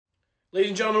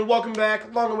Ladies and gentlemen, welcome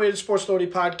back. Long awaited Sports Authority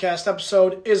podcast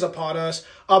episode is upon us.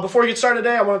 Before we get started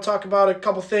today, I want to talk about a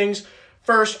couple things.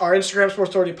 First, our Instagram,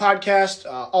 Sports Authority Podcast,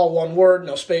 all one word,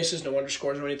 no spaces, no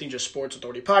underscores or anything, just Sports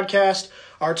Authority Podcast.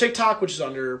 Our TikTok, which is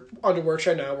under works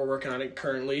right now. We're working on it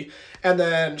currently. And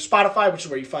then Spotify, which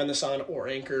is where you find this on, or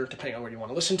Anchor, depending on where you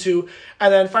want to listen to.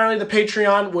 And then finally, the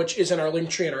Patreon, which is in our link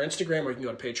tree on our Instagram, or you can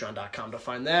go to patreon.com to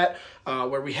find that,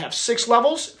 where we have 6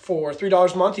 levels. For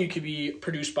 $3 a month, you could be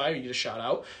produced by, you get a shout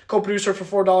out. Co-producer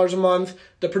for $4 a month.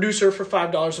 The producer for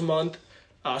 $5 a month.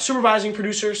 Supervising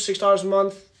producer, $6 a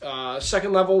month.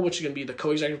 Second level, which is going to be the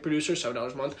co-executive producer,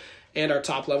 $7 a month. And our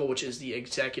top level, which is the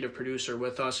executive producer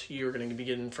with us, you're going to be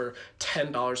getting for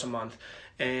 $10 a month.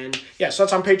 And yeah, so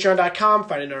that's on patreon.com.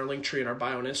 Find it in our link tree in our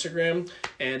bio on Instagram.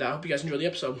 And I hope you guys enjoy the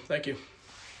episode. Thank you.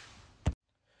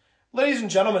 Ladies and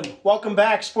gentlemen, welcome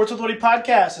back. Sports Authority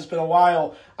Podcast. It's been a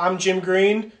while. I'm Jim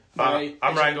Green. I'm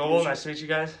Ryan Goebel. Nice to meet you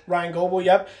guys. Ryan Goebel,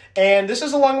 yep. And this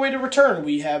is a long way to return.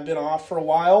 We have been off for a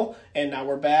while, and now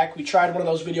we're back. We tried one of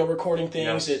those video recording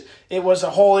things. Yes. It was a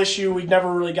whole issue. We never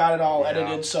really got it all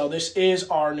edited, so this is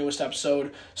our newest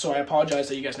episode. So I apologize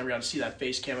that you guys never got to see that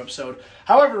face cam episode.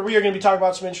 However, we are going to be talking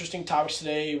about some interesting topics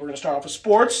today. We're going to start off with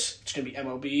sports. It's going to be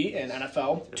MLB and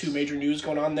NFL. Yes. 2 major news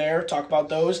going on there. Talk about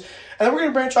those. And then we're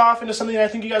going to branch off into something that I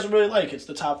think you guys will really like. It's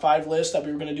the top 5 list that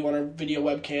we were going to do on our video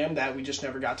webcam that we just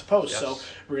never got to post. Yes. So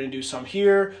we're going to do some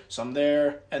here, some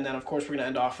there, and then, of course, we're going to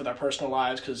end off with our personal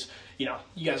lives because, you know,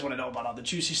 you guys want to know about all the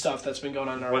juicy stuff that's been going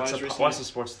on in our lives recently. What's the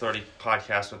Sports Authority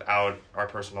podcast without our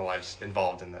personal lives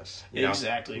involved in this?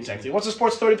 Exactly. What's the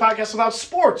Sports Authority podcast without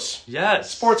sports?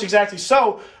 Yes. Sports, exactly.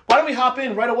 So why don't we hop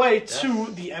in right away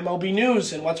to the MLB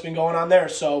news and what's been going on there.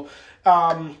 So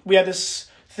we had this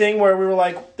thing where we were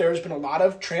like, there's been a lot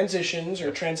of transitions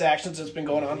or transactions that's been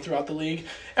going on throughout the league.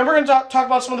 And we're going to talk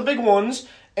about some of the big ones.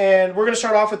 And we're going to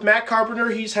start off with Matt Carpenter.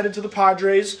 He's headed to the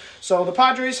Padres. So the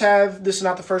Padres have, this is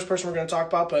not the first person we're going to talk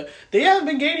about, but they have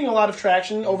been gaining a lot of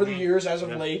traction over the years as of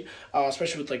late,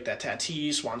 especially with like that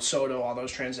Tatis, Juan Soto, all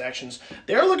those transactions.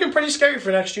 They're looking pretty scary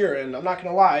for next year, and I'm not going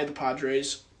to lie, the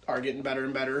Padres are getting better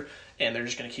and better, and they're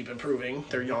just going to keep improving.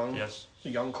 They're young. Yes. A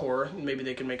young core, and maybe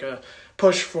they can make a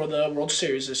push for the World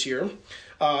Series this year.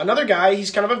 Another guy,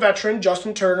 he's kind of a veteran,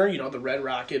 Justin Turner, you know, the Red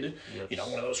Rocket, you know,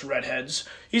 one of those redheads.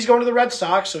 He's going to the Red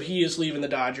Sox, so he is leaving the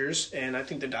Dodgers, and I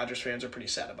think the Dodgers fans are pretty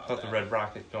sad about that. The Red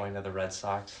Rocket going to the Red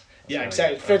Sox. Yeah,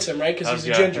 exactly. It fits him, right? Because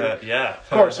he's a ginger. Yeah.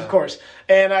 Of course.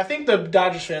 And I think the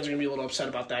Dodgers fans are going to be a little upset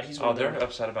about that. They're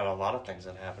upset about a lot of things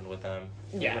that happened with them.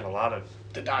 Yeah. Even a lot of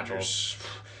the Dodgers.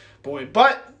 Boy,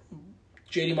 but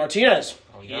JD Martinez,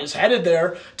 he is headed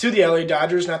there to the LA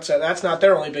Dodgers. That's not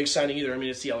their only big signing either. I mean,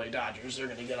 it's the LA Dodgers. They're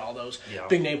going to get all those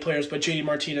big-name players. But JD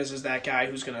Martinez is that guy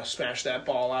who's going to smash that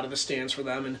ball out of the stands for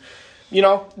them. And, you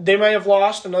know, they may have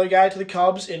lost another guy to the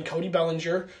Cubs in Cody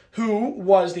Bellinger, who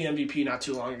was the MVP not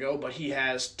too long ago, but he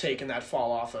has taken that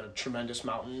fall off a tremendous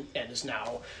mountain and is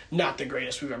now not the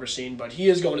greatest we've ever seen. But he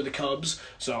is going to the Cubs,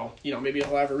 so, you know, maybe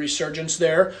he'll have a resurgence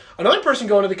there. Another person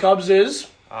going to the Cubs is...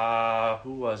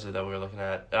 who was it that we were looking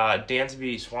at?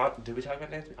 Dansby Swanson. Did we talk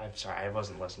about Dansby? I'm sorry, I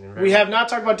wasn't listening. We have not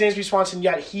talked about Dansby Swanson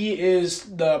yet. He is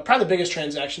probably the biggest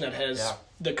transaction that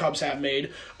the Cubs have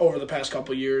made over the past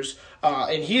couple of years.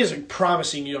 And he is a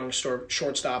promising young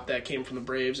shortstop that came from the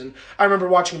Braves. And I remember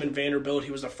watching him in Vanderbilt.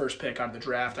 He was the first pick out of the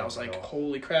draft. I was like,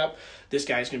 holy crap, this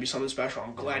guy's going to be something special.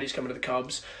 I'm glad he's coming to the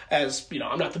Cubs. As, you know,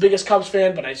 I'm not the biggest Cubs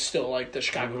fan, but I still like the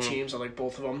Chicago teams. I like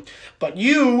both of them. But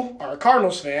you are a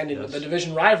Cardinals fan in the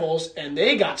division rivals, and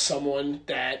they got someone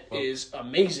that is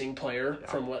amazing player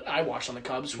from what I watched on the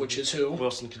Cubs, which is who?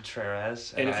 Wilson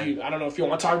Contreras. And I don't know if you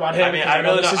want to talk about him. I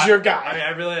mean, this is your guy. I mean, I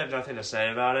really have nothing to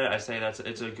say about it. I say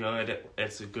it's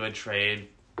a good trade.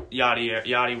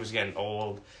 Yachty was getting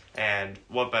old, and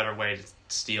what better way to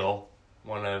steal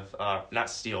one of not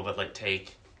steal, but like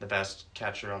take the best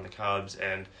catcher on the Cubs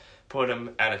and put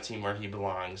him at a team where he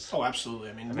belongs. Oh, absolutely.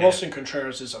 I mean, Wilson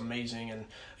Contreras is amazing, and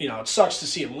you know it sucks to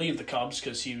see him leave the Cubs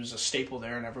because he was a staple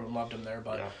there and everyone loved him there.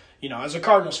 But you know, as a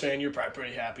Cardinals fan, you're probably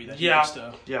pretty happy that he gets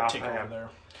to take over there.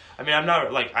 I mean, I'm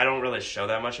not I don't really show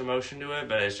that much emotion to it,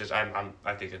 but it's just I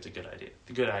think it's a good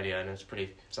idea, and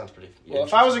sounds pretty. Well,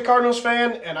 if I was a Cardinals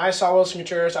fan and I saw Wilson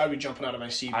Contreras, I would be jumping out of my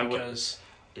seat because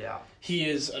he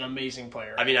is an amazing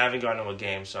player. I mean, I haven't gone to a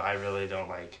game, so I really don't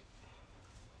like.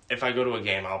 If I go to a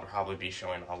game, I'll probably be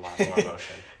showing a lot more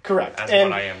emotion. Correct. As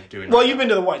what I am doing. Well, you've been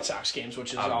to the White Sox games,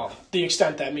 which is all the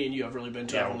extent that me and you have really been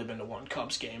to. I've only been to one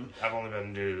Cubs game. I've only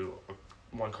been to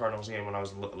one Cardinals game when I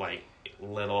was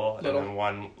little. And then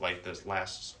won like this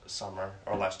last summer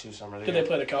or last 2 summers. Did they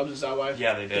play the Cubs? Is that why?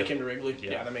 Yeah, they did. They came to Wrigley?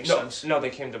 Yeah, that makes sense. No, they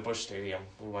came to Busch Stadium.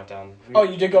 We went down. Oh,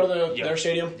 you did go to their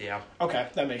stadium? Yeah. Okay,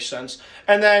 that makes sense.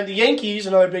 And then the Yankees,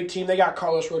 another big team, they got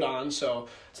Carlos Rodon, so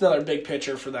it's another big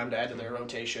pitcher for them to add to their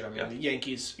rotation. I mean, the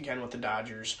Yankees, again, with the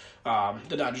Dodgers.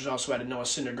 The Dodgers also added Noah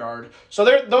Syndergaard. So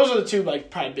those are the two, like,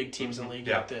 probably big teams in the league.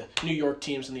 You got the New York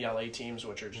teams and the LA teams,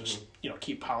 which are just,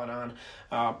 keep piling on.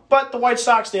 But the White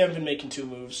Sox, they haven't been making too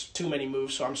many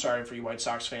moves, so I'm sorry for you White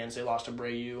Sox fans. They lost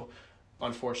Abreu.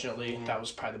 Unfortunately, that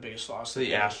was probably the biggest loss. To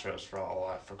the Astros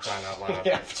for crying out loud.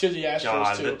 Yeah, to the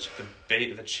Astros,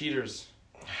 too. The cheaters.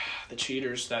 The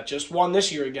cheaters that just won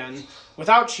this year again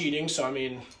without cheating. So, I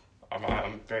mean,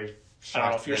 I'm very shocked. I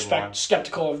don't know if you're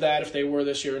skeptical of that, if they were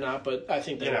this year or not, but I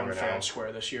think they won fair and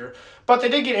square this year. But they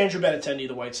did get Andrew Benintendi,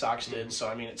 the White Sox did, so,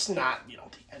 I mean, it's not, the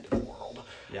end of the world.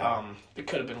 Yeah. It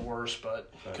could have been worse,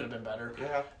 but it could have been better.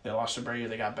 Yeah. They lost to Brady,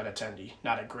 they got Benintendi.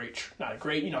 Not a great,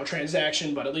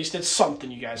 transaction, but at least it's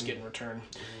something you guys get in return.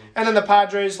 And then the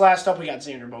Padres, last up, we got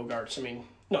Xander Bogaerts. I mean,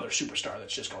 another superstar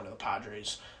that's just going to the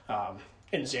Padres.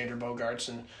 In Xander Bogaerts.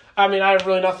 And I mean, I have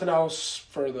really nothing else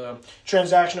for the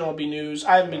transaction MLB news.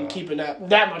 I haven't been keeping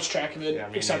that much track of it,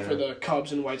 except for the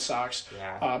Cubs and White Sox.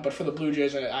 Yeah. But for the Blue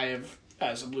Jays, I have,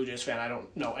 as a Blue Jays fan, I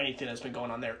don't know anything that's been going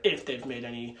on there, if they've made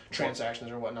any transactions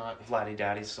or whatnot. Vladdy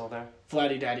Daddy's still there?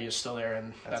 Vladdy Daddy is still there,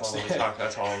 and that's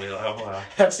all we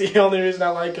like. That's the only reason I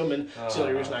like him, and it's the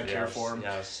only reason I care for him.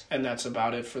 Yes. And that's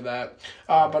about it for that.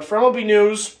 But for MLB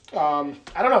news, I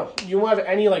don't know. You have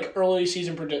any early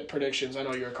season predictions? I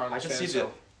know you're a Cardinals fan. I can see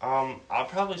I'll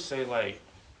probably say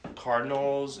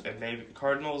Cardinals, and maybe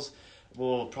Cardinals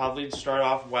will probably start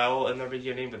off well in the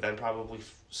beginning, but then probably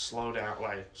slow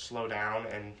down,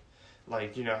 and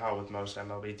how with most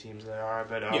MLB teams they are.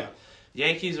 But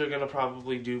Yankees are gonna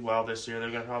probably do well this year.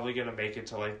 They're probably gonna make it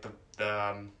to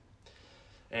the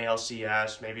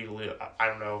ALCS. Maybe I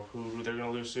don't know who they're gonna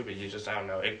lose to, but I don't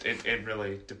know. It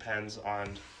really depends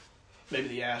on. Maybe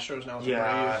the Astros now.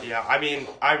 Yeah. I mean,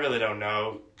 I really don't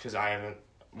know because I haven't.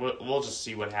 We'll just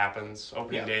see what happens.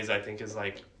 Opening days, I think, is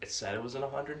it said it was in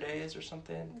 100 days or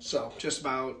something. So just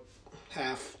about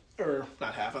half, or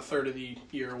not half, a third of the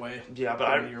year away. Yeah, but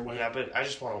I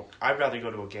just want to. I'd rather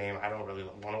go to a game. I don't really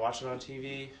want to watch it on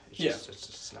TV. It's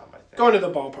just not my thing. Going to the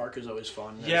ballpark is always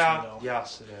fun. Yeah.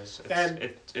 Yes, it is.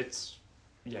 It's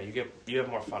you have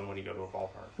more fun when you go to a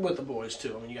ballpark with the boys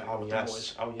too. I mean, you got to go with the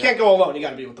boys. Oh, yeah. Can't go alone. You got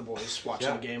to be with the boys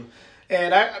watching the game.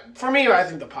 And for me, I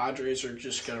think the Padres are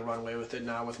just going to run away with it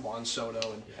now with Juan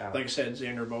Soto. And like I said,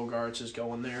 Xander Bogaerts is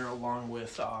going there along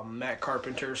with Matt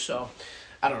Carpenter. So,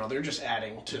 I don't know. They're just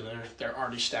adding to their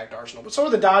already stacked arsenal. But so are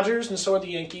the Dodgers and so are the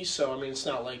Yankees. So, I mean, it's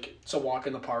not like it's a walk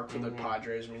in the park for the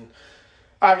Padres. I mean,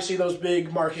 obviously those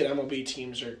big market MLB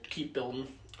teams keep building.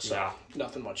 So,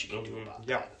 nothing much you can do about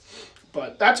that.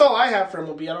 But that's all I have for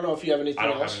MLB. I don't know if you have anything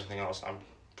else. I don't have anything else. I'm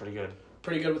pretty good.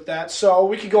 Pretty good with that. So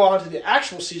we could go on to the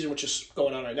actual season, which is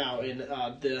going on right now in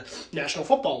the National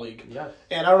Football League. Yeah.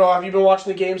 And I don't know, have you been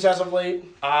watching the games as of late?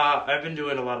 I've been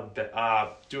doing a lot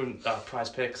of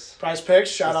Prize Picks. Prize Picks.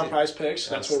 Shout out Prize Picks.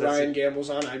 That's what Ryan gambles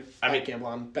on. I gamble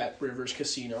on Bet Rivers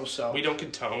Casino. So we don't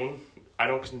condone. I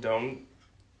don't condone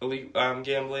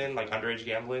gambling, underage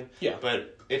gambling. Yeah.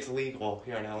 But it's legal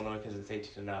here in Illinois because it's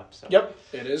 18 and up. So. Yep,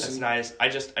 it is. It's nice. I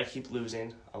keep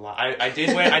losing a lot. I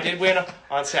did win. I did win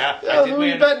on Saturday. Who are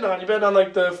you betting on? You betting on the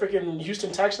freaking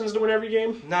Houston Texans to win every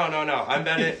game? No. I'm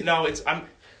betting. No,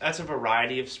 that's a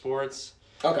variety of sports.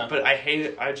 Okay. But I hate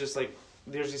it. I just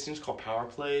there's these things called power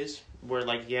plays where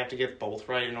you have to get both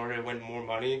right in order to win more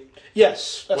money.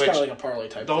 Yes, that's kind of like a parlay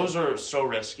type. Those thing. are so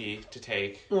risky to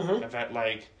take. Mm-hmm. I've had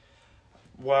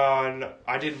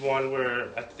I did one where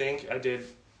I think I did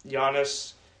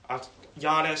Giannis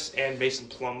and Mason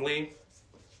Plumlee.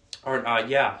 Oh,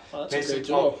 that's Mason a great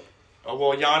duo.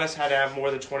 Well, Giannis had to have more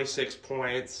than 26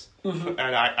 points, and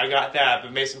I got that.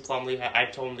 But Mason Plumlee, I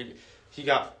told him he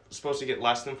got supposed to get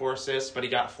less than 4 assists, but he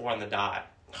got 4 on the dot.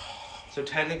 So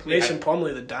technically, Mason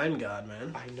Plumlee, the dime god,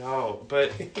 man. I know,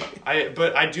 but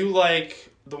I do like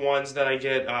the ones that I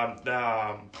get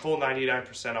the full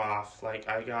 99% off.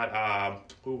 I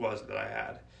got who was it that I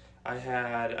had? I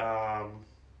had a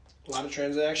lot of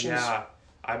transactions. Yeah,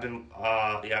 I've been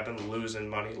losing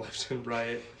money left and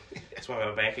right. That's why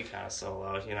my bank account is so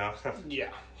low, Yeah.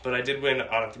 But I did win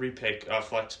on a 3-pick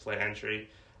flex play entry.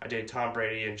 I did Tom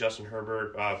Brady and Justin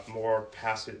Herbert more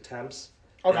pass attempts.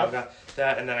 Okay. I got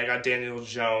that, and then I got Daniel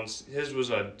Jones. His was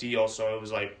a deal, so it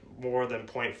was more than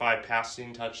 0.5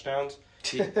 passing touchdowns.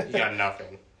 He got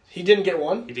nothing. He didn't get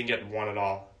one? He didn't get one at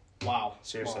all. Wow.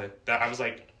 Seriously. Wow. That was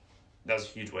a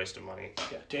huge waste of money.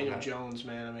 Yeah, Daniel Jones,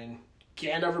 man. I mean,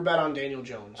 Can't ever bet on Daniel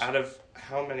Jones. Out of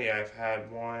how many I've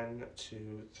had, one,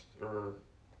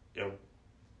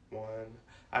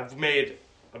 I've made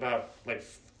about, like,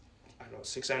 I don't know,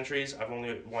 6 entries. I've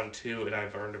only won 2, and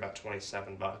I've earned about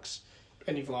 $27.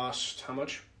 And you've lost how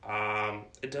much?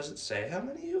 It doesn't say how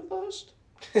many you've lost.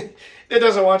 It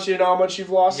doesn't want you to know how much you've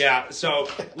lost. Yeah, so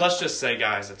let's just say,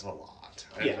 guys, it's a lot.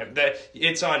 Yeah.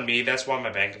 It's on me. That's why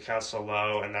my bank account's so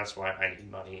low, and that's why I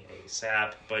need money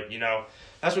ASAP. But,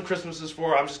 that's what Christmas is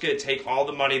for. I'm just going to take all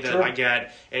the money that I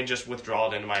get and just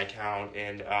withdraw it into my account.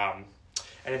 And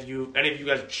if any of you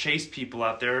guys Chase people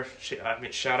out there,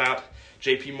 shout out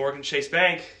JP Morgan Chase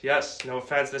Bank. Yes, no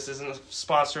offense, this isn't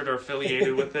sponsored or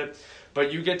affiliated with it.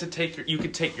 But you get to you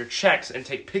could take your checks and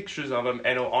take pictures of them,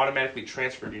 and it'll automatically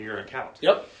transfer to your account.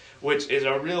 Yep. Which is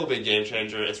a real big game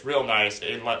changer. It's real nice,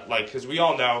 and because we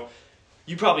all know,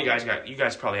 you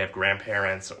guys probably have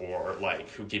grandparents or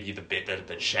who give you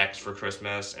the checks for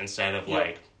Christmas instead of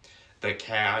the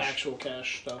cash, actual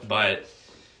cash stuff.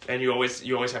 And you always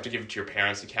have to give it to your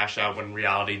parents to cash out. When in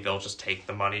reality, they'll just take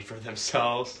the money for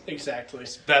themselves. Exactly.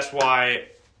 That's why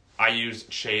I use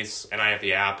Chase, and I have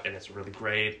the app, and it's really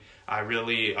great. I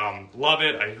really love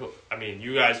it. I mean,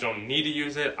 you guys don't need to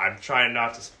use it. I'm trying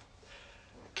not to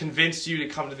convince you to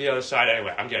come to the other side.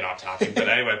 Anyway, I'm getting off topic, but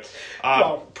anyway.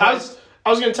 I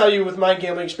was going to tell you, with my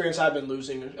gambling experience, I've been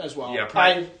losing as well. Yeah,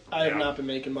 I have not been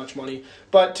making much money.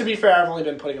 But to be fair, I've only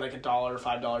been putting $1 or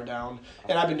 $5 down.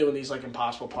 And I've been doing these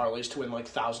impossible parlays to win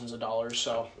thousands of dollars.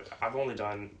 So I've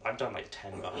done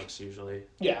 $10 usually.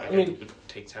 Yeah, I mean,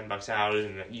 take $10 out,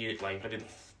 and you if I do the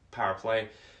power play,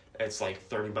 it's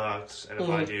 $30. And if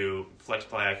I do flex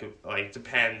play, I could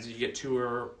depends. You get 2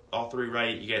 or all 3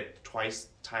 right, you get twice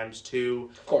times 2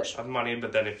 of course of money.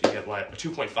 But then if you get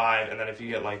 2.5, and then if you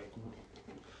get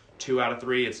 2 out of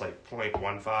 3, it's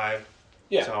 0.15.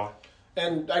 Yeah. So,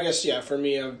 and I guess, for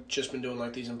me, I've just been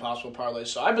doing these impossible parlays.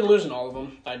 So I've been losing all of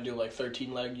them. I do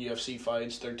 13-leg UFC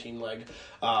fights, 13-leg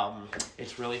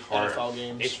it's really hard. NFL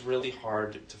games. It's really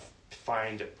hard to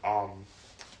find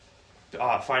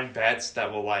bets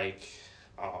that will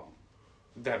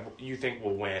that you think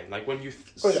will win. When you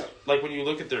when you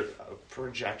look at their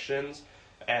projections.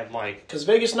 And because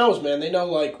Vegas knows, man, they know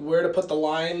where to put the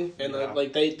line, and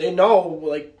they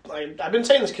know I've been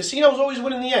saying this, casinos always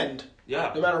win in the end.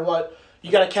 Yeah. No matter what, you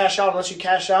got to cash out. Unless you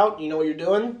cash out, you know what you're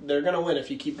doing. They're gonna win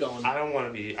if you keep going. I don't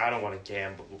want to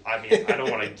gamble. I don't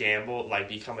want to gamble.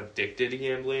 Become addicted to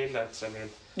gambling.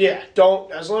 Yeah,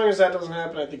 don't. As long as that doesn't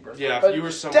happen, I think we're fine. Yeah, but if you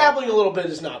were someone, dabbling a little bit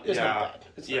is not bad. It's not bad.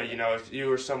 If you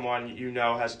were someone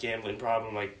has a gambling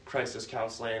problem, crisis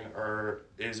counseling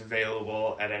is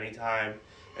available at any time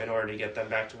in order to get them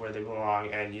back to where they belong.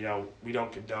 And we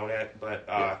don't condone it, but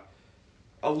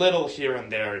a little here and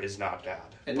there is not bad.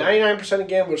 And 99% of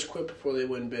gamblers quit before they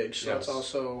win big, so that's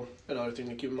also another thing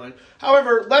to keep in mind.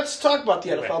 However, let's talk about the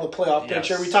NFL, the playoff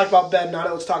picture. We talked about betting on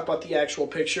it. Let's talk about the actual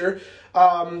picture. You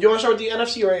want to start with the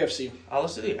NFC or AFC?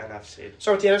 Let's do the NFC.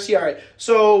 Start with the NFC, all right.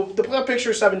 So the playoff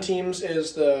picture, 7 teams,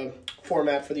 is the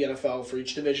format for the NFL for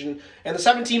each division. And the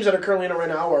 7 teams that are currently in it right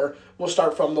now we'll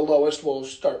start from the lowest. We'll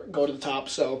go to the top.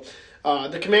 So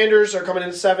the Commanders are coming in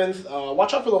 7th.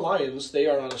 Watch out for the Lions. They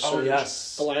are on a surge. Oh,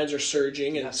 yes. The Lions are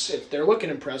surging, and they're looking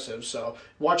impressive. So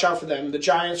watch out for them. The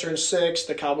Giants are in 6th.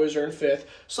 The Cowboys are in 5th.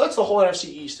 So that's the whole NFC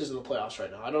East is in the playoffs right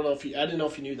now. I didn't know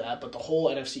if you knew that, but the whole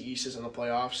NFC East is in the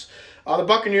playoffs. The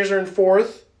Buccaneers are in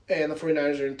 4th, and the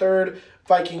 49ers are in 3rd.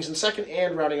 Vikings in 2nd,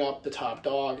 and rounding up the top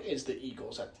dog is the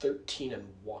Eagles at 13-1.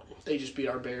 They just beat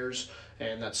our Bears,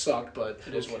 and that sucked, but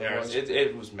it is what it was.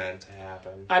 It was meant to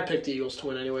happen. I picked the Eagles to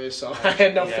win anyway, so I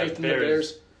had no faith in the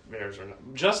Bears. Bears are not.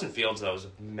 Justin Fields, though, is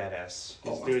a menace.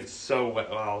 He's doing so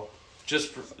well. Just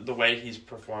for the way he's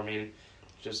performing,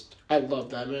 I love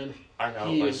that, man. I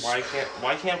know.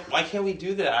 Why can't we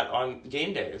do that on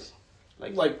game days?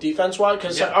 Defense-wise?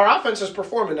 Because our offense is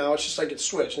performing now. It's just it's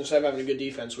switched. Instead of having a good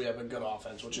defense, we have a good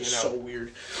offense, which is so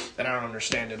weird. And I don't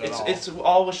understand it at all. It's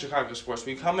all with Chicago sports.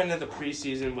 We come into the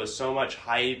preseason with so much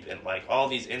hype and all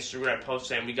these Instagram posts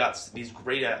saying we got these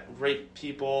great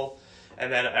people,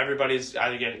 and then everybody's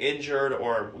either getting injured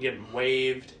or getting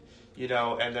waived.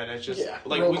 And then it's just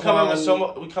we come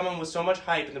in with so much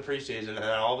hype in the preseason, and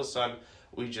then all of a sudden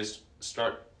we just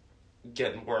start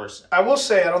getting worse. I will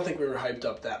say I don't think we were hyped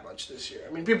up that much this year.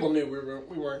 I mean, people knew we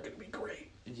weren't going to be great.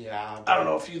 Yeah. I don't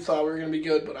know if you thought we were going to be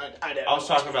good, but I didn't. I was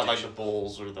talking about the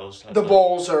Bulls or those types. The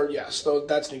Bulls are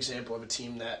that's an example of a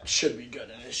team that should be good,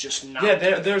 and it's just not.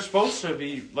 Yeah, they're supposed to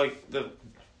be the.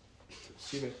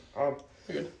 Excuse me. You're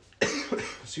good.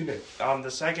 Excuse me. The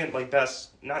second best,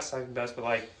 not second best,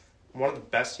 but one of the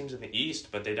best teams in the East,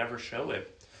 but they never show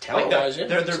it. Talent-wise,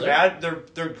 they're bad.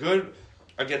 They're good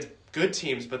against good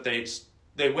teams, but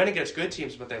they win against good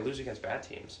teams, but they lose against bad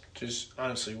teams. Just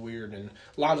honestly weird. And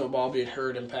Lonzo Ball being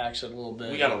hurt impacts it a little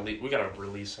bit. We gotta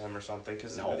release him or something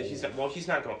because he's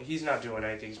not doing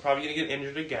anything. He's probably gonna get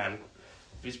injured again.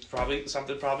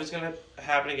 Something's gonna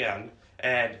happen again,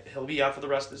 and he'll be out for the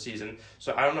rest of the season.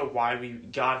 So I don't know why we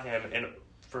got him and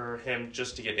for him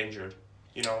just to get injured.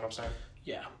 You know what I'm saying?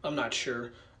 Yeah, I'm not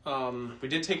sure. We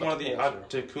did take one of the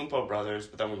Antetokounmpo brothers,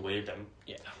 but then we waived him.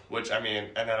 Yeah. Which, I mean,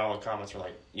 and then all the comments were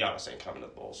like, Giannis ain't coming to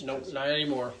the Bulls. Nope, not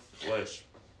anymore. Which,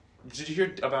 did you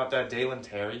hear about that Dalen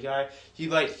Terry guy? He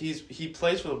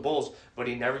plays for the Bulls, but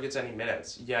he never gets any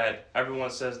minutes. Yet, everyone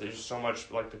says there's so much,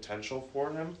 potential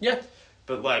for him. Yeah.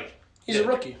 But, he's a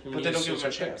rookie. But they don't give him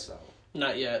a chance, though.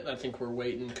 Not yet. I think we're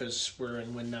waiting because we're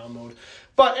in win now mode.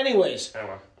 But anyways.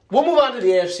 Anyway. We'll move on to the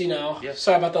AFC now. Yes.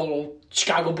 Sorry about the little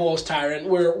Chicago Bulls tyrant.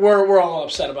 We're all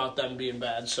upset about them being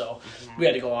bad, so we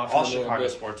had to go off. All Chicago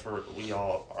sports, we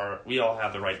all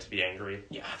have the right to be angry.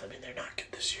 Yeah, I mean they're not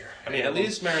good this year. I mean, at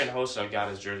least Marion Hossa got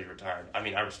his jersey retired. I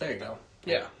mean, I respect. There you go.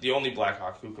 Yeah. The only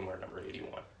Blackhawk who can wear number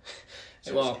 81.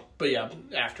 Well, but yeah,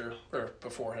 after or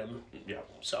before him. Yeah.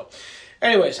 So,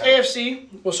 anyways, AFC.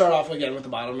 We'll start off again with the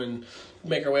bottom and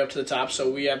make our way up to the top. So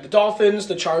we have the Dolphins,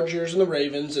 the Chargers, and the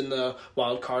Ravens in the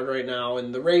wild card right now.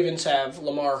 And the Ravens have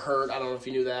Lamar hurt. I don't know if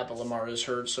you knew that, but Lamar is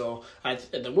hurt. So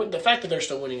the fact that they're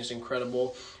still winning is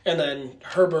incredible. And then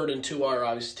Herbert and Tua are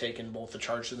obviously taking both the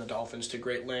Chargers and the Dolphins to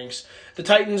great lengths. The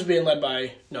Titans, being led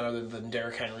by none other than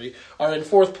Derrick Henry, are in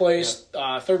fourth place.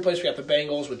 Yeah. Third place, we got the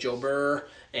Bengals with Joe Burrow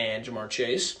and Jamar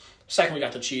Chase. Second, we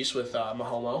got the Chiefs with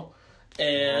Mahomes.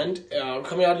 And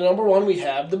coming out of number one, we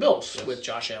have the Bills with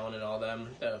Josh Allen and all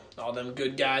them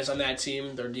good guys on that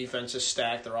team. Their defense is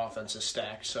stacked. Their offense is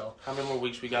stacked. So how many more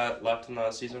weeks we got left in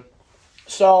the season?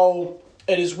 So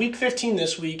it is week 15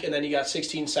 this week, and then you got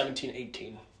 16, 17,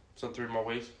 18. So 3 more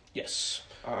weeks? Yes.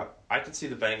 I could see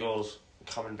the Bengals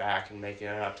coming back and making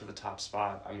it up to the top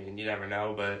spot. I mean, you never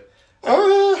know, but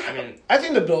I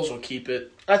think the Bills will keep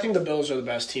it. I think the Bills are the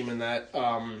best team in that.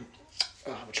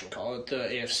 The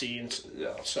AFC. And,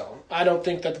 so I don't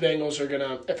think that the Bengals are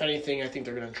gonna. If anything, I think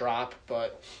they're gonna drop,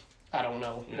 but I don't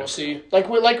know. We'll see. Like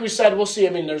we said, we'll see.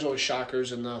 I mean, there's always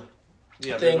shockers in the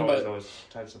thing, there's always those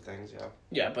types of things. Yeah.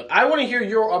 Yeah, but I want to hear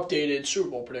your updated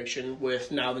Super Bowl prediction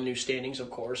with now the new standings,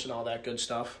 of course, and all that good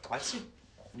stuff. I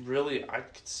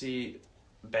could see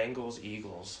Bengals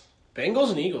Eagles. Bengals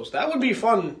and Eagles. That would be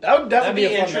fun. That would definitely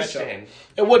be a fun matchup.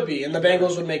 It would be, and the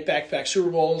Bengals would make back-to-back Super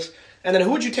Bowls. And then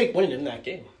who would you take winning in that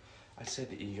game? I'd say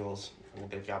the Eagles. I mean,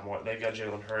 they've got more. They've got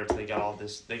Jalen Hurts. They got all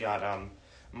this. They got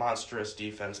monstrous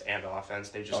defense and offense.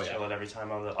 They just kill it every time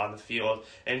on the field.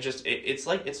 And just it's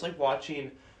like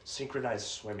watching synchronized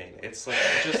swimming. It's like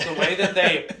just the way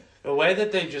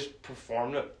that they just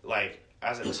perform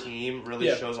as a team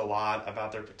really shows a lot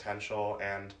about their potential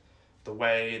and the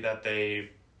way that they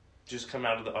just come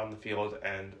out on the field,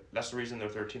 and that's the reason they're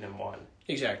 13-1.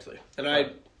 Exactly, and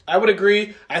I would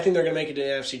agree. I think they're going to make it to the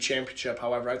NFC Championship.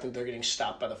 However, I think they're getting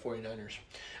stopped by the 49ers.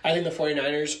 I think the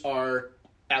 49ers are,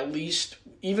 at least,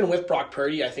 even with Brock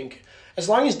Purdy, I think, as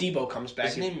long as Debo comes back.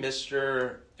 Isn't he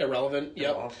Mr. Irrelevant?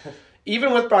 Yep.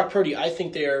 Even with Brock Purdy, I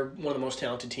think they're one of the most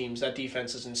talented teams. That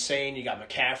defense is insane. You got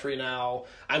McCaffrey now.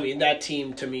 I mean, that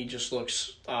team, to me, just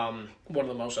looks one of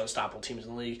the most unstoppable teams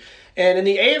in the league. And in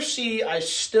the AFC, I'm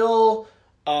still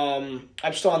on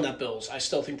that Bills. I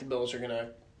still think the Bills are going to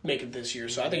make it this year.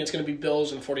 So I think it's going to be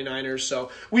Bills and 49ers.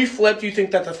 So we flipped. You think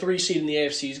that the 3 seed in the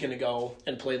AFC is going to go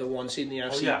and play the 1 seed in the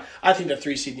NFC? Oh, yeah. I think the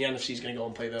 3 seed in the NFC is going to go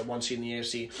and play the 1 seed in the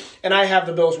AFC. And I have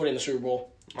the Bills winning the Super Bowl.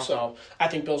 Okay. So I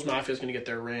think Bills Mafia is going to get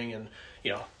their ring and,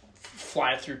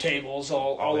 fly through tables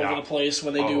all over the place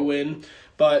when they do win.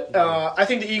 But I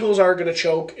think the Eagles are going to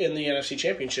choke in the NFC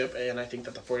Championship, and I think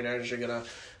that the 49ers are going to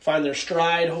find their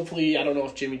stride. Hopefully, I don't know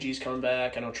if Jimmy G's coming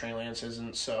back. I know Trey Lance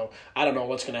isn't, so I don't know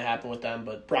what's going to happen with them.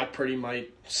 But Brock Purdy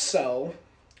might sell.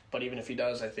 But even if he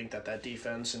does, I think that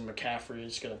defense and McCaffrey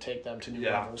is going to take them to new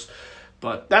levels.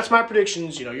 But that's my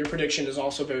predictions. Your prediction is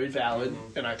also very valid,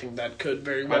 and I think that could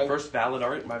very well. My first valid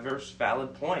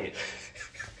point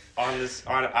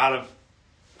out of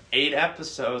 8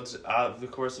 episodes of the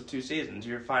course of 2 seasons.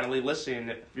 You're finally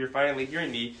listening. You're finally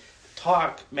hearing me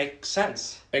talk. Makes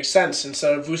sense. Makes sense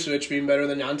instead of Vucevic being better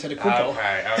than Antetokounmpo.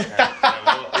 Okay.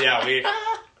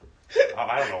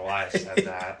 I don't know why I said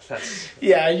that.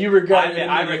 You regret it.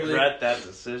 I regret that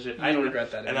decision. I don't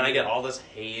regret that. And then I get all this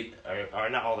hate, or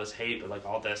not all this hate, but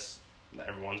all this.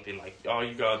 Everyone's being like, "Oh,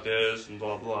 you got this," and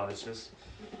blah blah. It's just.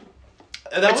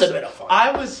 It's a bit of fun.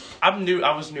 I was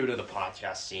new to the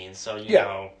podcast scene, so you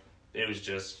know, it was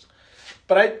just.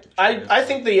 But I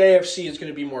think the AFC is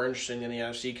going to be more interesting than the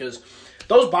NFC because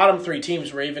those bottom three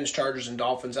teams, Ravens, Chargers, and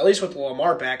Dolphins, at least with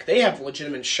Lamar back, they have a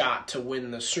legitimate shot to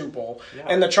win the Super Bowl. Yeah.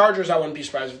 And the Chargers, I wouldn't be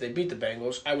surprised if they beat the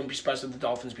Bengals. I wouldn't be surprised if the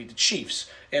Dolphins beat the Chiefs.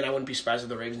 And I wouldn't be surprised if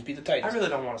the Ravens beat the Titans. I really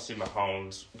don't want to see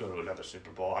Mahomes go to another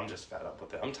Super Bowl. I'm just fed up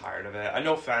with it. I'm tired of it.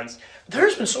 No offense.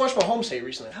 There's been so much Mahomes hate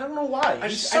recently. I don't know why.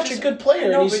 He's such a good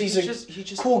player. And he's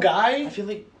a cool guy. I feel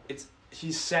like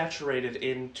he's saturated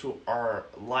into our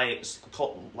lives,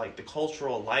 like the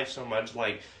cultural life so much.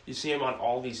 Like you see him on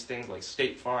all these things, like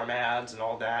State Farm ads and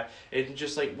all that. And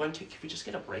just like, can we just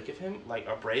get a break of him? Like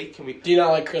a break? Can we? Do you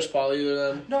not like Chris Paul either?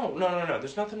 Then no.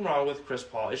 There's nothing wrong with Chris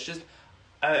Paul. It's just,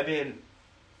 I mean,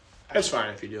 it's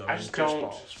fine if you do. I just Chris don't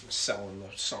Paul's selling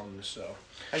the songs, so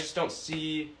I just don't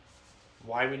see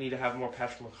why we need to have more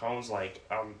Patrick Mahomes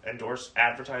endorse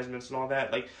advertisements and all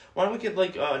that. Like, why don't we get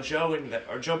Joe in there,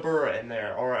 or Joe Burrow in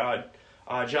there, or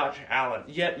Josh Allen?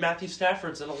 Yet Matthew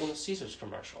Stafford's in a Little Caesars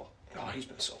commercial. Oh, he's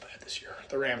been so bad this year.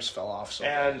 The Rams fell off so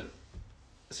bad. And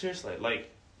seriously, like,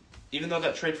 even though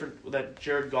that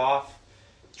Jared Goff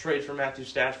trade for Matthew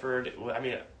Stafford, I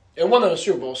mean, it won them a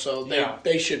Super Bowl, so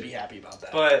they should be happy about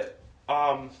that. But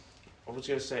I was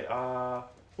gonna say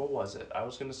what was it? I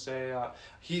was going to say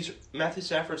Matthew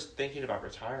Stafford's thinking about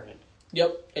retiring.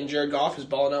 Yep, and Jared Goff is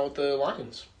balling out with the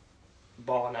Lions.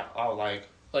 Balling out? Oh,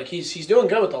 like he's doing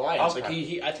good with the Lions.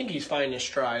 Okay. Like I think he's finding his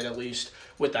stride at least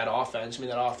with that offense. I mean,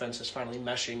 that offense is finally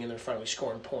meshing and they're finally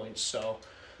scoring points. So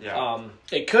yeah,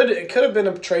 it could have been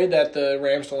a trade that the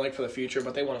Rams don't like for the future,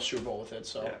 but they won a Super Bowl with it.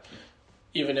 So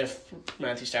even if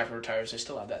Matthew Stafford retires, they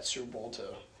still have that Super Bowl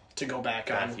to go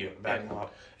back on. Back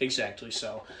up. Exactly.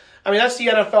 So, I mean, that's the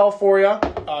NFL for you.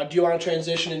 Do you want to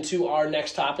transition into our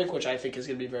next topic, which I think is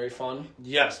going to be very fun?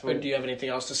 Yes. But do you have anything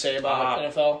else to say about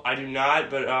NFL? I do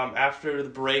not, but after the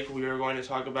break, we are going to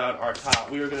talk about our top.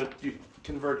 We are going to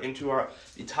convert into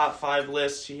the top 5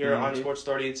 lists here on Sports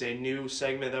Authority. It's a new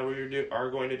segment that we are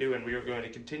going to do, and we are going to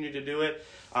continue to do it.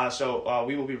 So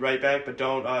we will be right back, but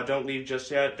don't leave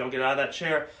just yet. Don't get out of that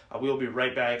chair. We will be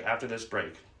right back after this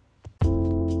break.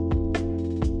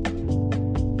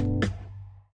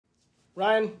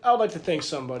 Ryan, I would like to thank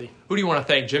somebody. Who do you want to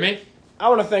thank, Jimmy? I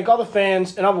want to thank all the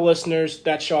fans and all the listeners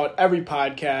that show up every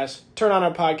podcast, turn on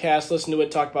our podcast, listen to it,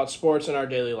 talk about sports in our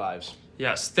daily lives.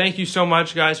 Yes, thank you so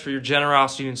much, guys, for your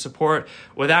generosity and support.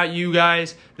 Without you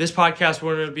guys, this podcast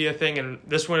wouldn't be a thing, and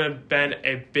this wouldn't have been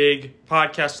a big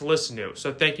podcast to listen to.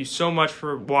 So thank you so much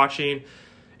for watching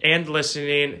and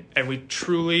listening, and we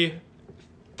truly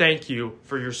thank you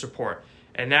for your support.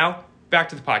 And now, back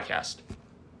to the podcast.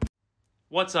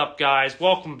 What's up, guys?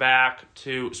 Welcome back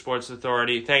to Sports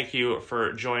Authority. Thank you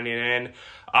for joining in.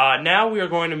 Now we are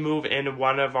going to move into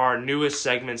one of our newest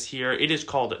segments here. It is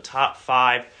called Top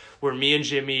 5, where me and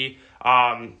Jimmy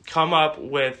come up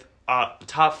with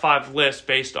top 5 lists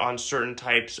based on certain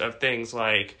types of things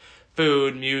like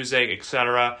food, music,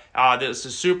 etc. This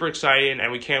is super exciting,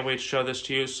 and we can't wait to show this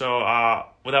to you. So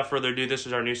without further ado, this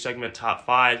is our new segment, Top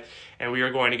 5, and we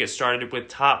are going to get started with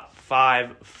top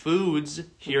 5 foods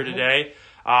here today.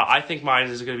 I think mine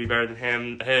is going to be better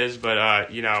than his, but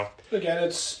Again,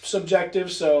 it's subjective,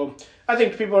 so I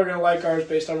think people are going to like ours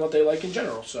based on what they like in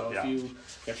general. So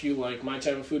if you like my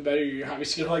type of food better, you're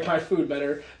obviously going to like my food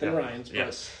better than Ryan's. But,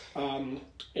 yes.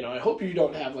 I hope you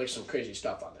don't have like some crazy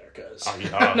stuff on there because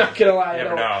I'm not going to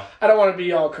lie. I don't want to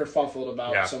be all kerfuffled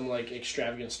about some like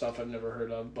extravagant stuff I've never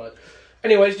heard of, but.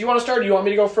 Anyways, do you want to start? Do you want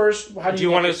me to go first? How do you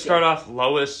want to start off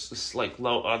lowest, like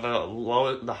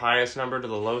the highest number to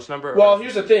the lowest number? Well,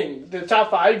 here's the thing: the top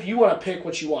 5, you want to pick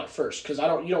what you want first, because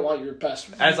you don't want your best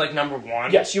as like number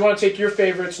 1. Yes, you want to take your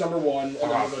favorites number 1, and then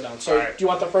we'll go down. So, do you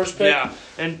want the first pick? Yeah,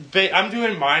 and I'm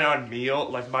doing mine on meal.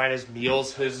 Like mine is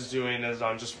meals. His is doing is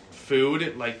on just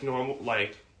food, like normal,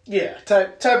 like. Yeah,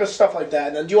 type of stuff like that.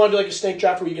 And then do you want to do like a snake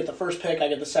draft where you get the first pick, I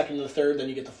get the second and the third, then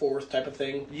you get the fourth type of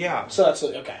thing? Yeah. So that's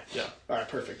okay. Yeah. All right,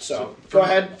 perfect. So go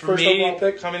ahead. For first me, overall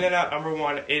pick. Coming in at number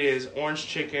 1, it is orange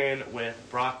chicken with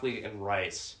broccoli and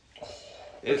rice.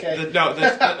 Okay.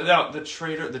 The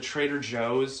Trader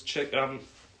Joe's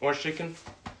orange chicken.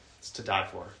 It's to die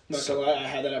for. Not gonna lie, I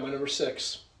had that at my number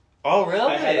 6. Oh really?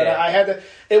 I had that.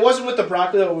 It wasn't with the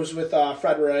broccoli. It was with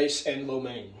fried rice and lo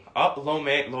mein. Oh, lo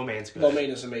main's good. Lo mein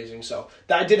is amazing. So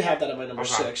I did have that at my number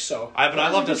 6. So I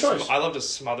love to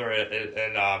smother it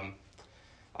in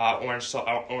orange.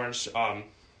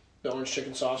 The orange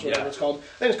chicken sauce, whatever it's called.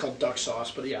 I think it's called duck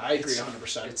sauce, but yeah, I agree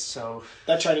 100%. It's so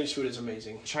that Chinese food is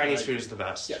amazing. Chinese food is the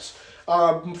best. Yes.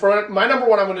 For my number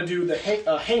 1, I'm going to do the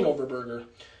hangover burger.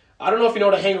 I don't know if you know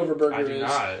what a hangover burger is,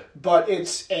 but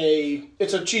it's a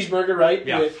cheeseburger, right?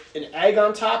 Yeah. With an egg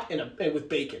on top and with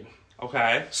bacon.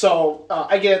 Okay. So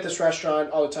I get at this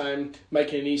restaurant all the time,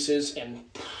 Mike and Anis's, and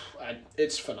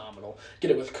it's phenomenal.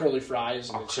 Get it with curly fries.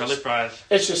 And Fries.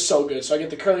 It's just so good. So I get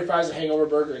the curly fries, the hangover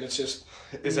burger, and it's just...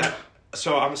 Is that...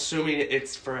 So I'm assuming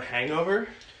it's for a hangover?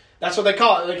 That's what they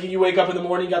call it. Like, you wake up in the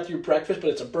morning, you got your breakfast, but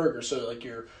it's a burger. So, like,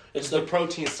 it's the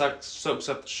protein soaks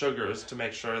up the sugars to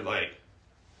make sure, like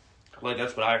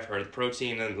that's what I've heard. The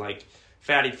protein and, like,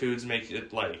 fatty foods make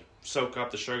it, like, soak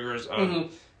up the sugars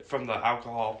from the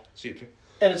alcohol.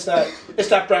 And it's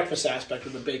that breakfast aspect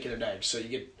with the bacon and eggs. So you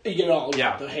get it all with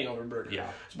the hangover burger. Yeah.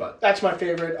 But that's my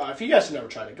favorite. If you guys have never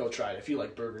tried it, go try it. If you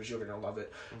like burgers, you're gonna love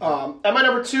it. At my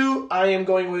number 2, I am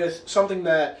going with something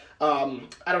that I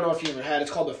don't know if you ever had.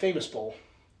 It's called the Famous Bowl.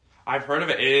 I've heard of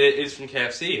it. It is from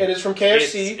KFC. It is from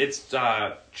KFC. It's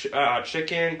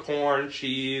chicken, corn,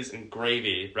 cheese, and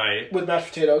gravy, right? With mashed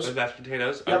potatoes.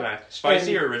 Yep. Okay.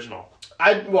 Spicy or original?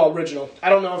 Original. I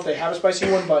don't know if they have a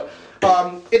spicy one, but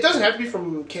it doesn't have to be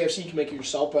from KFC. You can make it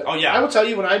yourself. But I will tell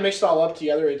you, when I mix it all up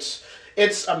together, it's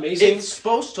amazing. It's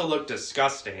supposed to look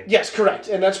disgusting. Yes, correct.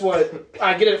 And that's what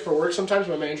I get it for work sometimes.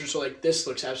 My managers are like, "This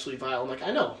looks absolutely vile." I'm like,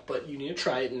 "I know, but you need to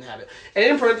try it and have it." And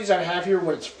in parentheses, I have here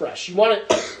when it's fresh. You want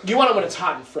it when it's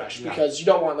hot and fresh because you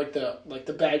don't want like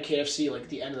the bad KFC, like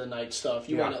the end of the night stuff.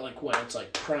 You want it like when it's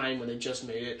like prime, when they just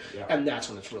made it, and that's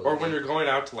when it's really. Or good. when you're going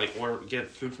out to or get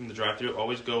food from the drive-thru,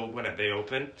 always go when they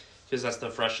open. Because that's the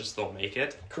freshest they'll make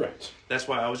it. Correct. That's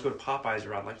why I always go to Popeyes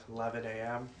around 11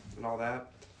 a.m. and all that.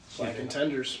 Like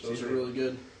contenders. Those are really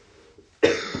good.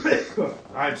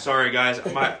 I'm sorry, guys.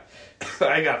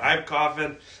 I'm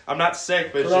coughing. I'm not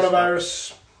sick, but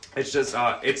coronavirus. It's just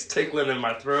it's tickling in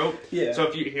my throat. Yeah. So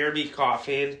if you hear me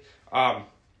coughing,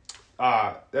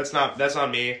 that's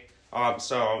on me.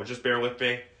 So just bear with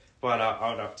me. But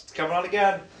oh no, it's coming on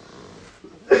again.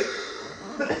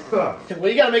 Well,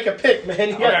 you gotta make a pick, man.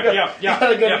 You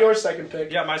gotta go to your second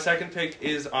pick. Yeah, my second pick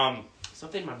is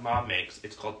something my mom makes.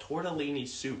 It's called tortellini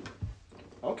soup.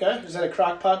 Okay, is that a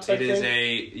crock pot type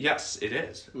thing? Yes, it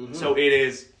is. Mm-hmm. So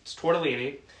it's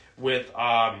tortellini with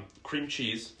cream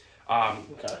cheese,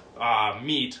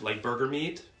 meat, like burger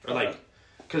meat, or like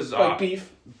beef.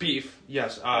 Beef,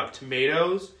 yes.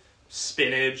 Tomatoes,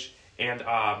 spinach, and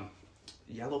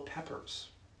yellow peppers.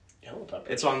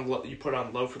 It's on. You put it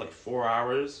on low for like 4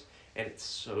 hours, and it's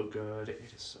so good.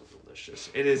 It is so delicious.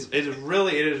 It is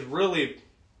really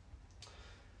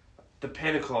the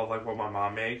pinnacle of like what my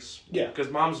mom makes. Yeah. Because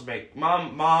moms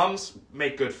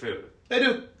make good food. They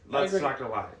do. Let's not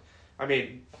gonna lie. I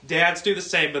mean, dads do the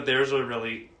same, but theirs are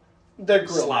really. They're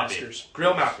grill sloppy. masters.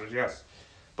 Grill masters, yes.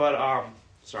 But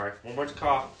sorry, one more to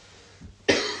cough.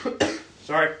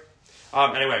 Sorry.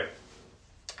 Anyway.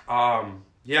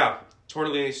 Yeah.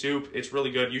 Tortellini soup, it's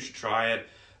really good. You should try it.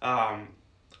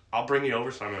 I'll bring you over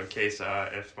some in case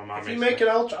if my mom makes it. If you make it,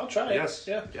 I'll try it. Yes.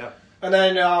 Yeah. And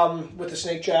then with the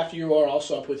snake draft, you are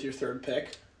also up with your third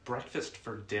pick. Breakfast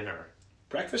for dinner.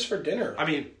 Breakfast for dinner. I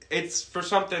mean, it's for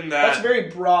something that's very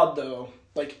broad though.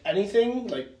 Like anything,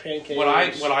 like pancakes. What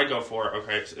I go for,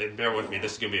 okay, and bear with me.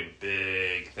 This is gonna be a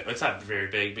big thing. It's not very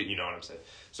big, but you know what I'm saying.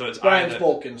 So it's Brian's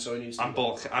bulking, so he needs to. I'm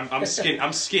bulk. I'm skinny.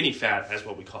 I'm skinny fat, that's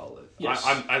what we call it. Yes.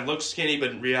 I look skinny,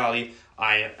 but in reality,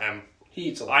 I am. He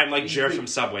eats a lot. I'm like Jared from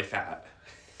Subway fat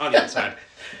on the inside,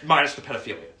 minus the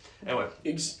pedophilia. Anyway,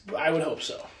 I would hope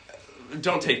so.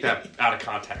 Don't take that out of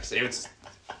context.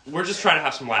 We're just trying to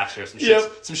have some laughs here, some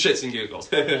shits and giggles.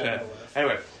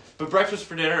 Anyway. But breakfast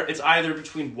for dinner, it's either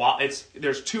between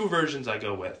there's two versions I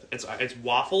go with. It's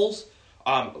waffles,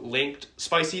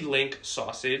 spicy link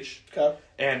sausage,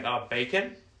 and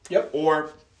bacon. Yep.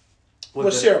 Or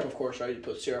with syrup, of course, right? You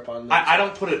put syrup on. I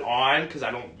don't put it on because I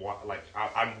don't want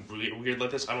I'm really weird like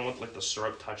this. I don't want like the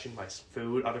syrup touching my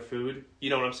other food.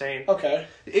 You know what I'm saying? Okay.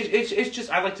 It's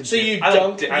just I like to. So you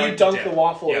dunk the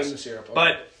waffle in the syrup. Okay.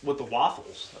 But with the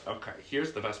waffles, okay.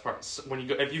 Here's the best part. When you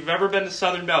go, if you've ever been to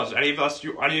Southern Bells, any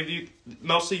of you,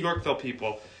 mostly Yorkville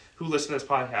people who listen to this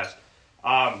podcast,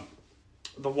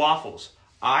 the waffles.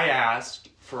 I asked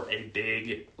for a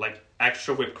big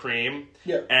extra whipped cream.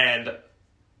 Yeah. And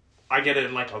I get it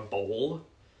in a bowl,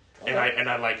 and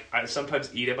I sometimes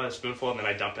eat it by a spoonful, and then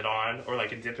I dump it on or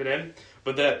dip it in.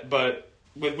 But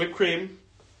with whipped cream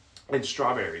and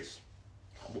strawberries,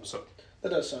 so that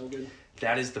does sound good.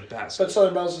 That is the best. But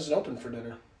Southern Bells isn't open for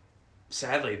dinner.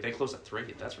 Sadly, they close at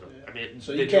 3. That's really. I mean,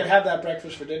 so you can't have that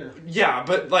breakfast for dinner. Yeah,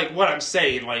 but what I'm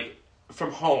saying,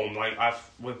 from home,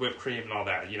 with whipped cream and all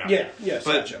that, you know. Yeah. Yes.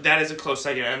 But gotcha. that is a close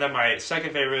second, and then my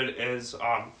second favorite is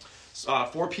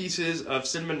 4 pieces of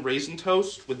cinnamon raisin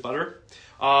toast with butter,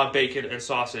 bacon and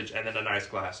sausage, and then a nice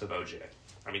glass of OJ.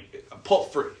 I mean,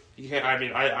 pulp free. You can't. I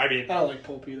don't like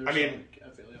pulp either. I mean, I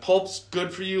feel you. Pulp's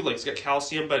good for you. It's got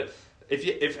calcium, but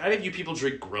if any of you people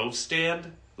drink Grove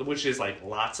Stand, which is like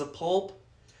lots of pulp,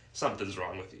 something's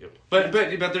wrong with you. But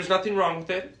there's nothing wrong with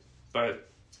it, but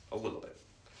a little bit.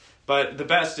 But the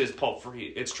best is pulp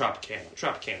free. It's Tropicana.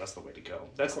 Tropicana's the way to go.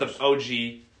 That's the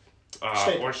OG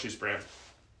orange juice brand.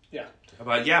 Yeah.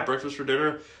 But yeah, breakfast for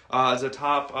dinner is a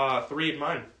top 3 in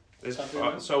mine.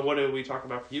 So what do we talk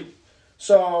about for you?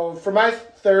 So for my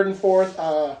third and fourth,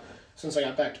 since I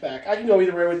got back to back, I can go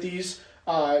either way with these.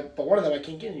 But one of them I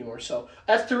can't get anymore. So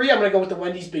at 3, I'm gonna go with the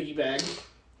Wendy's Biggie Bag.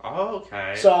 Oh,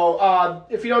 okay. So,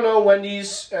 if you don't know,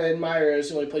 Wendy's in my area is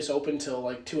the only place open till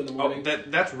like 2 in the morning. Oh,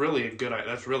 that's really good.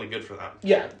 That's really good for them.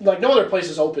 Yeah, like no other place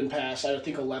is open past I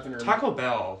think 11 or. Taco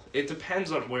Bell. It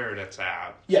depends on where it's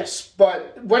at. Yes,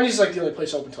 but Wendy's is like the only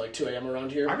place open till like 2 a.m.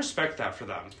 around here. I respect that for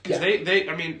them because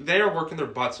they are working their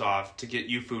butts off to get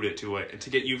you food to it and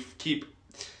to get you keep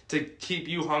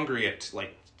you hungry at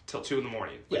like till 2 in the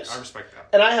morning. Like, yes, I respect that.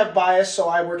 And I have bias, so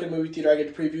I work in movie theater. I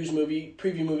get to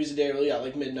preview movies daily at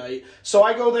like midnight. So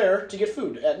I go there to get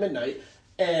food at midnight,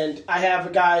 and I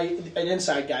have an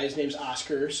inside guy. His name's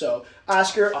Oscar. So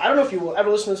Oscar, I don't know if you will ever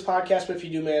listen to this podcast, but if you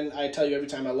do, man, I tell you every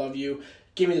time I love you.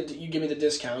 You give me the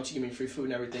discounts. You give me free food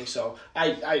and everything. So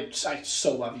I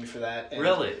so love you for that. And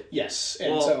really? Yes,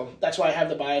 and so that's why I have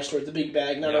the bias towards the big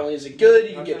bag. Not only is it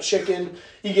good, you get chicken,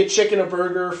 a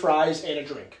burger, fries, and a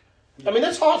drink. I mean,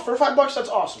 that's awesome. For $5, that's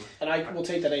awesome. And I will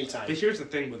take that anytime. But here's the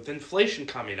thing with inflation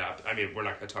coming up. I mean, we're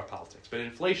not going to talk politics, but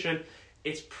inflation,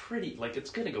 it's pretty, like,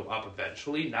 it's going to go up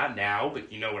eventually. Not now,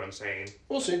 but you know what I'm saying.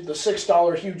 We'll see. The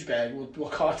 $6 huge bag, we'll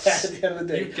call it that at the end of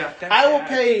the day. You got that.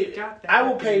 I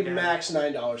will pay max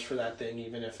 $9 for that thing,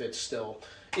 even if it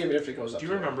goes up. Do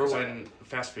you remember when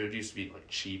fast food used to be, like,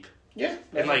 cheap? Yeah.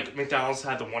 And, like, McDonald's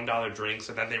had the $1 drinks,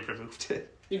 and then they removed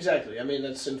it. Exactly. I mean,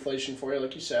 that's inflation for you,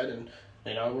 like you said, and...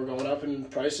 You know, we're going up in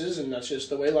prices, and that's just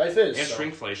the way life is. And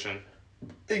shrinkflation.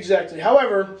 Exactly.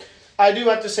 However, I do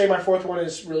have to say my fourth one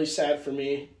is really sad for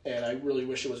me, and I really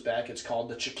wish it was back. It's called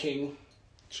the Chiking.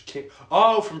 Chiking.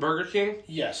 Oh, from Burger King?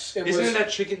 Yes. Isn't it that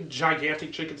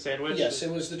gigantic chicken sandwich? Yes, it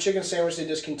was the chicken sandwich they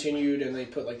discontinued, and they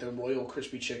put like the Royal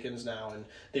Crispy Chickens now, and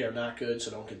they are not good,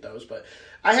 so don't get those. But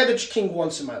I had the Chiking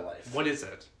once in my life. What is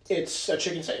it? It's a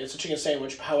chicken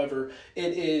sandwich. However,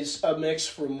 it is a mix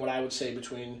from what I would say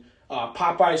between...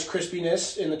 Popeye's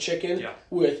crispiness in the chicken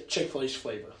with Chick-fil-A's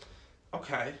flavor.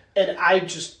 Okay. And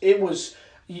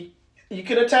you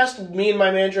can attest, me and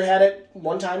my manager had it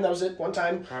one time, that was it, one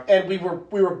time, and we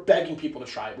were begging people to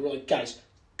try it. We were like, guys,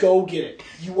 go get it.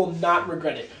 You will not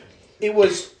regret it. It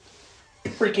was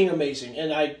freaking amazing,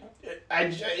 and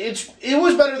it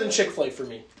was better than Chick-fil-A for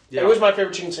me. Yeah. It was my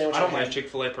favorite chicken sandwich. I don't like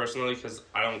Chick-fil-A personally because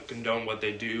I don't condone what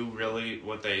they do, really,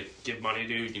 what they give money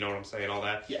to. You know what I'm saying, all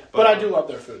that. Yeah, but I do love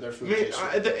their food. Their food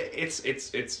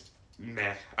it's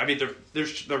meh. I mean,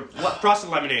 their frosted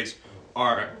lemonades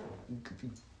are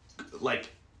like,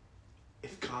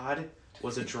 if God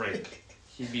was a drink,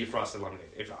 he'd be a frosted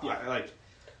lemonade.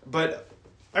 But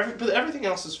everything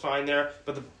else is fine there.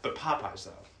 But Popeyes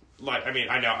though. Like, I mean,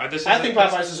 I know. I think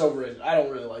Popeyes is overrated. I don't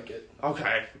really like it.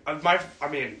 Okay. At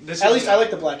least I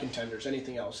like the black and tenders.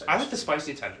 Anything else? I like the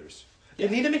spicy tenders. You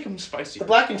need to make them spicy. The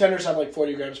black and tenders have like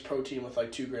 40 grams protein with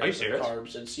like 2 grams of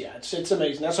carbs. It's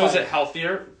amazing. That's so is it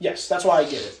healthier? Yes, that's why I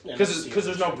get it. Because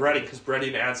there's no breading. Because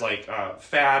breading adds like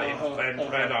fat and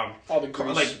all the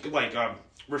grease. like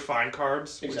refined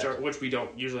carbs, exactly. which we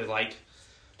don't usually like.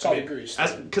 It's all the grease.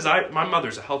 Because my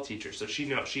mother's a health teacher, so she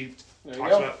talks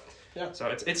about. Yeah.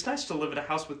 So it's nice to live in a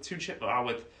house with two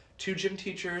gym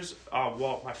teachers.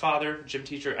 My father, gym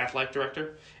teacher, athletic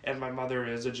director, and my mother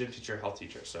is a gym teacher, health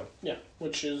teacher. So yeah,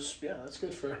 that's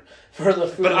good for the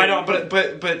food. But I don't. But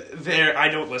I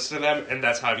don't listen to them, and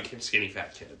that's how I became skinny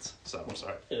fat kids. So I'm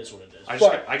sorry. It is what it is. I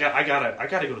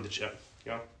gotta go to the gym.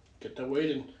 You know. Get that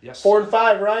weight in. Yes. 4 and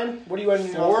 5, Ryan. What do you want to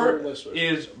do? 4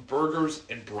 is burgers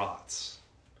and brats.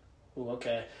 Ooh,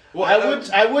 okay. Well,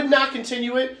 I would not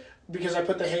continue it. Because I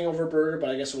put the Hangover burger, but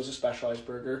I guess it was a specialized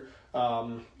burger,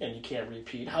 and you can't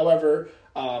repeat. However,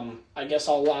 I guess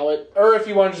I'll allow it. Or if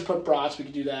you want to just put brats, we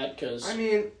could do that. Cause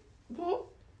you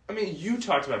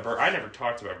talked about burgers. I never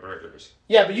talked about burgers.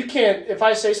 Yeah, but you can't. If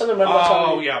I say something, remember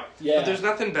telling me. Yeah. But there's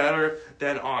nothing better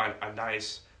than on a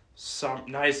nice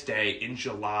day in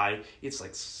July. It's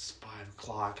like 5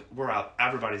 o'clock. We're out.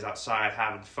 Everybody's outside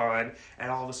having fun, and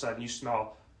all of a sudden you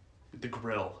smell the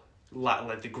grill.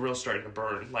 Like the grill starting to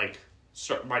burn,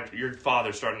 your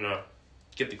father's starting to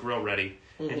get the grill ready,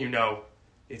 and you know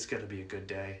it's gonna be a good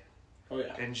day. Oh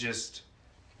yeah. And just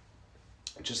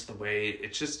the way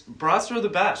it's just brats are the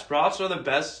best. Brats are the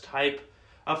best type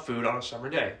of food on a summer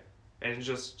day, and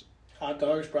just hot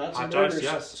dogs, brats, and burgers.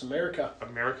 Yes, it's America.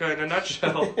 America in a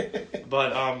nutshell.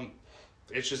 But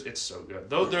it's so good.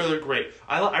 They're great.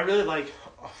 I really like.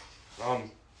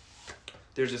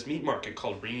 There's this meat market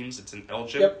called Reams. It's in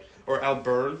Elgin or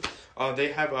Alburn.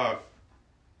 They have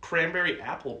cranberry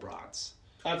apple brats.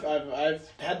 I've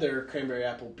had their cranberry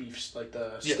apple beefs, like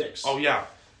the sticks. Oh yeah,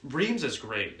 Reams is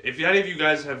great. If any of you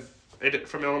guys have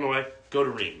from Illinois, go to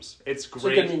Reams. It's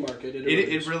great. It's a good meat market.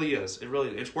 It really is.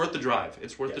 It's worth the drive.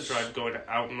 It's worth the drive going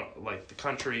out in like the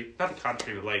country, not the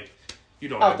country, but like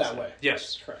out that way.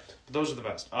 Yes, correct. Those are the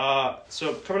best.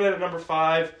 So coming in at number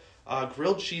 5,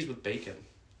 grilled cheese with bacon.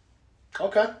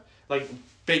 Okay. Like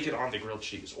bacon on the grilled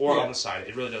cheese or on the side.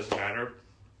 It really doesn't matter.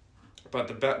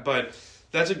 But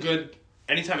that's a good.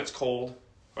 Anytime it's cold,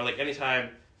 or like anytime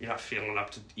you're not feeling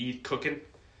up to eat cooking,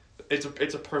 it's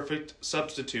a perfect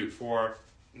substitute for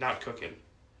not cooking.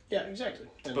 Yeah, exactly.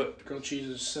 And but grilled cheese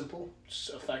is simple, it's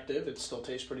effective, it still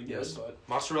tastes pretty good. Yes. But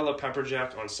mozzarella pepper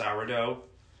jack on sourdough,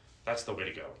 that's the way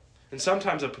to go. And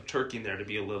sometimes I put turkey in there to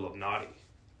be a little naughty.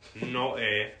 No,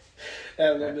 add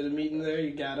a little bit of meat in there,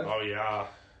 you got it. Oh yeah.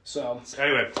 So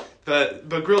anyway, but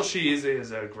grilled cheese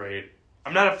is a great.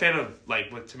 I'm not a fan of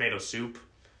like with tomato soup,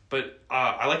 but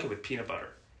I like it with peanut butter.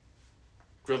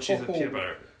 Grilled cheese with peanut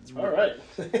butter. All right.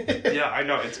 Yeah, I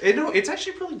know. It's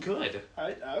actually really good.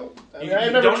 I've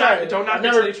never tried it. Don't knock it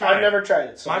till you try it. I've never tried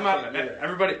it. So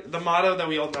everybody, the motto that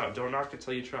we all know: don't knock it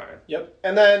till you try it. Yep.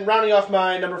 And then rounding off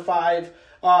my number 5,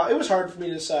 it was hard for me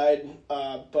to decide,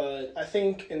 but I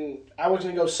think I was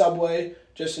going to go Subway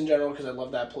just in general because I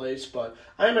love that place. But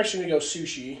I am actually going to go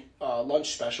sushi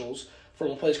lunch specials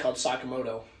from a place called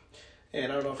Sakamoto. And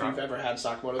I don't know if you've ever had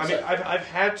Sakamoto. I mean, I've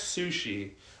had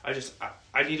sushi. I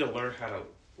need to learn how to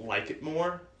like it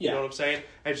more. You know what I'm saying?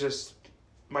 That's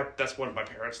what my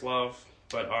parents love.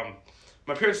 But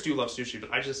my parents do love sushi, but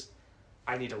I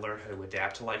need to learn how to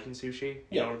adapt to liking sushi.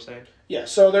 You know what I'm saying? Yeah.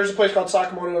 So there's a place called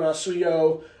Sakamoto in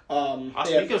Oswego.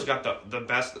 Oswego's got the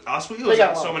best. Oswego's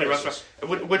got so many restaurants,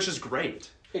 which is great.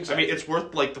 Exactly. I mean, it's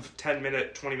worth like the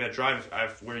 10-minute, 20-minute drive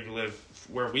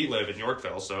where we live in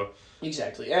Yorkville. So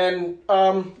exactly, and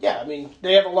I mean,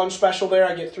 they have a lunch special there.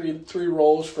 I get three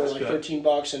rolls for like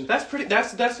 $13, and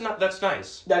that's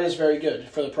nice. That is very good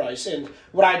for the price. And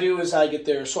what I do is I get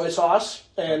their soy sauce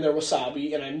and their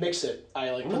wasabi, and I mix it. I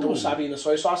put the wasabi in the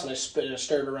soy sauce, and I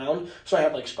stir it around, so I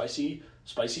have like spicy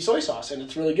soy sauce, and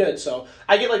it's really good. So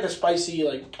I get like the spicy,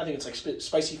 I think it's like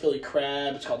spicy Philly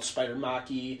crab. It's called spider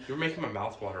maki. You're making my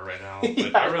mouth water right now.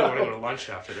 But I really want to go to lunch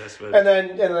after this. But and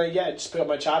then just pick up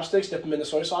my chopsticks, dip them in the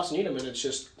soy sauce, and eat them, and it's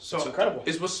incredible.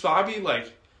 Is wasabi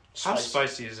how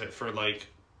spicy is it for like?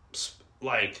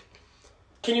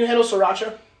 Can you handle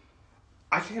sriracha?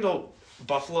 I can handle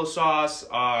buffalo sauce.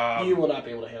 You will not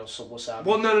be able to handle wasabi.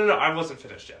 Well, no, I wasn't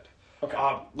finished yet. Okay.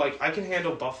 I can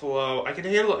handle buffalo. I can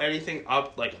handle anything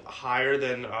up higher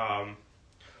than I've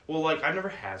never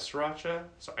had sriracha,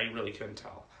 so I really couldn't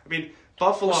tell. I mean,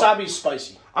 buffalo wasabi's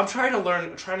spicy. I'm trying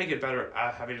to get better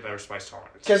at having a better spice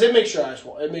tolerance. Because it makes your eyes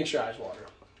water.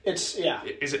 It's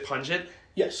Is it pungent?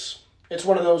 Yes. It's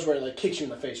one of those where it kicks you in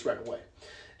the face right away.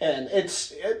 And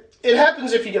it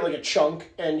happens if you get a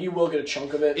chunk, and you will get a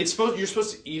chunk of it. You're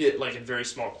supposed to eat it in very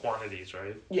small quantities,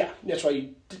 right? Yeah, that's why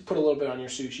you put a little bit on your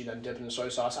sushi, then dip it in soy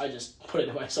sauce. I just put it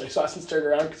in my soy sauce and stir it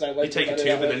around because I like. You take a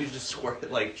tube and then you just squirt it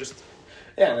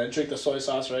Yeah, and then drink the soy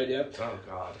sauce, right? Yeah. Oh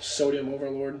God. Sodium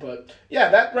overload, but yeah,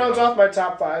 that rounds off my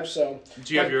top 5. So.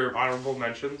 Do you have your honorable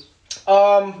mentions?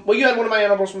 Well, you had one of my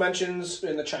honorable mentions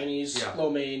in the Chinese, lo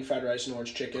mein, fried rice, and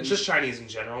orange chicken. Just Chinese in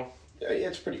general.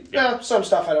 It's pretty. Yeah, some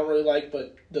stuff I don't really like,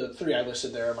 but the 3 I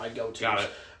listed there are my go-tos. Got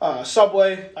it.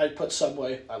 Subway, I put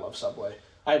Subway. I love Subway.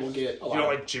 I will get a lot. You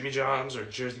don't like Jimmy John's or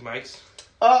Jersey Mike's?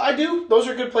 I do. Those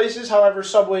are good places. However,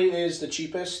 Subway is the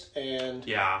cheapest, and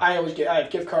I have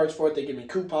gift cards for it. They give me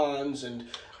coupons, and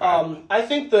I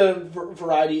think the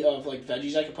variety of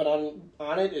veggies I can put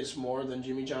on it is more than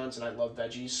Jimmy John's, and I love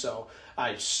veggies, so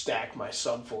I stack my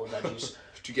sub full of veggies.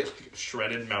 Do you get a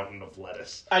shredded mountain of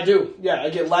lettuce? I do. Yeah, I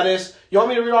get lettuce. You want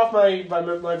me to read off my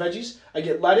veggies? I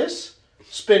get lettuce,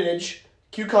 spinach,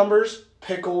 cucumbers,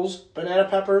 pickles, banana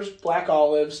peppers, black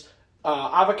olives,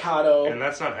 avocado. And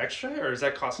that's not extra, or is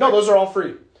that cost? No, those are all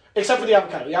free, except for the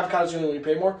avocado. The avocado is the only one you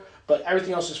pay more, but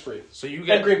everything else is free. So you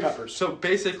get and green peppers. So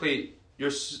basically, your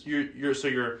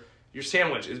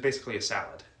sandwich is basically a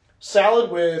salad. Salad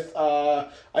with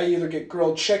I either get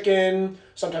grilled chicken,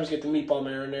 sometimes get the meatball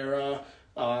marinara.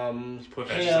 Put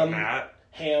veggies on that.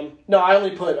 Ham. No, I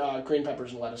only put green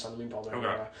peppers and lettuce on the meatball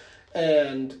marinara.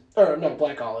 Okay.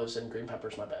 Black olives and green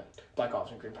peppers. My bad. Black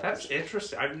olives and green peppers. That's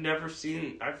interesting. I've never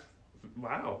seen.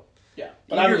 Wow. Yeah,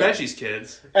 but I'm your veggies,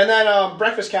 kids. And then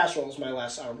breakfast casserole is my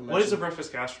last honorable mention. What is a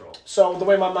breakfast casserole? So the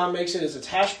way my mom makes it is it's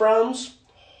hash browns,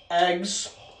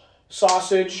 eggs,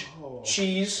 sausage,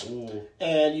 cheese, Ooh.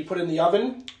 and you put it in the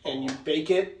oven and you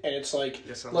bake it, and it's like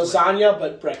That sounds lasagna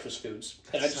but breakfast foods.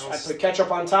 And I sounds- put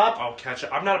ketchup on top. Oh,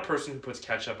 ketchup. I'm not a person who puts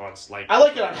ketchup on like. I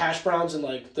like it on hash browns and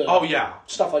like the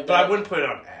stuff like but that. I wouldn't put it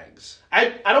on eggs.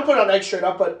 I don't put it on eggs straight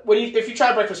up, but if you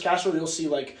try breakfast casserole, you'll see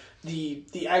like the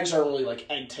eggs aren't really like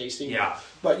egg tasting. Yeah.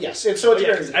 But yes, it's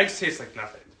because eggs taste like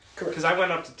nothing. Correct. Because I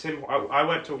went up to I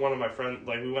went to one of my friends,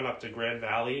 like we went up to Grand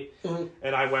Valley,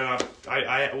 and I went up,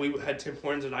 we had Tim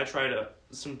Hortons, and I tried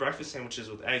some breakfast sandwiches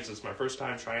with eggs. It's my first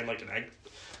time trying like an egg,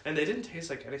 and they didn't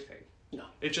taste like anything. No.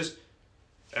 It just...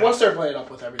 Once they're playing up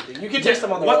with everything. You can taste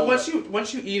them on their own.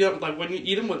 Once you eat them, like when you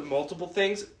eat them with multiple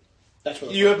things, that's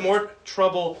what you have more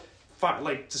trouble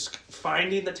just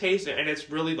finding the taste, and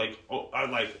it's really like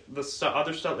the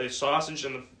other stuff, the sausage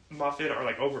and the muffin are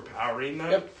like overpowering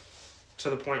them. Yep. To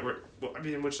the point where,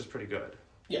 which is pretty good.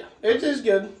 Yeah, it is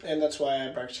good, and that's why I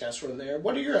had breakfast casserole in there.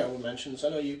 What are your honorable mentions? I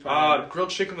know you probably...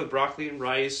 grilled chicken with broccoli and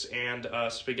rice, and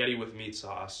spaghetti with meat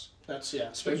sauce. That's,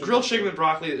 yeah. Grilled chicken with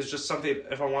broccoli is just something,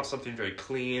 if I want something very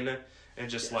clean and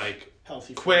just like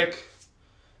healthy, quick,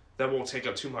 that won't take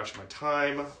up too much of my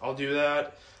time, I'll do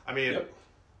that. I mean,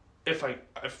 if I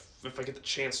get the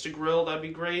chance to grill, that'd be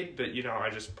great, but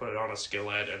I just put it on a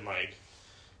skillet and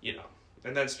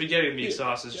and then spaghetti and meat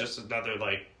sauce is just another,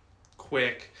 like,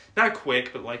 not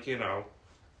quick, but, like,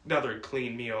 another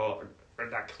clean meal, or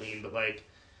not clean, but, like,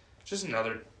 just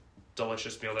another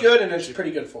delicious meal. Good, and it's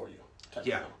pretty good for you.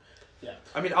 Yeah. Yeah.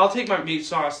 I mean, I'll take my meat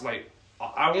sauce, like,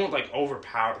 I won't, like,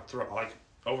 overpower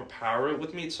it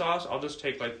with meat sauce. I'll just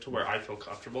take, like, to where I feel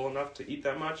comfortable enough to eat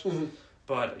that much. Mm-hmm.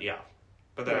 But, yeah.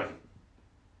 But then,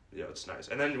 it's nice.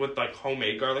 And then with, like,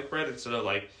 homemade garlic bread instead of,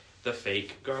 like, the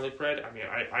fake garlic bread. I mean,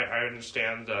 I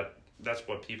understand that that's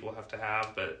what people have to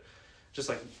have, but just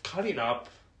like cutting up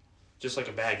just like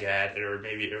a baguette or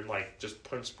like just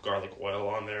putting some garlic oil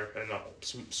on there and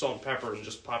some salt and pepper and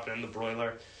just pop it in the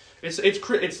broiler. It's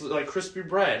like crispy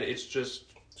bread. It's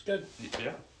good.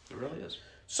 Yeah, it really is.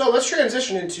 So let's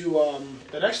transition into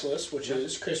the next list, which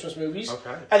is Christmas movies.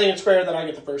 Okay. I think it's fair that I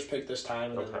get the first pick this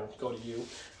time, and then we'll go to you.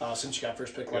 Since you got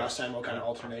first pick last time, we'll kind of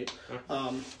alternate.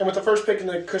 And with the first pick in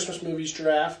the Christmas movies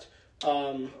draft,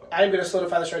 I'm going to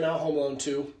solidify this right now, Home Alone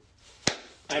 2.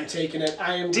 I'm taking it.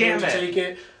 I am going to take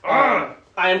it. I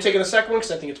am taking the second one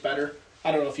because I think it's better.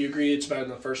 I don't know if you agree it's better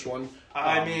than the first one.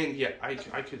 I mean, yeah,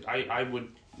 I would...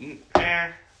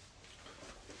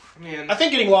 I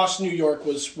think getting lost in New York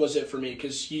was it for me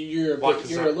because you're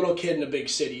a little kid in a big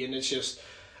city, and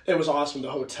it was awesome. The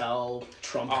hotel,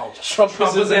 Trump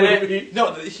was in it.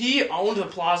 No, he owned the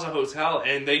Plaza Hotel,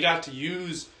 and they got to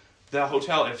use the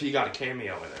hotel if he got a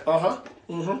cameo in it.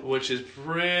 Which is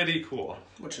pretty cool.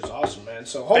 Which is awesome, man.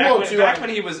 So Home Alone 2, back when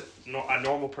he was a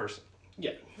normal person.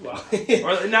 Yeah, well,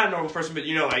 or not a normal person, but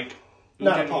like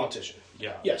not a politician.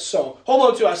 Yeah. Yes, so Home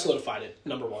Alone 2, I solidified it.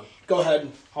 Number one. Go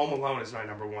ahead. Home Alone is my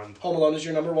number one. Home Alone is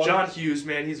your number one? John Hughes,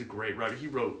 man, he's a great writer. He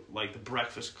wrote, like, The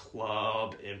Breakfast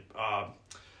Club and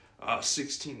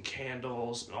 16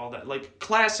 Candles and all that. Like,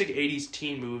 classic 80s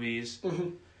teen movies. Mm-hmm.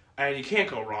 And you can't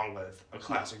go wrong with a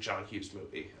classic John Hughes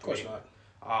movie. Of course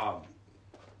not.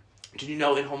 Did you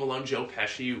know in Home Alone, Joe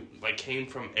Pesci, like, came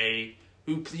from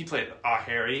he played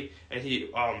Harry, and he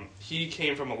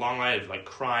came from a long line of like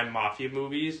crime mafia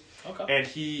movies. Okay. And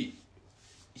he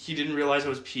didn't realize it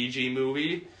was a PG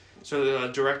movie, so the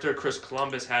director Chris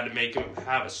Columbus had to make him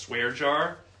have a swear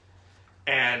jar,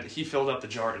 and he filled up the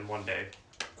jar in one day.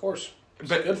 Of course.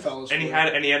 But Goodfellas. And he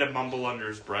had to mumble under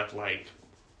his breath like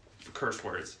curse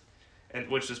words, and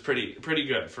which is pretty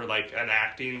good for like an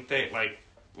acting thing, not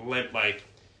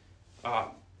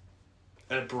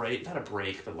a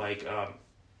break, but like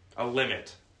a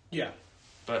limit. Yeah.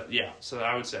 But yeah, so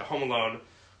I would say Home Alone,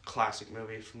 classic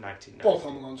movie from 1990. Both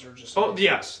Home Alones are just... Oh,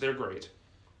 yes, they're great.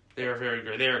 They are very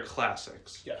great. They are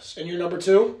classics. Yes. And your number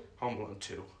two? Home Alone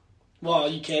 2. Well,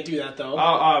 you can't do that, though.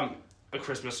 A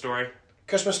Christmas Story.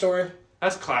 Christmas Story?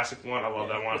 That's a classic one. I love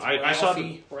that one.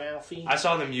 Ralphie. I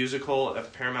saw the musical at the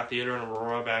Paramount Theater in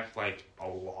Aurora back like a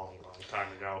long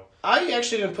time ago. I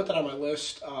actually didn't put that on my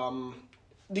list.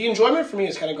 The enjoyment for me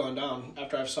has kind of gone down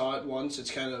after I've saw it once.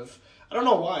 It's kind of, I don't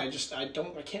know why. I can't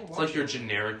watch It's like it. your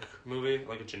generic movie,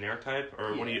 like a generic type,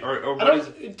 or what do you?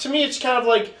 To me, it's kind of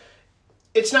like,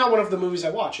 it's not one of the movies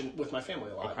I watch with my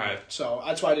family a lot. Okay. So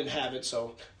that's why I didn't have it.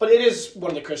 But it is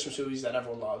one of the Christmas movies that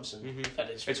everyone loves, and that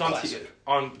is. It's classic.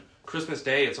 on Christmas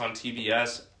Day. It's on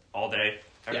TBS all day,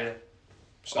 every day.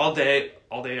 All day.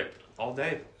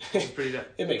 It's pretty good.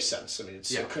 It makes sense. I mean,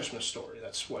 it's a Christmas story.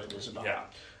 That's what it is about. Yeah.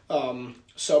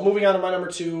 So moving on to my number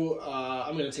two,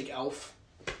 I'm going to take Elf.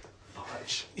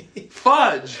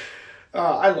 Fudge.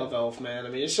 I love Elf, man. I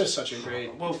mean, it's just such a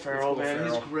great... Will Ferrell, man,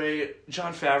 he's great.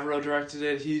 Jon Favreau directed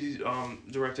it. He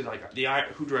directed,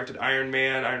 who directed Iron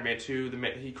Man, Iron Man 2.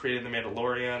 He created The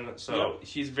Mandalorian. So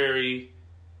he's very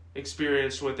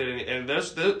experienced with it. And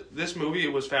this movie,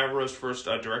 it was Favreau's first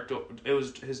it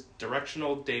was his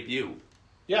directional debut.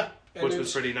 Yeah. Which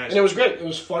was pretty nice. And it was great. It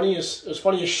was funny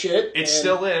as shit. It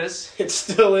still is. It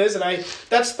still is. And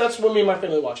that's what me and my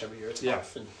family watch every year. It's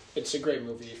Elf. And it's a great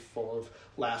movie full of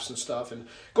laughs and stuff. And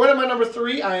going to my number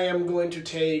 3, I am going to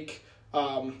take...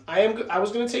 I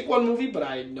was going to take one movie, but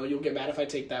I know you'll get mad if I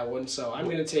take that one. So I'm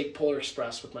going to take Polar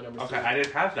Express with my number 3. Okay, I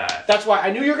didn't have that. That's why.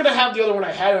 I knew you were going to have the other one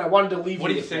I had, and I wanted to leave you with one.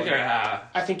 What do you think I have?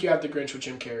 I think you have The Grinch with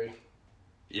Jim Carrey.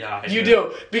 Yeah, you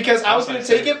do. Because I was going to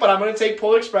take it, but I'm going to take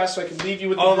Polar Express so I can leave you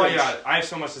with The Grinch. Oh my god, I have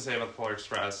so much to say about the Polar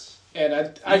Express. And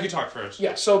you can talk first.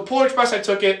 Yeah, so Polar Express, I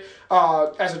took it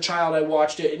as a child. I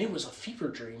watched it, and it was a fever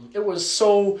dream. It was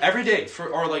so... Every day,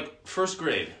 first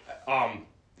grade,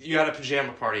 you had a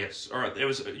pajama party,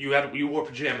 you wore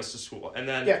pajamas to school, and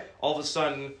then all of a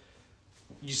sudden,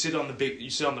 you sit on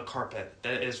the carpet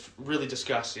that is really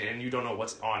disgusting, and you don't know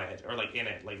what's on it, or in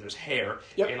it, there's hair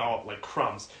and all,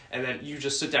 crumbs, and then you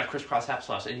just sit down crisscross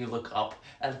applesauce, and you look up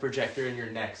at the projector, and your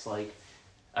neck's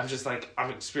I'm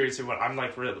experiencing what I'm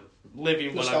really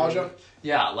living. Nostalgia?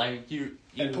 You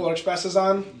and Polar Express is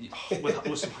on?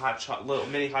 with some little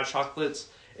mini hot chocolates.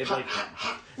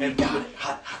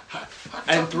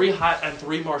 And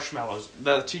three marshmallows.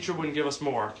 The teacher wouldn't give us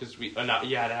more because she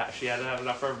had to have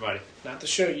enough for everybody. Not the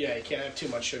sugar. Yeah, you can't have too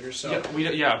much sugar. So but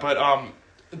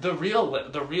the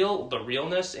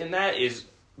realness in that is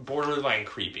borderline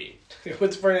creepy.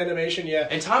 For an animation, yeah.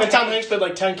 And Tom Hanks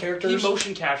played 10 characters. He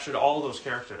motion captured all those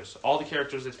characters, all the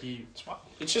characters that he.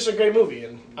 It's just a great movie,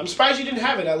 and I'm surprised you didn't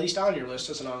have it at least on your list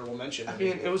as an honorable mention. I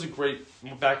mean, it was a great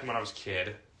back when I was a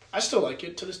kid. I still like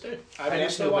it to this day. I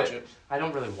still watch it. I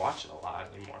don't really watch it a lot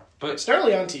anymore. But it's not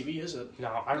really on TV, is it?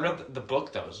 No, I read the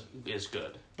book though is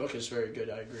good. Book is very good.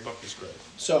 I agree. Book is great.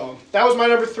 So that was my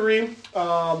number 3,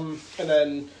 and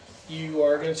then you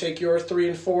are going to take your 3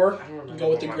 and 4. You go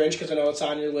with the Grinch because I know it's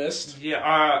on your list.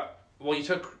 Yeah. Well, you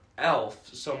took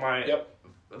Elf, so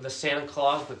the Santa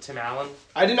Claus with Tim Allen.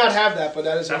 I did not have that, but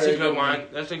that's a good one.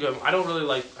 That's a good one. I don't really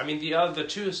like. I mean, the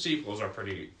 2 sequels are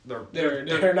pretty.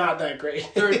 They're not that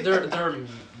great. they're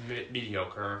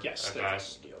mediocre. Yes, they're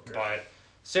mediocre. But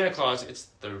Santa Claus, it's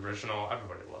the original.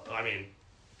 Everybody loves. I mean,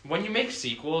 when you make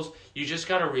sequels, you just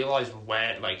gotta realize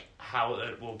how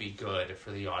it will be good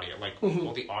for the audience.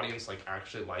 Will the audience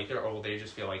actually like it, or will they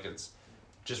just feel like it's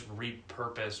just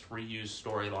repurposed, reused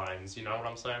storylines? You know what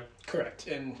I'm saying? Correct.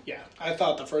 And I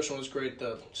thought the first one was great.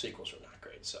 The sequels were not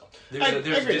great. So I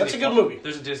agree. That's a good movie.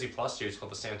 There's a Disney Plus series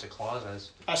called The Santa Clauses.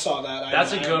 I saw that.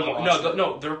 That's a good one.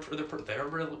 No, they're pretty good. They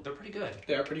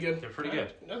are pretty good. They're pretty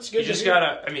good. That's good. You just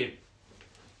gotta. I mean,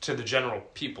 to the general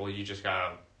people, you just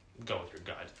gotta go with your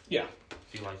gut. Yeah.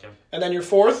 If you like him. And then your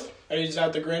 4th? Is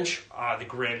that The Grinch? The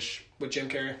Grinch with Jim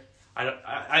Carrey.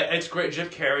 It's great. Jim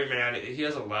Carrey, man, he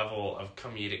has a level of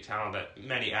comedic talent that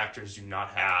many actors do not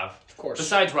have. Of course.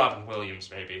 Besides Robin Williams,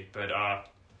 maybe, but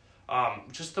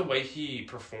just the way he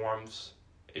performs,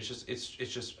 it's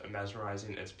just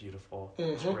mesmerizing. It's beautiful.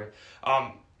 Mm-hmm.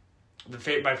 It's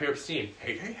great. My favorite scene: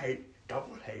 hate,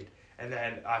 double hate, and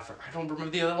then I don't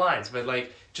remember the other lines, but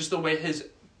just the way his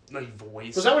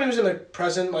voice. Was that when he was in the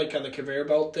present, on the conveyor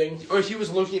belt thing? Or he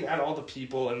was looking at all the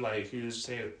people and he was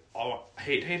saying, "Oh,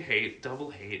 hate, double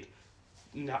hate."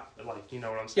 Not you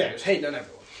know what I'm saying? Yeah, he was hating on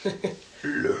everyone.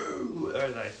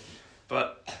 Hello.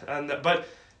 But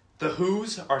the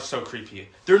Who's are so creepy.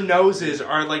 Their noses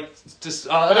are just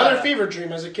another fever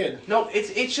dream as a kid. No,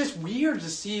 it's just weird to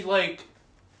see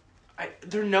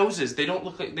their noses. They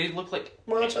look like.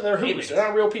 Well, that's why they're Who's. They're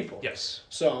not real people. Yes.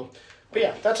 So. But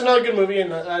yeah, that's another good movie,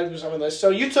 and that was on my list.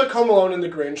 So you took Home Alone and The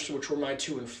Grinch, which were my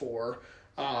 2 and 4.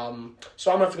 So I'm going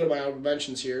to have to go to my honorable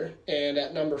mentions here. And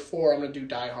at number 4, I'm going to do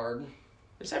Die Hard.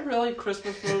 Is that really a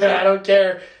Christmas movie? I don't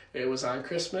care. It was on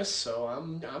Christmas, so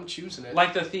I'm choosing it.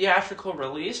 The theatrical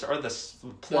release or the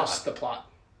plot? The plot.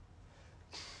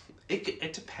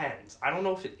 It depends. I don't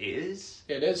know if it is.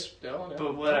 It is. No.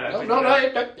 But whatever. No.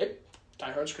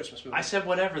 Die Hard's a Christmas movie. I said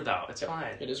whatever, though. It's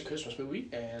fine. It is a Christmas movie,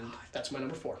 and that's my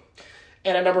number 4.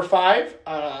 And at number 5,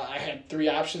 I had 3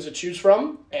 options to choose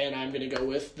from, and I'm going to go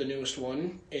with the newest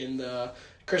one in the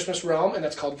Christmas realm, and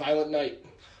that's called Violent Night.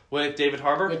 With David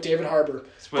Harbour? With David Harbour.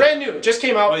 Brand new. It just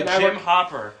came out. With Jim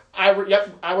Hopper. I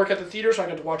work at the theater, so I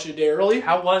got to watch it a day early.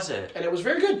 How was it? And it was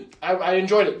very good. I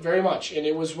enjoyed it very much, and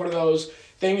it was one of those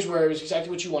things where it was exactly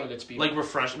what you wanted it to be. Like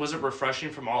was it refreshing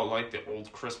from all like the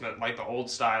old Christmas, like the old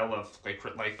style of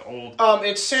like the old?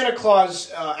 It's Santa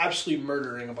Claus absolutely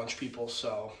murdering a bunch of people.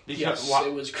 So yes,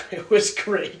 it was great. It was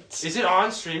great. Is it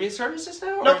on streaming services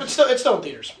now? Nope, it's still in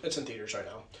theaters. It's in theaters right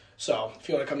now. So if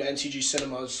you want to come to NCG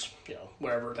Cinemas,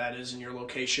 wherever that is in your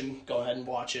location, go ahead and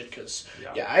watch it because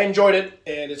I enjoyed it,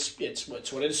 and it's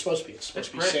what it is supposed to be. It's supposed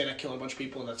to be great. Santa killing a bunch of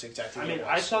people, and that's exactly what it was.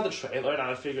 I saw the trailer and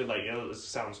I figured like this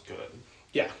sounds good.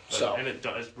 Yeah, and it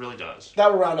really does.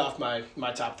 That will round off my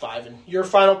top 5, and your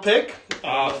final pick.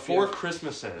 Four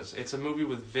Christmases. It's a movie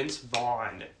with Vince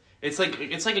Vaughn. It's like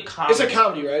a comedy. It's a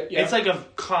comedy, right? Yeah. It's like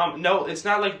no, it's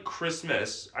not like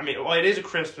Christmas. I mean, well, it is a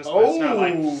Christmas, but it's not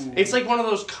like it's like one of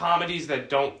those comedies that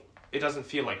doesn't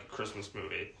feel like a Christmas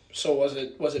movie. So was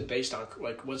it based on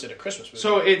was it a Christmas movie?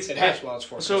 So it's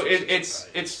for so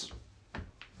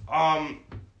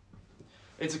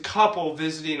it's a couple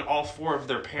visiting all four of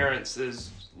their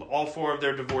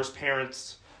divorced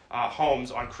parents'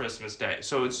 homes on Christmas Day.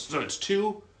 So it's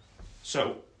two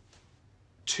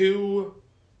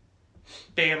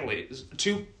families,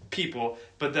 two people,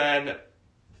 but then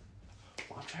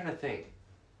I'm trying to think.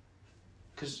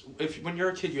 Because when you're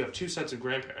a kid, you have two sets of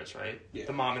grandparents, right? Yeah.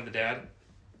 The mom and the dad.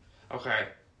 Okay.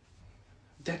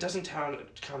 That doesn't count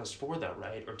as 4 though,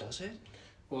 right? Or does it?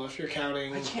 Well, if you're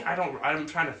counting... I'm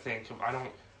trying to think.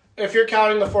 If you're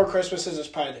counting the 4 Christmases, it's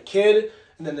probably the kid,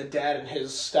 and then the dad and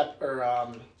his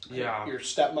your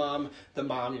stepmom, the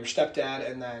mom, your stepdad,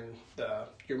 and then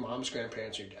your mom's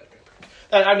grandparents or your dad's grandparents.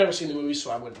 I've never seen the movie,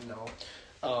 so I wouldn't know.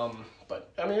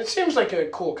 But, I mean, it seems like a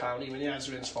cool comedy. I mean, it has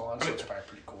Vince Vaughn, so it's probably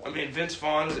pretty cool. I mean, Vince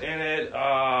Vaughn's in it,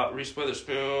 Reese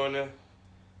Witherspoon.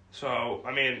 So,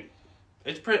 I mean,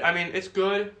 it's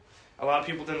good. A lot of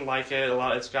people didn't like it.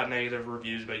 It's got negative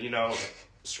reviews, but,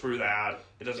 screw that.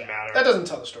 It doesn't matter. That doesn't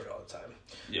tell the story all the time.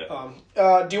 Yeah.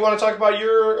 Do you want to talk about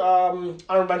your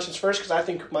honorable mentions first? Because I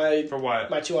think For what?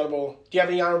 My 2 honorable... Do you have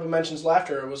any honorable mentions left,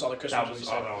 or was all the Christmas movies?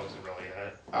 That wasn't really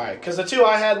it. All right, because the 2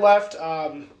 I had left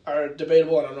are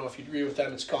debatable. I don't know if you'd agree with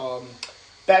them. It's called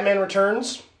Batman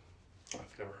Returns. I've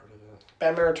never heard of that.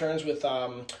 Batman Returns with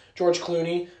George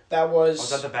Clooney. That was... Was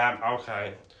that the Batman?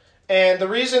 Okay. And the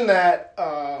reason that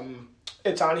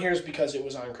it's on here is because it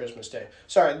was on Christmas Day.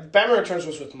 Sorry, Batman Returns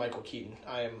was with Michael Keaton.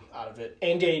 I am out of it.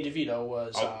 And Danny DeVito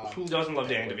was... who doesn't love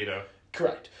Danny DeVito?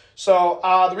 Correct. So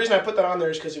the reason I put that on there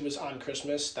is because it was on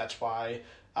Christmas. That's why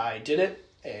I did it.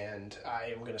 And I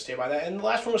am going to stay by that. And the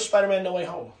last one was Spider-Man No Way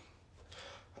Home.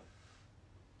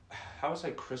 How is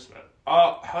that Christmas?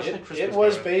 How's that Christmas? It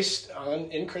was based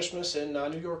in Christmas in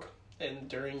New York and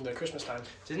during the Christmas time.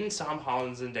 Didn't Tom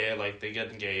Holland and Zendaya, they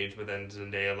get engaged, but then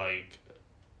Zendaya,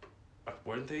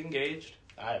 weren't they engaged?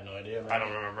 I have no idea, man. I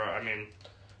don't remember. I mean...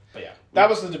 But yeah, that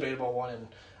was the debatable one,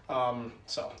 and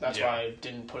so that's why I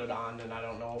didn't put it on, and I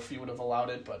don't know if you would have allowed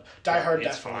it, but Die Hard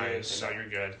definitely is. So you're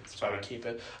good. That's why we keep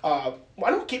it. Why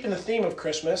don't we keep in the theme of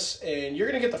Christmas, and you're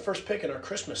going to get the first pick in our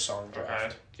Christmas song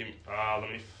draft. Okay. Let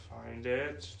me find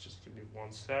it. Just give me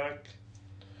one sec.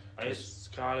 It's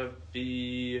gotta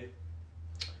be...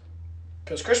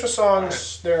 Because Christmas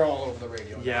songs, they're all over the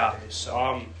radio nowadays.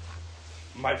 So.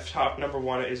 My top number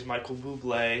 1 is Michael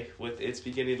Bublé with "It's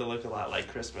Beginning to Look a Lot Like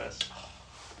Christmas."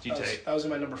 That was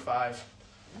in my number 5.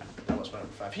 That was my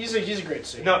number 5. He's a great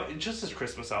singer. No, just his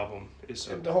Christmas album is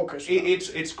the whole Christmas.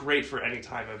 It's great for any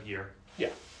time of year. Yeah,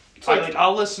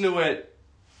 I'll listen to it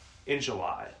in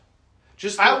July.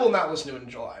 I will not listen to it in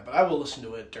July, but I will listen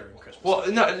to it during Christmas. Well,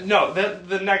 no.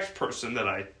 The next person that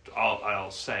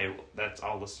I'll say that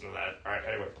I'll listen to that. All right.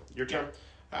 Anyway, your turn. Yeah.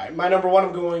 All right, my number 1,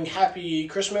 I'm going Happy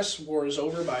Christmas, War is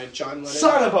Over by John Lennon.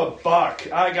 Son of a buck.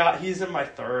 He's in my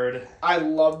 3rd.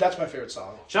 That's my favorite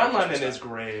song. John Lennon is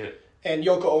great. And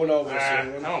Yoko Ono was I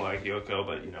don't like Yoko,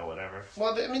 but whatever.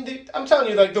 Well, I'm telling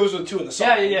you, those are the 2 in the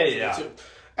song. Yeah.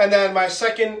 And then my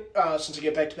second, since I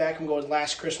get back to back, I'm going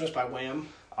Last Christmas by Wham.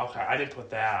 Okay, I didn't put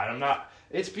that. I'm not...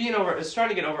 It's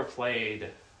starting to get overplayed,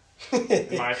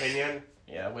 in my opinion.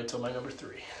 Yeah, wait till my number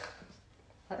 3.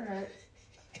 All right.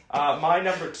 My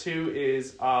number 2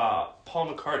 is Paul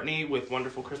McCartney with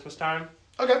 "Wonderful Christmas Time."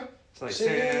 Okay. It's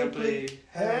Simply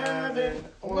Having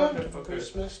a Wonderful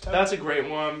Christmas Time. That's a great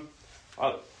one.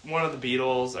 One of the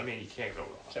Beatles. I mean, you can't go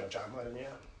wrong. Same with John Lennon, yeah.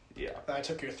 Yeah. I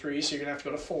took your 3, so you're going to have to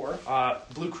go to 4.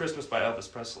 Blue Christmas by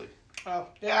Elvis Presley. Oh,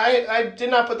 yeah, I did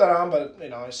not put that on, but,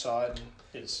 I saw it,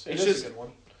 and it's just a good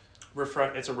one.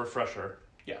 It's a refresher.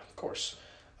 Yeah, of course.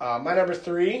 My number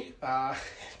 3,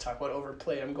 talk about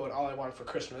overplayed. I'm going All I Want for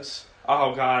Christmas.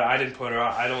 Oh, God, I didn't put her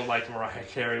on. I don't like Mariah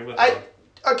Carey with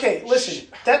Okay, listen,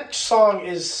 that song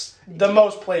is the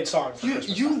most played song for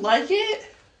Christmas. You like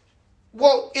it?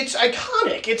 Well, it's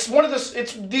iconic. It's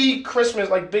it's the Christmas,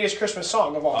 biggest Christmas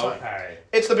song of all time. Okay.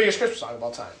 It's the biggest Christmas song of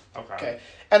all time. Okay.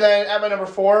 And then at my number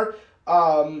 4,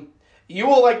 you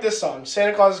will like this song,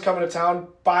 Santa Claus is Coming to Town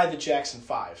by the Jackson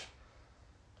 5.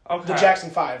 Okay. The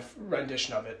Jackson 5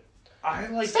 rendition of it. I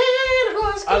like Santa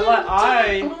Claus coming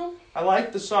to town. I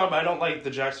like the song, but I don't like the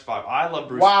Jackson 5. I love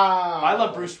Bruce. Wow. I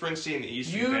love Bruce Springsteen and the E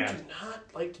Street Band. You do not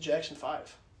like the Jackson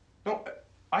 5. No,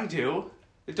 I do.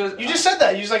 It does. You just said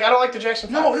that. You was like, I don't like the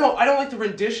Jackson 5. No, I don't like the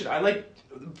rendition. I like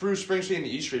Bruce Springsteen and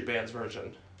the E Street Band's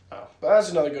version. Oh, but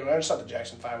that's another good one. I just thought the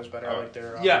Jackson 5 was better. I like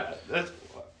their... yeah, that's...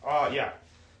 yeah.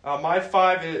 My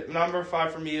number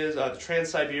 5 for me is the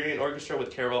Trans-Siberian Orchestra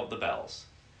with Carol of the Bells.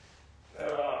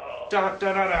 Da, da,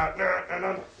 da, da, da,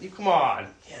 da. You come on.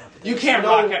 Yeah, but you can't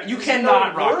rock out. You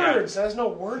cannot rock out. There's no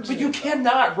words. But you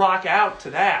cannot rock out to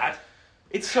that.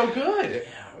 It's so good.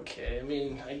 Yeah, okay. I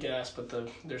mean, I guess, but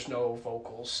there's no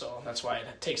vocals, so that's why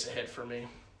it takes a hit for me.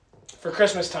 For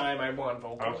Christmas time, I want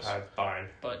vocals. Okay, fine.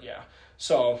 But yeah.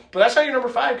 So, but that's not your number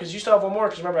 5, because you still have one more,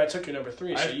 because remember I took your number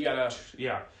 3, so you gotta...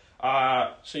 Yeah.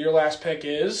 So your last pick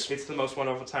is... It's the Most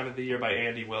Wonderful Time of the Year by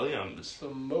Andy Williams. The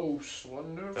Most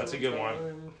Wonderful That's a good time.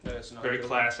 one. That is not Very good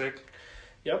classic. One.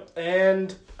 Yep,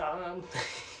 and...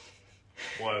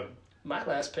 What? My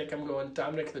last pick, I'm going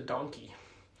Dominic the Donkey.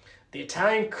 The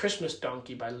Italian Christmas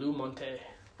Donkey by Lou Monte.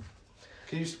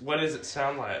 What does it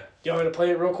sound like? You want me to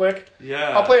play it real quick?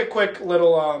 Yeah. I'll play a quick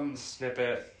little...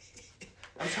 snippet.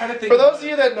 I'm trying to think... For those of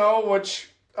you that know which...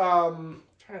 trying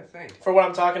to think. For what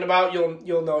I'm talking about,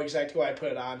 you'll know exactly why I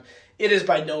put it on. It is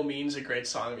by no means a great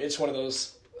song. It's one of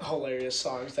those hilarious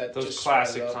songs that those just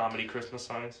classic comedy Christmas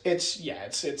songs.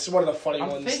 It's one of the funny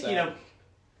ones. I'm thinking that... of.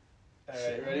 All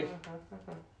right, ready?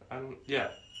 Yeah.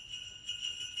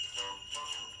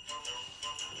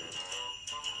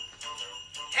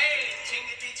 Hey,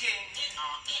 jingity jing,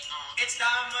 it's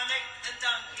Dominic the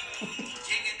Donkey.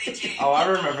 Jingity jing. Oh, I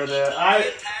remember that.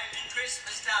 Italian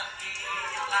Christmas donkey.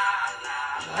 La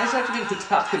la. Why is that being the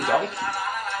talking donkey?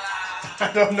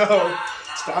 I don't know.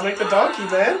 It's Dominic the Donkey,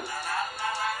 man.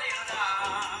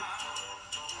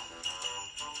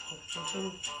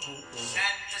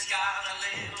 Santa's got a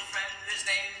little friend, his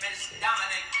name is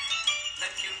Dominic. The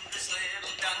cutest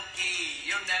little donkey,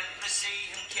 you'll never see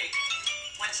him kick.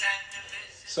 When Santa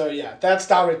visits... So yeah, that's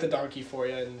Dominic the Donkey for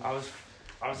you. And I was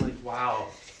like, wow.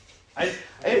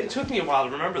 It took me a while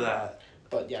to remember that.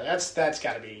 But yeah, that's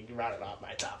got to be rounded off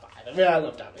my top 5. I mean, I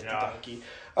love Dominic the Donkey.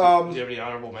 Do you have any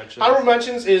honorable mentions? Honorable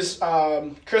mentions is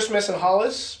Christmas in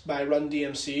Hollis by Run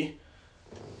DMC.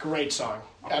 Great song.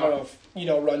 I don't know if you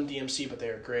know Run DMC, but they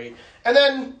are great. And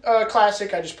then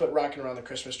classic, I just put Rockin' Around the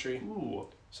Christmas Tree. Ooh.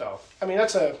 So, I mean, I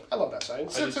love that song.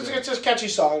 It's a catchy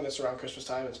song that's around Christmas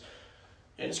time.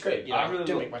 It's great. You know, I really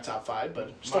didn't make my top 5,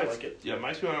 but still like it. Yeah,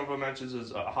 my 2 honorable mentions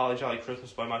is Holly Jolly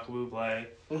Christmas by Michael Bublé.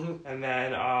 Mm-hmm. And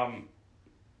then,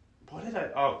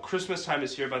 Christmas Time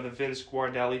Is Here by the Vince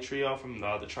Guardelli Trio from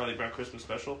the Charlie Brown Christmas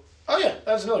special. Oh, yeah,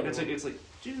 that's another good one. It's like,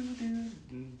 do do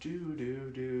do do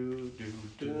do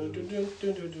do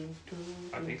do.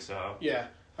 I think so. Yeah.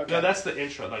 Okay. No, that's the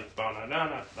intro, like,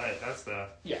 that's the...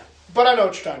 Yeah, but I know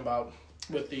what you're talking about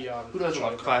with the... Who doesn't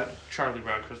love Charlie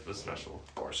Brown Christmas special?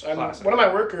 Of course. And one of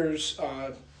my workers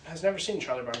has never seen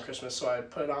Charlie Brown Christmas, so I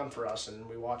put it on for us, and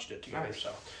we watched it together. Nice.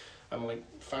 So I'm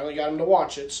finally got him to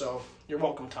watch it, so you're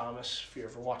welcome, Thomas, if you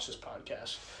ever watch this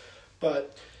podcast.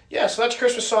 But, yeah, so that's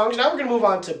Christmas songs. Now we're going to move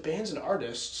on to bands and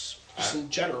artists, just in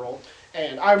general.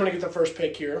 And I'm going to get the first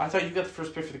pick here. I thought you got the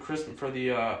first pick for the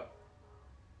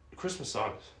Christmas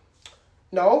songs.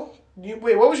 No?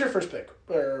 Wait, what was your first pick?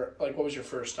 Or, what was your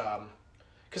first...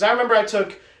 Because I remember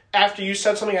after you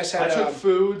said something, I said... I took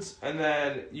foods, and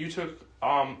then you took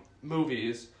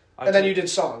movies. And then you did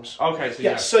songs. Okay, so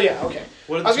yeah. So, yeah, okay.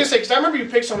 I was going to say, because I remember you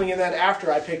picked something, and then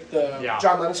after I picked the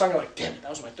John Lennon song, I'm like, damn it, that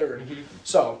was my third. Mm-hmm.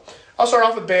 So, I'll start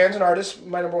off with bands and artists.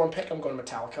 My number 1 pick, I'm going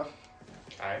Metallica.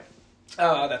 Alright.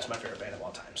 That's my favorite band of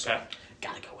all time, so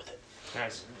gotta go with it.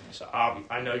 Nice. So,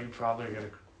 I know you probably are going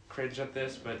to cringe at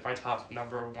this, but my top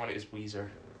number 1 is Weezer.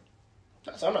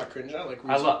 I'm not cringing. I like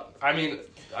Weezer.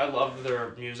 I love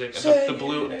their music. The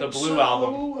Blue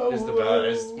album is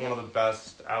one of the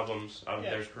best albums of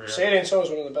their career. Say It Ain't So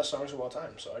is one of the best songs of all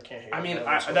time, so I can't hate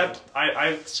it.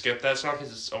 I skip that song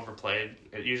because it's overplayed.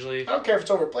 I don't care if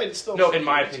it's overplayed. It's still no, in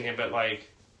my opinion, but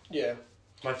yeah.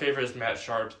 My favorite is Matt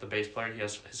Sharp, the bass player. He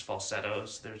has his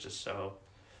falsettos. They're just so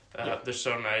they're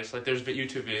so nice. There's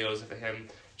YouTube videos of him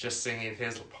just singing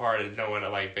his part, and no one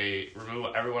they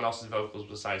remove everyone else's vocals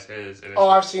besides his. And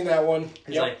I've seen that one.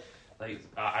 It's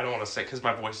I don't want to say because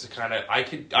my voice is kind of I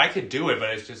could do it, but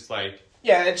it's just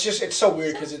yeah, it's so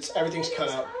weird because everything's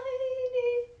cut out.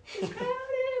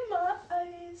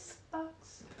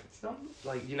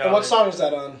 like, you know. And what song is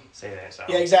that on? Say that song.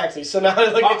 Yeah, exactly. So now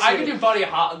look at I you. could do Buddy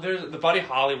Holly. There's the Buddy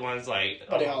Holly one's like.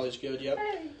 Buddy Holly's good. Yep.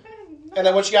 And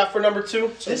then what you got for number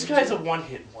 2? So This guy's a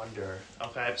one-hit wonder.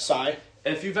 Okay. Psy.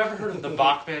 If you've ever heard of the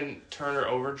Bachman-Turner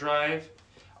Overdrive,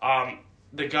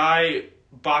 the guy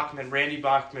Randy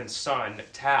Bachman's son,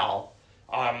 Tal,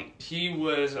 he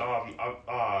was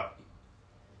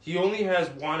he only has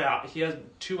he has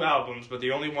 2 albums, but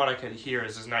the only one I could hear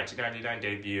is his 1999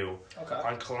 debut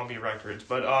on Columbia Records.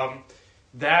 But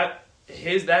that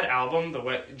album, the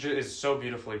way is so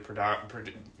beautifully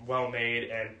well made,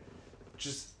 and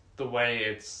just the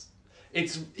way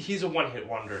he's a one-hit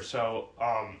wonder. So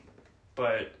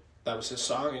but that was his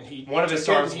song, and one of his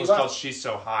songs was called "She's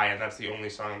So High," and that's the only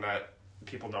song that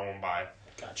people know him by.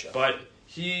 Gotcha. But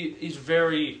he's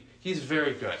very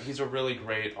good. He's a really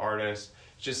great artist.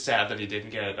 It's just sad that he didn't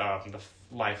get the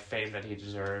life fame that he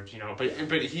deserved, you know.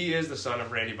 But he is the son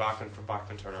of Randy Bachman from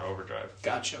Bachman Turner Overdrive.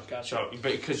 Gotcha. So,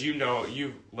 because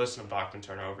you listen to Bachman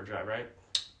Turner Overdrive, right?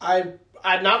 I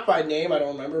not by name, I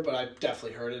don't remember, but I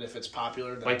definitely heard it if it's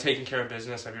popular. Like Taking Care of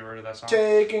Business, have you heard of that song?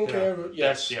 Taking Care of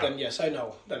Yes. Then yes, I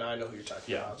know. Then I know who you're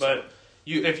talking about. Yeah, but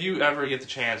if you ever get the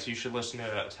chance, you should listen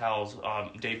to Tal's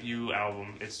debut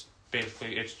album. It's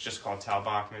just called Tal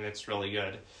Bachman. It's really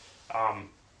good.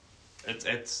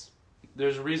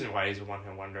 There's a reason why he's a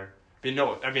one-hit wonder.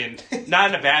 I mean, not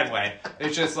in a bad way.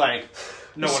 It's just like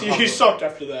no one. You sucked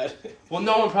after that. Well,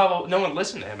 no one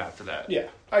listened to him after that. Yeah,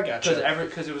 I got you.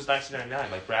 Because it was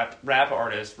 1999. Like rap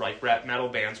artists, like rap metal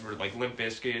bands were like Limp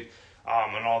Bizkit,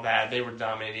 and all that. They were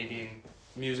dominating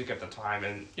music at the time,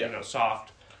 and you know,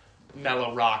 soft,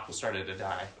 mellow rock was starting to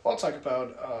die. I'll talk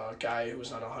about a guy who was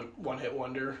not a one-hit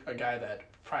wonder. A guy that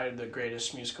probably the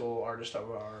greatest musical artist of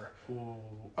our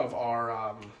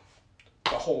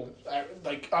the whole,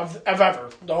 like, of ever.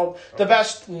 The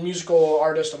best musical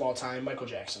artist of all time, Michael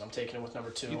Jackson. I'm taking him with number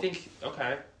 2. You think,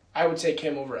 okay. I would take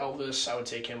him over Elvis. I would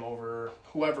take him over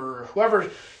whoever.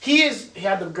 He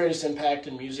had the greatest impact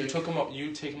in music.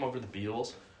 You take him over the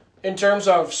Beatles? In terms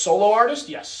of solo artist,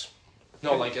 yes.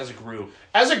 No, like as a group.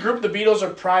 As a group, the Beatles are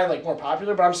probably like more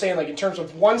popular, but I'm saying like in terms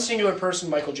of one singular person,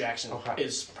 Michael Jackson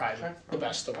is probably the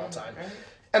best of all time. Okay.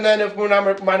 And then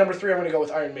my number 3, I'm going to go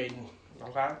with Iron Maiden.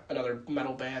 Okay. Another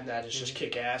metal band that is just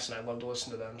kick ass, and I love to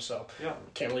listen to them. So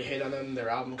can't really hate on them. Their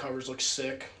album covers look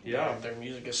sick. Yeah. Their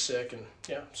music is sick, and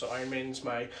so Iron Maiden's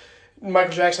my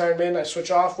Michael Jackson Iron Maiden. I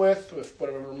switch off with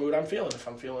whatever mood I'm feeling. If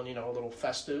I'm feeling a little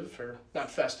festive, or not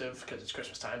festive because it's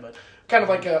Christmas time, but kind of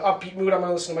like a upbeat mood, I'm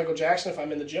gonna listen to Michael Jackson. If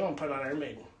I'm in the gym, I'm putting on Iron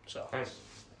Maiden. So nice.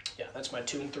 Yeah, that's my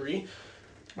 2 and 3. You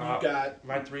got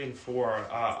my 3 and 4.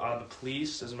 The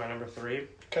Police is my number 3.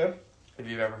 Okay. If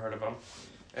you've ever heard of them.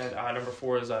 And number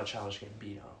 4 is Childish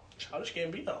Gambino. Childish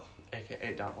Gambino.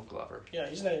 A.K.A. Donald Glover. Yeah,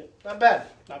 he's not bad.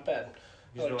 Not bad.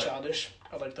 He's I like Childish.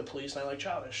 I like the Police, and I like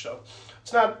Childish. So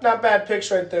it's not bad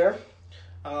picks right there.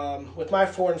 With my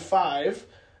 4 and 5,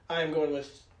 I am going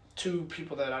with 2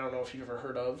 people that I don't know if you've ever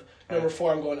heard of. Number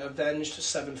 4, I'm going Avenged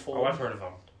Sevenfold. Oh, I've heard of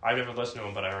them. I've never listened to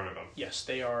them, but I heard of them. Yes,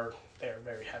 they are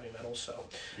very heavy metal. So,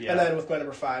 and then with my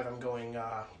number 5, I'm going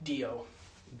Dio.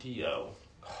 Dio.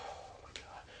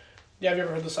 Yeah, have you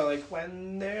ever heard the song like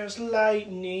 "When There's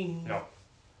Lightning"? No.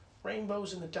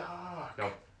 Rainbows in the dark. No.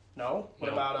 No.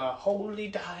 What about Holy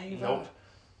Diver? Nope.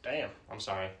 Damn. I'm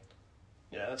sorry.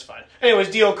 Yeah, that's fine. Anyways,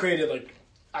 Dio created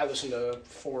I listened to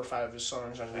 4 or 5 of his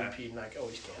songs on repeat, and I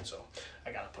always can. So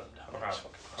I gotta put him down. Okay.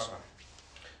 Awesome.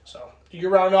 So you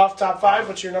round off top 5.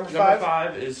 What's your number 5? Number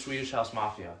 5 is Swedish House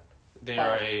Mafia. They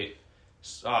are a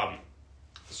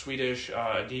Swedish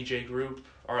DJ group,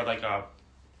 or like a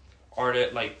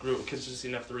group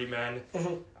consisting of 3 men.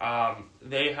 Mm-hmm.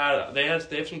 They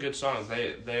have some good songs.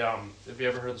 They have you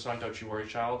ever heard the song "Don't You Worry,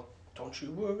 Child"? Don't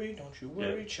you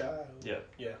worry, child.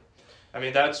 Yeah. I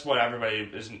mean, that's what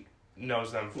everybody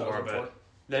knows them for, but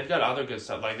they've got other good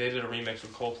stuff. Like they did a remix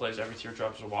of Coldplay's "Every Tear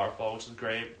Drops a Waterfall," which is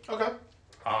great. Okay.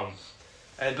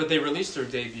 But they released their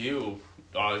debut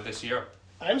this year.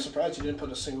 I'm surprised you didn't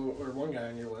put a single or one guy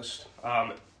on your list.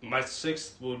 My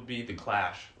 6th would be The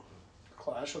Clash.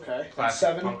 Clash, okay. Classic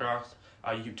 7? punk rock.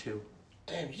 U2.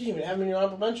 Damn, you didn't even have him in your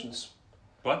honorable mentions.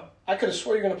 What? I could have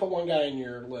swore you were going to put one guy in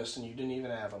your list, and you didn't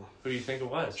even have him. Who do you think it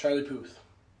was? Charlie Puth.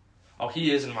 Oh,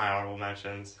 he is in my honorable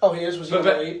mentions. Oh, he is? Was he on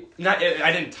 8?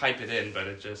 I didn't type it in, but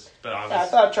I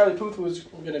thought Charlie Puth was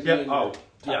going to be in your top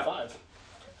 5.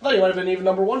 I thought he might have been even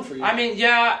number 1 for you. I mean,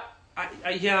 yeah,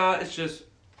 it's just...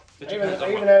 I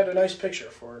even had a nice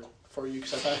picture for you,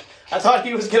 because I thought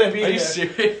he was going to be Are you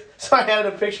serious? So I had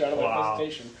a picture out of my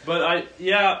presentation. But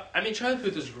I mean, Charlie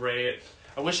Puth is great.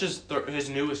 I wish his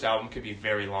newest album could be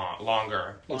very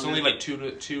longer. It's only like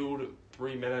 2 to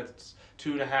 3 minutes,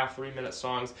 2.5, 3 minute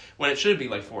songs when it should be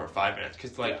like 4 or 5 minutes.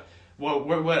 Because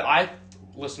what I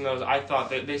listened to those, I thought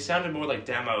that they sounded more like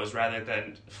demos rather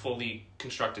than fully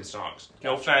constructed songs.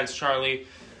 No offense, Charlie.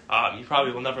 You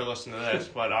probably will never listen to this,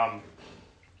 but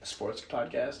Sports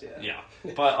podcast, yeah.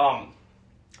 But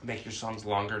make your songs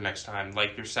longer next time,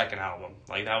 like your second album.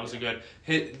 Like that was a good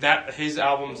his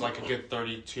album's like a good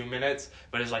 32 minutes,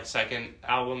 but his like second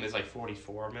album is like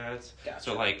 44 minutes. Gotcha.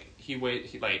 So like he's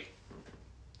gotta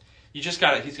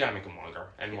make them longer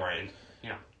and more in.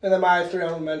 And then my 3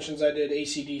 honorable mentions, I did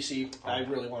AC/DC. I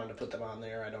really wanted to put them on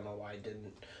there. I don't know why I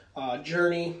didn't.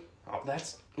 Journey. Oh,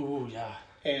 yeah.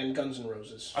 And Guns N'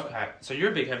 Roses. Okay, so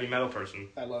you're a big heavy metal person.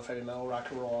 I love heavy metal, rock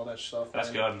and roll, all that stuff.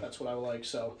 That's good. That's what I like.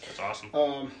 So. That's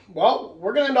awesome. Well,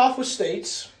 we're gonna end off with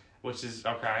states. Which is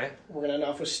okay. We're gonna end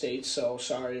off with states. So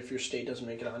sorry if your state doesn't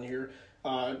make it on here.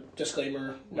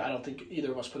 Disclaimer: I don't think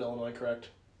either of us put Illinois, correct?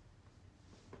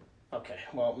 Okay.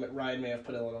 Well, Ryan may have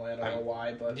put Illinois. I don't know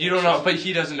why, but you don't know. But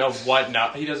he doesn't know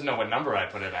what he doesn't know what number I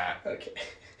put it at. Okay.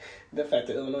 The fact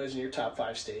that Illinois is in your top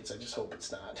 5 states, I just hope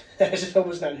it's not. I just hope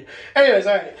it's not here. Anyways,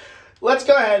 all right. Let's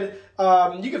go ahead.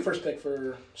 You can first pick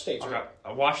for states. Okay.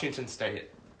 Right? Washington State.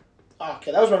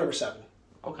 Okay, that was my number 7.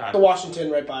 Okay. The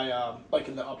Washington, right by like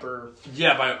in the upper.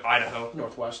 Yeah, by Idaho.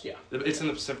 Northwest. Yeah. It's in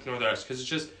the Pacific Northwest because it's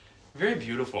just very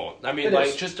beautiful. I mean,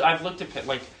 I've looked at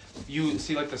like you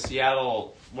see like the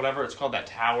Seattle whatever it's called, that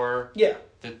tower. Yeah.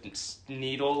 The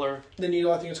Needle or the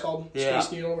Needle, I think it's called. Yeah.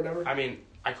 Space Needle or whatever. I mean,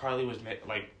 iCarly was made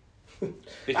like.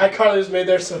 iCarly was made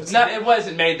there, so it's not. It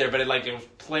wasn't made there, but it was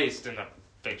placed in a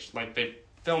fiction. Like they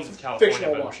filmed in California.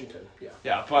 Fictional Washington. Yeah.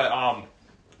 Yeah, but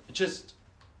just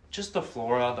the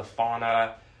flora, the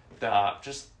fauna,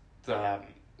 the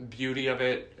beauty of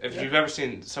it. If you've ever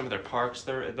seen some of their parks,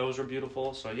 those are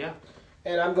beautiful. So yeah.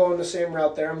 And I'm going the same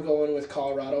route there. I'm going with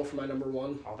Colorado for my number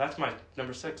 1. Oh, that's my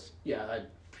number 6. Yeah, a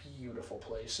beautiful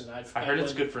place, and I heard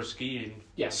it's good for skiing.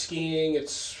 Yeah, skiing.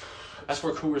 That's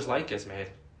where Coors Light gets made.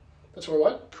 That's where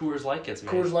what? Coors Light gets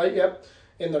made. Coors Light, yep,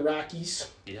 in the Rockies.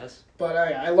 Yes. But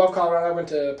I love Colorado. I went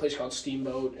to a place called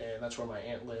Steamboat, and that's where my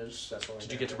aunt lives. That's where.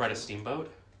 Did you get to ride a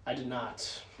steamboat? I did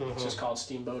not. It's just called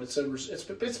Steamboat. It's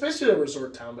basically a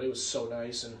resort town, but it was so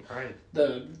nice, and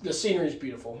the scenery is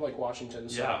beautiful, like Washington.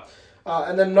 So. Yeah.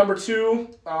 And then number 2,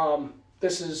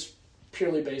 this is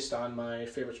purely based on my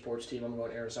favorite sports team. I'm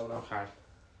going Arizona. Okay.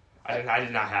 I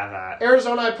did not have that.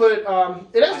 Arizona, I put,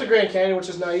 it has the Grand Canyon, which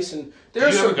is nice. And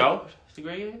did you ever go to the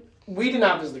Grand Canyon? We did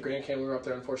not visit the Grand Canyon. We were up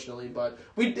there, unfortunately, but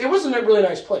it wasn't a really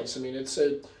nice place. I mean, it's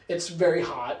very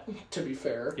hot, to be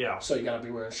fair. Yeah. So you gotta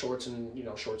be wearing shorts and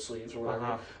short sleeves or whatever.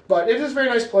 Uh-huh. But it is a very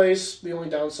nice place. The only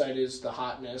downside is the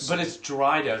hotness. But it's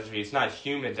dry desert. It's not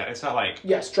humid. It's not like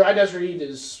dry desert heat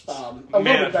is a little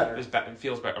bit better. It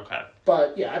feels better. Okay.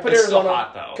 But yeah, I put it's Arizona still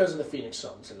hot, though. because of the Phoenix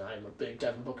Suns, and I'm a big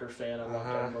Devin Booker fan. I love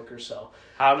Devin Booker. So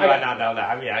how do I not know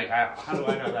that? I mean, how do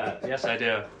I know that? Yes, I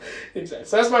do. Exactly.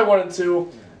 So that's my 1 and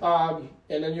 2. And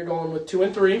then you're going with 2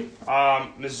 and 3.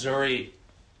 Missouri.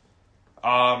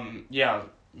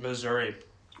 Missouri.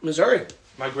 Missouri.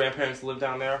 My grandparents live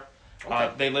down there.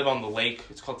 Okay. They live on the lake.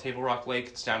 It's called Table Rock Lake.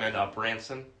 It's down in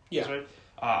Branson. Yeah. Missouri.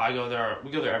 I go there. We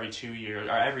go there every 2 years,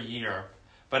 or every year.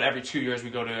 But every 2 years we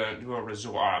go to a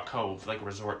resort cove, like a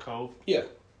resort cove. Yeah.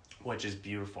 Which is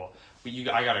beautiful.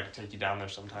 I gotta take you down there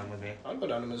sometime with me. I'll go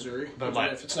down to Missouri. But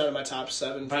if it's not in my top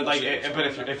 7. But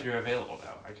if you're available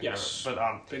though, I can. Yes.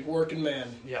 But big working man.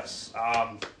 Yes.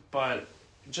 But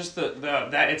just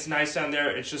that it's nice down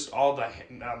there. It's just all the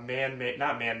not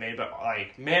man-made, but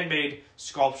like man-made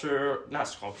sculpture, not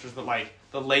sculptures, but like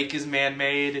the lake is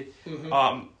man-made.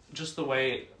 Mm-hmm. Just the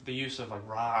way the use of like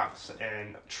rocks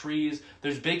and trees.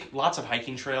 There's lots of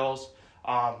hiking trails.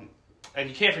 And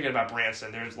you can't forget about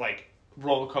Branson. There's like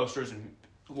roller coasters and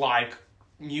live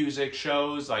music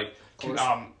shows. Like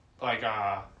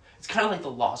it's kind of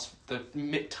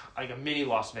like a mini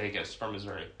Las Vegas for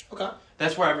Missouri. Okay.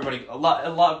 That's where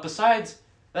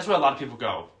that's where a lot of people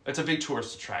go. It's a big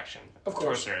tourist attraction. Of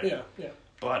course. Yeah.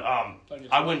 But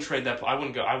I wouldn't trade that. I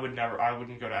wouldn't go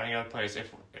to any other place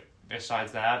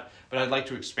besides that. But I'd like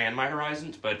to expand my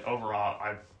horizons. But overall,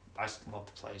 I love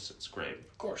the place. It's great.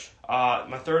 Of course.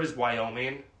 My 3rd is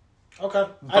Wyoming. Okay.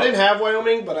 I didn't have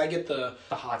Wyoming, but I get the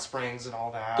hot springs and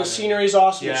all that. The scenery's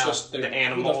awesome. Yeah, it's just the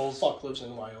animals. Who the fuck lives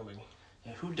in Wyoming?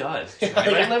 Yeah, who does? Does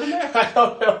anybody live in there? I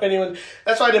don't know anyone.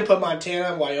 That's why I didn't put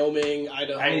Montana, Wyoming,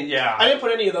 Idaho. I didn't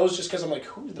put any of those just because I'm like,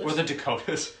 who lives there? Or the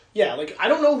Dakotas. Yeah, like, I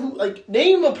don't know who, like,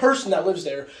 name a person that lives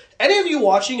there. Any of you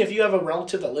watching, if you have a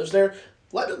relative that lives there,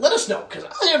 let us know, because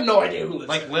I have no idea who lives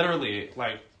there. Like, literally,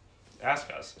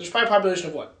 ask us. There's probably a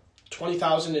population of,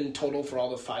 20,000 in total for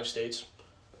all the 5 states?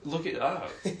 Look it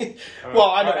up.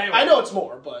 Well, Anyway. I know it's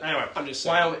more, but Anyway, I'm just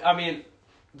saying. Wyoming, I mean,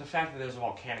 the fact that there's a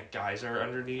volcanic geyser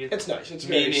underneath. It's nice. It's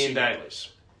very meaning that place.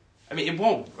 I mean, it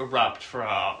won't erupt for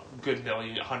a good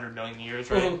 100 million years,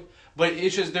 right? Mm-hmm. But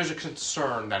it's just there's a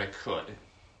concern that it could.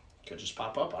 Could just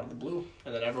pop up out of the blue,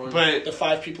 and then everyone, But the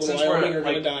 5 people in since we're, Wyoming are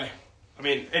like, gonna die. I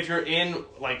mean, if you're in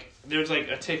like, there's like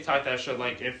a TikTok that showed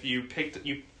like if you pick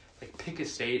a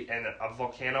state and a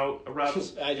volcano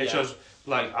erupts, Yeah. it shows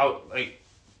like out like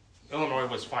Illinois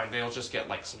was fine. They'll just get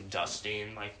like some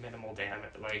dusting, like minimal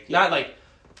damage, like not like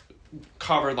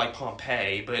covered like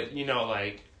Pompeii, but you know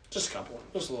like Just a couple,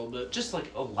 just a little bit. just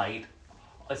like a light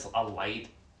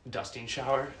dusting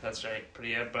shower. That's right,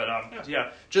 pretty it. But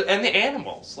yeah, just, and the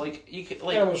animals like you can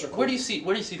like Animals are cool. where do you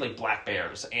see like black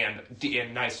bears and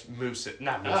nice moose,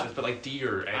 not mooses, but like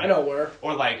deer and I know where.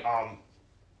 or like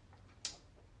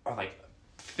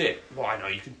fish. Well, I know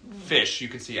you can fish. You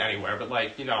can see anywhere, but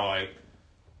like you know, like,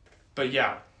 but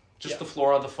yeah, just the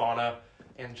flora, the fauna,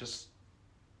 and just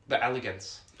the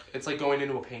elegance. It's like going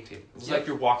into a painting. It's like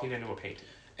you're walking into a painting.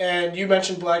 And you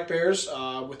mentioned black bears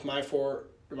with my 3rd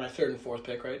and 4th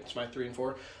pick, right? It's my 3 and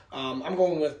 4. I'm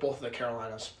going with both of the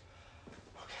Carolinas.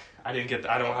 I didn't get.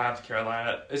 I don't have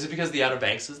Carolina. Is it because the Outer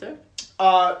Banks is there?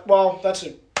 Well, that's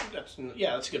a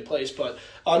good place. But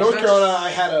North Carolina, I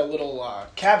had a little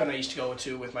cabin I used to go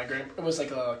to with my It was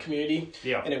like a community,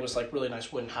 and it was like really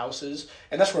nice wooden houses,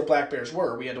 and that's where black bears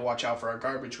were. We had to watch out for our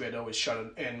garbage. We had to always shut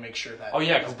it and make sure that. Oh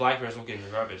yeah, because black bears will get in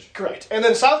your garbage. Correct. And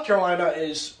then South Carolina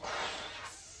is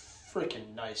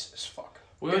freaking nice as fuck.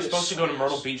 We were supposed to go to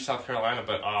Myrtle Beach, South Carolina,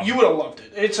 but you would have loved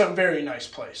it. It's a very nice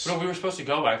place. No, we were supposed to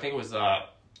go, but I think it was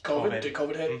COVID. Did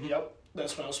COVID hit? Mm-hmm. Yep.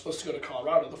 That's when I was supposed to go to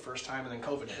Colorado the first time, and then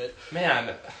COVID hit.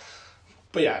 Man.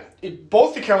 But yeah,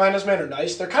 both the Carolinas, man, are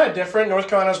nice. They're kind of different. North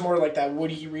Carolina's more like that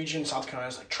woody region. South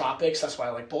Carolina's like tropics. That's why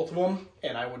I like both of them.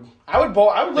 And I would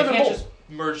live in both. Just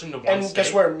merge into one and state.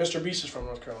 guess where? Mr. Beast is from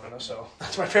North Carolina, so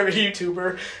that's my favorite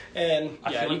YouTuber. And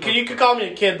yeah, like you could call me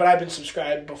a kid, but I've been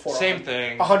subscribed before. Same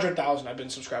thing. 100,000. I've been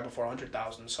subscribed before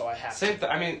 100,000, so I have. Same thing.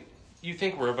 I mean, you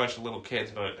think we're a bunch of little kids,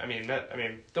 but I mean,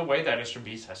 the way that Mr.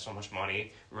 Beast has so much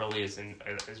money really is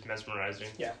mesmerizing.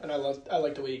 Yeah, and I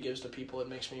like the way he gives to people. It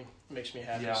makes me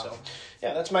happy. Yeah. So,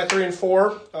 yeah, that's my 3 and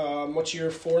 4. What's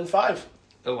your 4 and 5?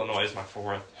 Illinois is my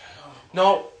 4th.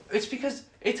 No, it's because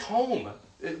it's home.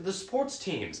 The sports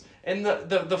teams and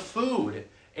the food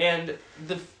and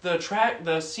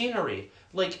the scenery.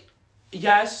 Like,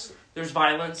 yes, there's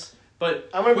violence, but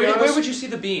where would you see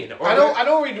the bean? Or I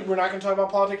know we're not going to talk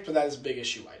about politics, but that is a big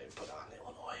issue I didn't put on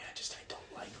Illinois. I don't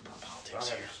like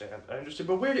politics. I understand.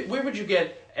 But where would you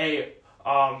get a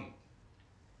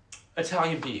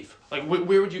Italian beef? Like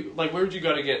where would you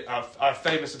go to get a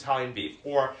famous Italian beef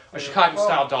or a Chicago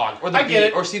style dog or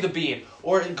or see the bean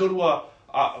or go to a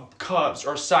Cubs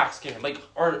or Sox game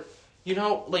or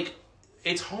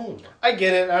it's home. I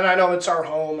get it, and I know it's our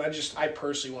home. I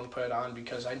personally want to put it on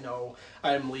because I know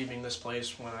I am leaving this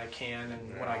place when I can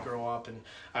and when I grow up, and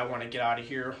I want to get out of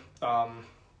here.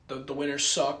 The winters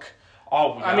suck.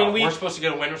 Oh, I mean, we're supposed to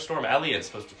get a winter storm. Elliot's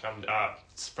supposed to come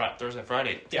Thursday,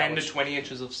 Friday. 10 to 20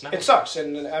 inches of snow. It sucks,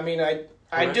 and I mean, I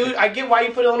get why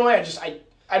you put Illinois.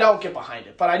 I don't get behind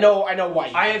it, but I know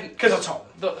why. Because it's home.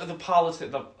 The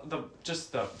politics,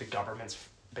 the government's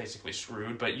basically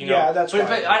screwed, but yeah, that's but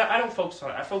I don't focus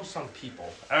on it. I focus on the people,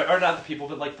 or not the people,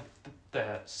 but like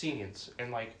the scenes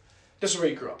and like. This is where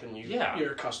you grew up, and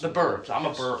you're accustomed. The burbs. I'm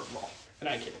a burb, and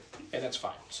I get it, and that's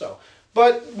fine. So,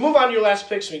 but move on to your last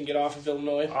pick, so we can get off of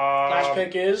Illinois. Last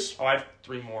pick is. Oh, I have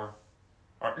 3 more.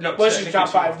 Or, no, well, this is top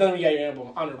 5. Then we got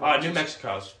your honorable. New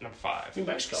Mexico's number 5. New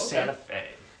Mexico. Santa Fe.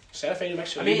 Santa Fe, New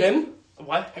Mexico. Have you been?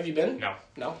 What? Have you been? No.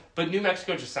 No? But New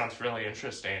Mexico just sounds really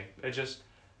interesting. It just,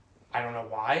 I don't know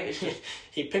why. It's just,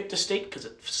 he picked a state because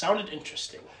it sounded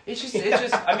interesting. It's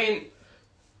just, I mean,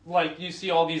 like, you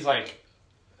see all these, like,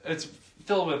 it's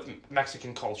filled with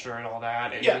Mexican culture and all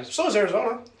that. And yeah, so is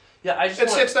Arizona. Yeah,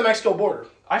 it's the Mexico border.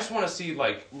 I just want to see,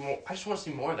 like, more, I just want to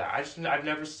see more of that. I've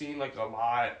never seen, like, a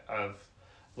lot of,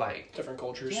 like... different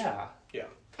cultures. Yeah. Yeah.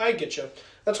 I get you.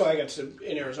 That's why I got to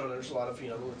in Arizona. There's a lot of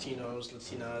Latinos,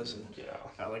 Latinas, and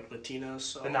I like Latinas.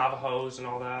 So. The Navajos and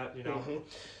all that, Mm-hmm.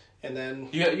 And then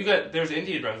you got there's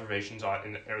Indian reservations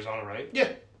in Arizona, right? Yeah.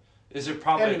 Is there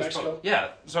probably New Mexico?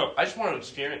 Yeah. So I just want to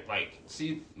experience, like,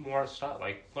 see more stuff,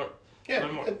 like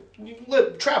learn more.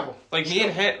 Travel. Like me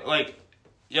and him, like,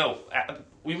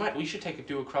 we should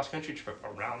do a cross country trip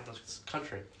around this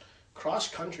country. Cross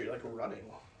country, like running.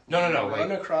 No. Run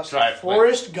like, across drive,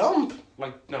 Forrest Gump.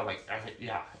 But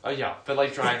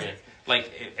like driving.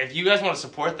 Like, if you guys want to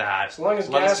support that, as long as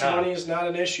gas money is not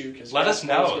an issue, let us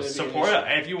know. Support it.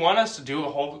 If you want us to do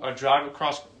a drive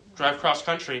across drive cross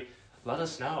country, let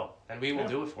us know, and we will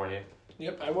do it for you.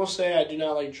 Yep, I will say I do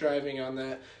not like driving on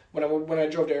that. When I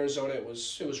drove to Arizona, it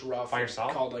was rough. By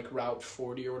yourself? Called like Route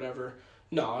 40 or whatever.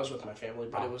 No, I was with my family,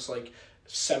 but it was like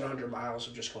 700 miles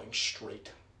of just going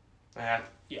straight. Yeah,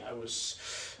 that was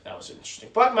interesting.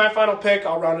 But my final pick,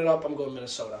 I'll round it up. I'm going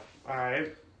Minnesota. all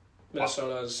right.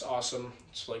 Minnesota is awesome.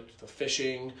 It's like the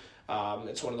fishing.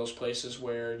 It's one of those places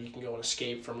where you can go and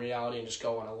escape from reality and just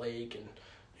go on a lake and,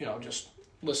 just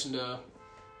listen to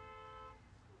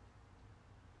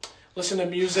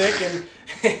music and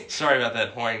Sorry about that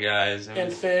horn, guys.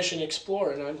 and fish and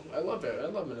explore. And I love it. I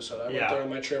love Minnesota. I went there on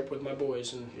my trip with my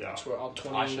boys, and that's where all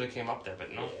 20. I should have came up there,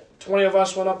 but no. 20 of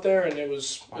us went up there, and it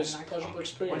was a pleasurable Why'd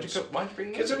experience. you bring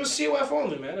me? Because it was COF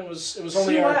only, man. It was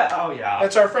only Oh yeah.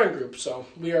 That's our friend group, so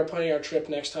we are planning our trip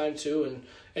next time too, and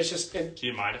it's just. Do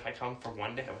you mind if I come for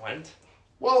one day? I went.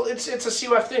 Well, it's a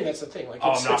COF thing. That's the thing. Like,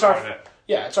 I'm not part of it.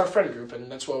 Yeah, it's our friend group, and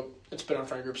that's what it's been our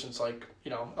friend group since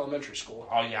elementary school.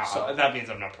 Oh yeah, so, that means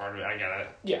I'm not part of it. I get it.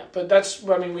 Yeah, but that's.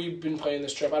 I mean, we've been planning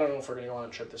this trip. I don't know if we're going to go on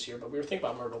a trip this year, but we were thinking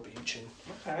about Myrtle Beach,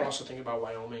 and we're also thinking about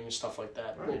Wyoming and stuff like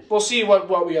that. Right. We'll see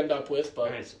what we end up with,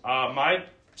 but. Nice. My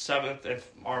seventh,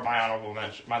 or my honorable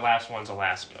mention, my last one's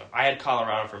Alaska. I had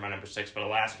Colorado for my number 6, but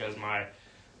Alaska is my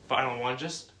final one.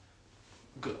 Just.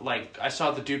 Like, I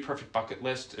saw the Dude Perfect bucket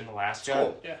list in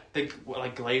Alaska. Cool. Yeah.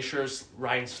 Like glaciers,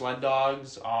 riding sled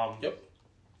dogs. Yep.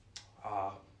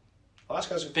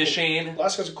 Alaska's fishing.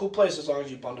 Alaska's a cool place as long as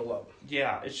you bundle up.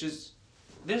 Yeah, it's just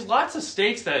there's lots of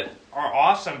states that are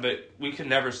awesome, but we can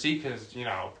never see because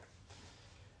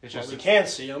it's just we can't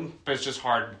see them. But it's just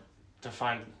hard to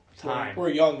find time. We're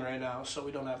young right now, so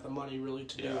we don't have the money really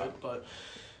to do it. But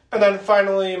and then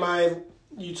finally,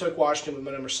 you took Washington with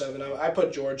my number 7. I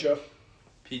put Georgia.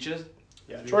 Peaches?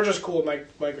 Yeah, Georgia's cool. My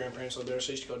grandparents lived there, so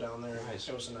I used to go down there. Nice.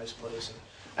 It was a nice place, and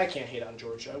I can't hate on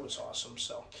Georgia. It was awesome.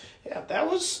 So, yeah, that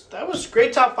was a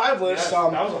great top 5 list. Yeah,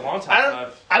 that was a long top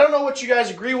 5. I don't know what you guys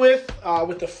agree with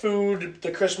the food,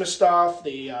 the Christmas stuff,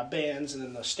 the bands, and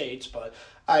then the states, but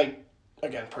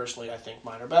Again, personally, I think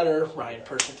mine are better. Ryan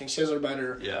personally thinks his are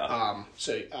better. Yeah.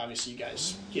 So obviously, you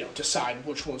guys, decide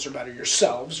which ones are better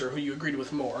yourselves or who you agreed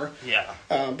with more. Yeah.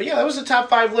 But yeah, that was the top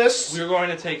 5 list. We're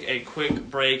going to take a quick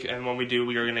break, and when we do,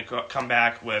 we are going to come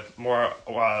back with more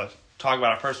talk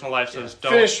about our personal life. So just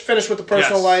don't finish with the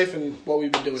personal life and what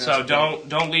we've been doing. So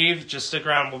don't leave. Just stick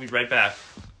around. We'll be right back.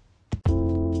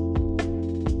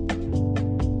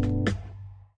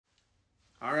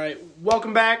 All right,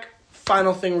 welcome back.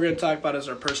 Final thing we're going to talk about is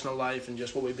our personal life and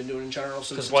just what we've been doing in general.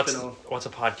 Since what's a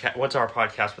podcast? What's our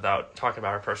podcast without talking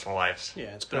about our personal lives?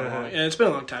 Yeah, it's been a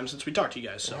long time since we talked to you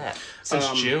guys. So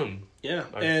since June. Yeah,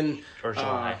 or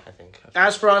July, I think.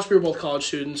 As for us, we were both college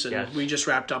students, and we just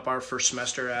wrapped up our first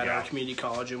semester at our community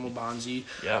college in Waubonsie.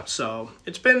 Yeah. So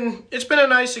it's been a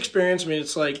nice experience. I mean,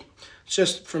 it's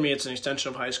just for me, it's an extension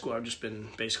of high school. I've just been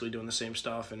basically doing the same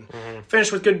stuff and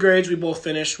finished with good grades. We both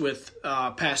finished with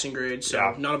passing grades,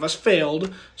 so none of us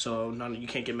failed. So you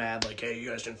can't get mad like, hey, you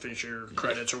guys didn't finish your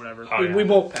credits or whatever. We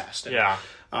both passed.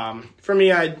 And, for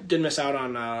me, I did miss out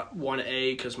on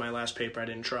 1A because my last paper I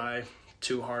didn't try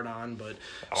too hard on, but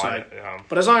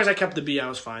but as long as I kept the B, I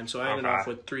was fine. So I ended off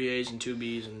with 3 A's and 2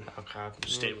 B's and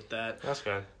stayed with that. That's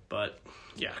good. But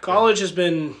yeah, college has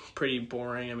been pretty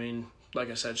boring. I mean,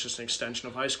 like I said, it's just an extension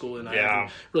of high school, and I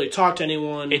haven't really talked to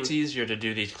anyone. It's easier to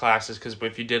do these classes because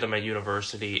if you did them at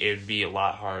university, it would be a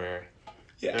lot harder.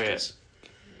 Yeah, because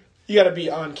you got to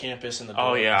be on campus in the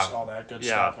dorms, all that good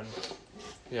stuff. And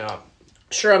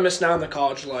sure, I'm missing out on the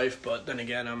college life, but then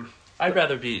again, I'd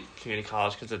rather be community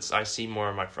college because I see more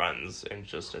of my friends and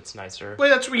it's nicer. Well,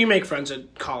 that's where you make friends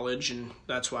at college, and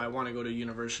that's why I want to go to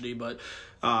university. But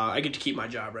I get to keep my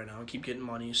job right now. I keep getting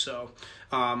money. So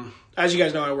as you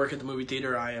guys know, I work at the movie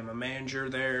theater. I am a manager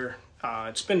there.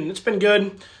 It's been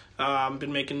good.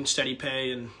 Been making steady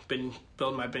pay and been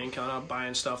building my bank account up,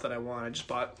 buying stuff that I want. I just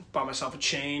bought myself a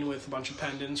chain with a bunch of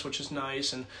pendants, which is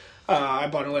nice, and I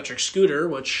bought an electric scooter,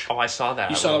 which... Oh, I saw that.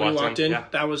 You saw that when we walked in? Yeah.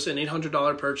 That was an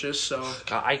 $800 purchase, so...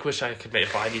 God, I wish I could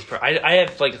buy these... I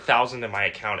have like 1,000 in my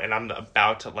account, and I'm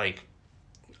about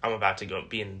to go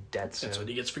be in debt soon. That's what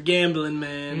he gets for gambling,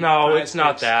 man. No, it's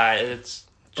not that. It's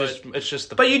just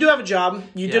the... But you do have a job.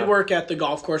 You did work at the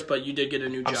golf course, but you did get a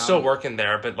new job. I'm still working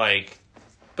there, but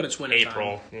But it's winter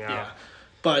April, time. Yeah.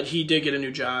 But he did get a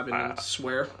new job, and it's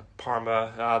where?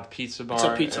 Parma, the pizza bar. It's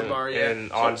a pizza bar,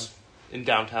 yeah. In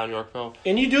downtown Yorkville.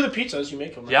 And you do the pizzas, you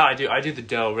make them, right? Yeah, I do. I do the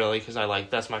dough, really, because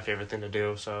that's my favorite thing to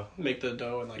do, so. Make the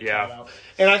dough and, cut it out.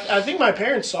 And I think my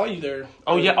parents saw you there.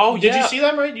 Oh, yeah. Oh, Did you see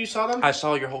them, right? You saw them? I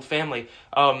saw your whole family.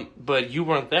 But you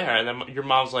weren't there, and then your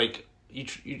mom's like,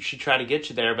 she tried to get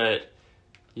you there, but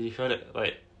you couldn't,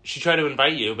 She tried to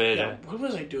invite you, but Yeah, what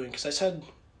was I doing? Because I said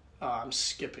I'm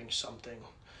skipping something.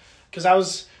 Because I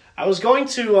was going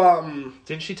to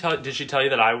Did she tell you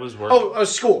that I was working?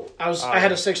 school. I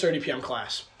had a 6:30 p.m.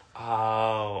 class.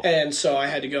 Oh. And so I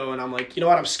had to go, and I'm like, you know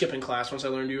what? I'm skipping class once I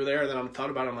learned you were there. And then I thought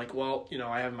about it. I'm like, well,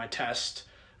 I have my test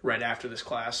right after this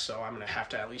class, so I'm gonna have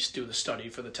to at least do the study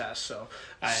for the test. So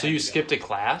you skipped a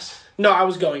class? No, I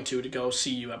was going to go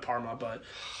see you at Parma, but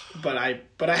I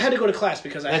had to go to class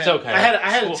because I had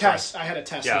a test. I had a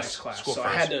test next class, so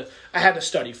I had to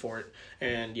study for it,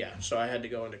 and so I had to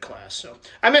go into class. So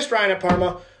I missed Ryan at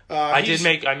Parma.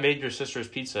 I made your sister's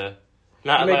pizza.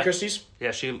 You made Christy's?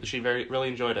 Yeah, she really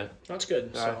enjoyed it. That's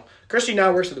good. So Christy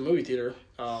now works at the movie theater.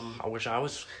 I wish I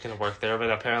was gonna work there,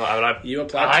 but apparently you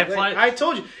applied too late. I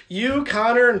told you. You,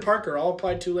 Connor, and Parker all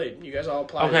applied too late. You guys all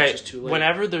applied. Okay, it's just too late.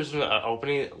 Whenever there's an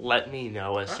opening, let me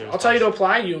know as soon as I'll tell you to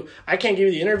apply. I can't give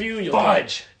you the interview.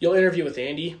 You'll interview with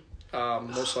Andy,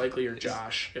 most likely, or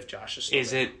Josh, if Josh is still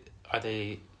there. Are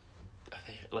they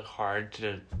like hard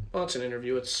to? Well, it's an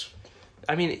interview.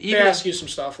 I mean, they ask you some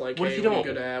stuff like, what are you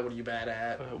good at? What are you bad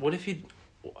at? What if you?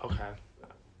 Okay.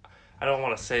 I don't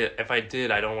want to say it. If I did,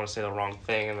 I don't want to say the wrong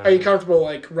thing. And then, are you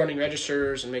comfortable running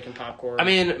registers and making popcorn? I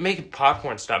mean, making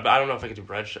popcorn stuff, but I don't know if I could do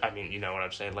register. I mean, you know what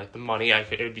I'm saying. Like the money,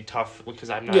 it would be tough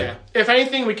because I'm not. Yeah. If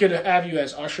anything, we could have you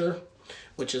as usher,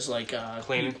 which is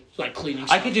cleaning. Cleaning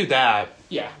stuff. I could do that.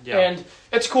 Yeah. And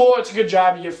it's cool. It's a good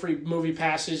job. You get free movie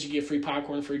passes. You get free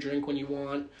popcorn, free drink when you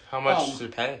want. How much does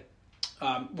it pay?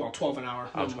 $12 an hour.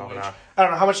 $12 an hour. I don't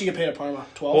know how much you get paid at Parma.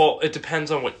 $12. Well, it depends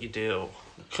on what you do,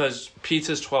 because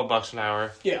pizza's $12 an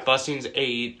hour. Yeah. Busing's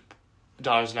 $8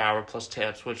 an hour plus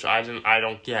tips, which I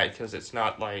don't get because it's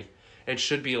not it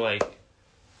should be like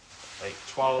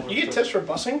 12. You get tips for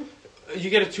busing?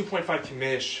 You get a 2.5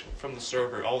 commish from the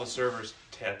server. All the servers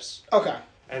tips. Okay.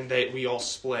 And we all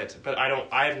split, but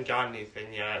I haven't gotten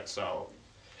anything yet. So.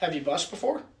 Have you bussed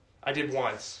before? I did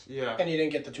once, yeah. And you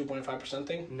didn't get the 2.5%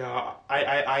 thing? No,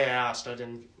 I asked. I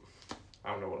didn't.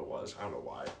 I don't know what it was. I don't know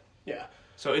why. Yeah.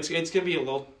 So it's gonna be a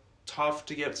little tough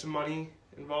to get some money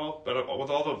involved, but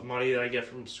with all the money that I get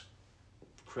from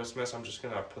Christmas, I'm just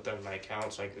gonna put that in my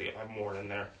account so I have more in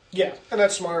there. Yeah, and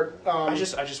that's smart. I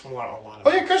just want a lot of.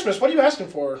 Oh yeah, Christmas. What are you asking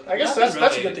for? I guess that's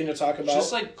a good thing to talk about.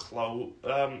 Just like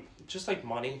just like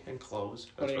money and clothes.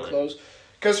 Money and clothes.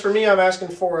 Because for me, I'm asking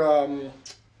for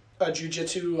a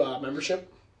jiu-jitsu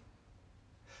membership.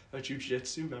 A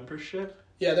jiu-jitsu membership?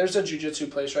 Yeah, there's a jiu-jitsu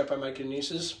place right by my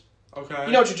niece's. Okay.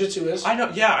 You know what jiu-jitsu is? I know.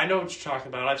 Yeah, I know what you're talking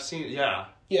about. I've seen. Yeah.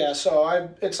 Yeah,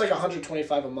 so it's like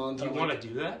 $125 a month. You want to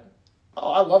do that?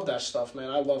 Oh, I love that stuff,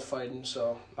 man. I love fighting.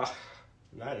 So.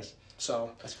 Nice.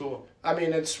 So. That's cool. I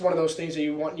mean, it's one of those things that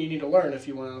you need to learn. If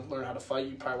you want to learn how to fight,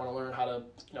 you probably want to learn how to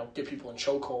get people in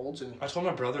chokeholds and. I told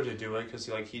my brother to do it because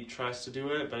he tries to do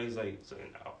it, but he's like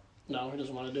no. No, he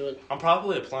doesn't want to do it. I'm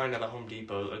probably applying at the Home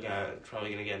Depot again.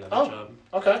 Probably gonna get another job.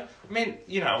 Okay. I mean,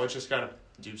 it's just gotta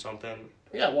do something.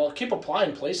 Yeah, well, keep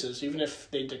applying places. Even if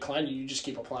they decline you, you just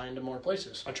keep applying to more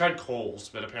places. I tried Kohl's,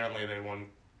 but apparently they won't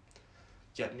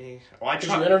get me. Well, did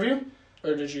you interview?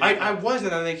 Or did you? I was,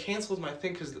 and then they canceled my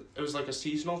thing because it was like a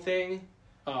seasonal thing.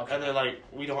 Oh, okay. And they're like,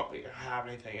 we don't have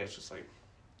anything. It's just like,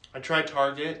 I tried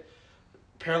Target.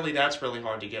 Apparently that's really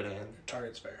hard to get in.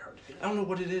 Target's very hard to get in. I don't know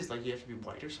what it is. Like, you have to be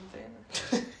white or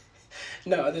something?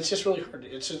 No, it's just really hard.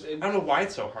 I don't know why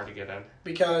it's so hard to get in.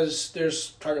 Because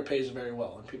Target pays very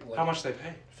well, and people how much they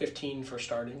pay? $15 for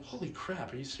starting. Holy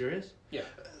crap! Are you serious? Yeah.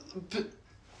 But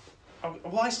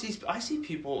well, I see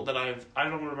people that I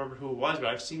don't remember who it was, but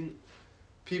I've seen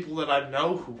people that I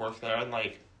know who work there, and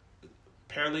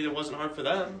apparently it wasn't hard for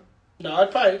them. No,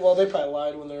 they probably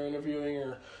lied when they're interviewing,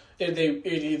 or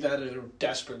they're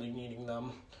desperately needing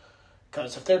them.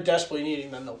 Because if they're desperately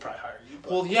needing them, they'll probably hire you.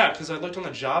 But. Well, yeah, because I looked on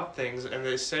the job things, and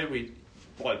they say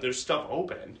there's stuff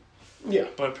open. Yeah.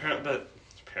 But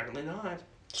apparently not.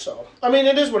 So, I mean,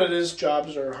 it is what it is.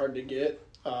 Jobs are hard to get,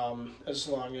 as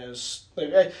long as...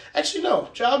 actually, no.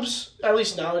 Jobs, at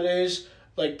least nowadays,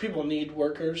 people need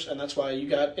workers, and that's why you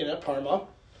got in at Parma.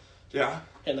 Yeah.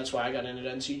 And that's why I got in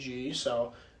at NCG.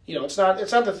 So, it's not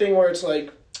the thing where it's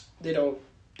they don't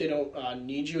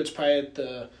need you. It's probably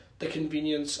the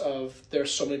convenience of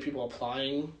there's so many people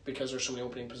applying because there's so many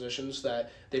opening positions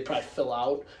that they probably fill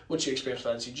out, which you experienced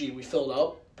with NCG. We filled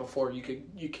up before you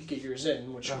could get yours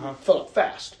in, which we filled up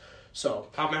fast. So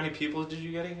how many people did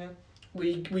you get in?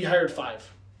 We hired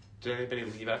 5. Did anybody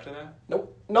leave after that?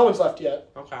 Nope, no one's left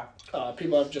yet. Okay.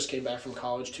 People have just came back from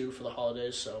college too for the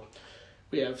holidays, so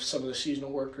we have some of the seasonal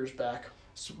workers back.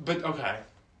 Okay.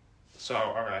 So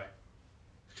all right,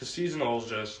 because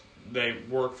seasonals they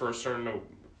work for a certain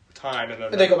time, and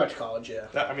then And they go back to college, yeah.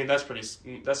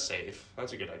 That's safe.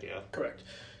 That's a good idea. Correct.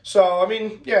 So,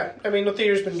 the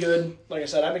theater's been good. Like I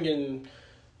said, I've been getting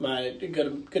my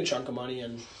good chunk of money,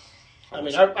 and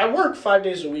I work 5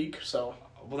 days a week, so.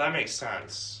 Well, that makes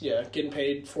sense. Yeah, getting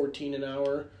paid $14 an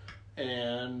hour,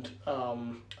 and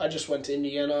I just went to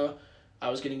Indiana.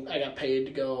 I got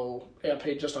paid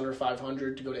just under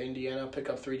 $500 to go to Indiana, pick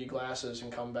up 3D glasses,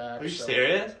 and come back. Are you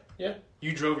serious? Yeah.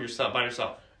 You drove by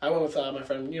yourself? I went with my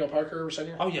friend, Parker,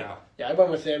 senior. Oh, yeah. Yeah, I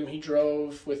went with him. He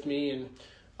drove with me, and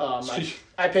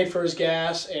I paid for his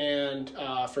gas and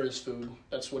for his food.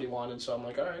 That's what he wanted, so I'm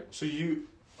like, all right.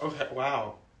 Okay,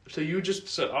 wow. So you just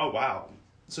said, oh, wow.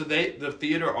 So the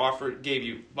theater gave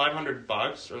you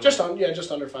 $500 or just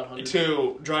under $500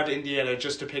 to drive to Indiana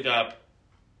just to pick up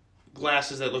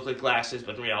glasses that look like glasses,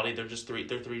 but in reality they're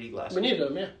 3D glasses. We needed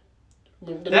them, yeah.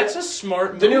 That's a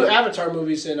smart move. The new Avatar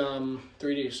movie's in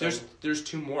 3D. So. There's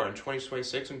two more in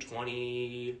 2026 and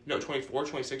 24,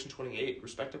 26, and 28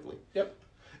 respectively. Yep.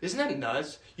 Isn't that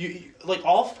nuts? You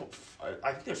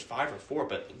I think there's 5 or 4,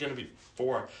 but gonna be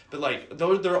 4. But like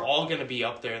those, they're all gonna be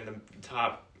up there in the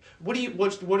top. What are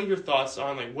your thoughts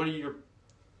on I'm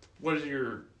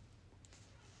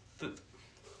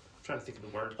trying to think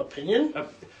of the word. Opinion?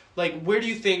 Where do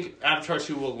you think Avatar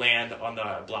 2 will land on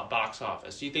the box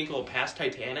office? Do you think it'll pass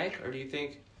Titanic, or do you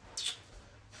think...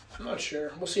 I'm not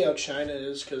sure. We'll see how China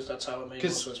is, because that's how it made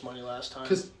most of its money last time.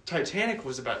 Because Titanic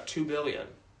was about $2 billion.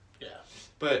 Yeah.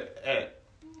 But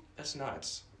that's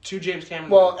nuts. James Cameron...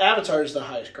 Well, Avatar is the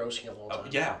highest grossing of all time.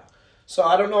 Yeah. So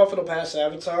I don't know if it'll pass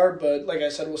Avatar, but like I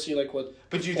said, we'll see what...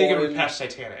 But do you think it would pass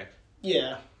Titanic?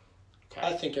 Yeah. Okay.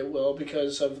 I think it will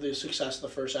because of the success of the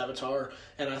first Avatar,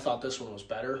 and I thought this one was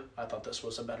better. I thought this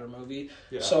was a better movie.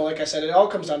 Yeah. So, like I said, it all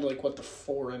comes down to what the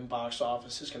foreign box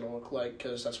office is going to look like,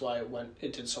 because that's why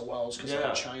it did so well, is because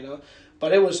of China.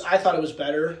 But I thought it was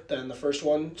better than the first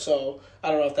one, so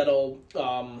I don't know if that'll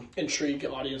intrigue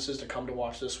audiences to come to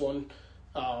watch this one.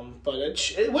 But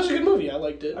it was a good movie. I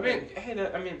liked it.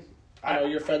 I know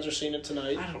your friends are seeing it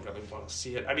tonight. I don't really want to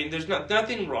see it. There's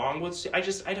nothing wrong with... I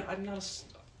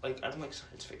don't like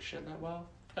science fiction that well.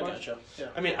 I gotcha. Yeah.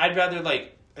 I'd rather are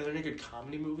there any good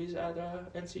comedy movies at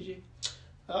NCG?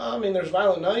 There's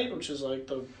Violent Night, which is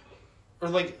okay.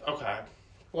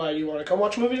 Why, you want to come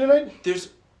watch a movie tonight? There's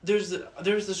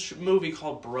this movie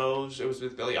called Bros. It was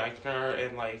with Billy Eichner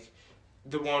and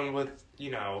the one with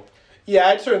Yeah,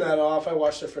 I turned that off. I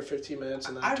watched it for 15 minutes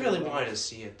and then I really wanted to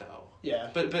see it though. Yeah.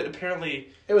 But apparently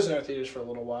it was in our theaters for a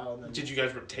little while. And then... Did you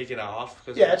guys take it off?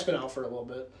 Yeah, it's been out for a little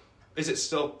bit. Is it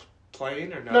still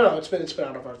playing or no? No, it's been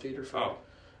out of our theater for. Oh.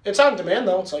 It's on demand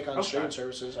though. It's on streaming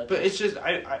services. I think. It's just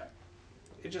I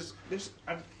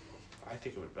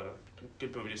think it would be a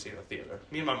good movie to see in the theater.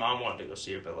 Me and my mom wanted to go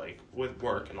see it, but with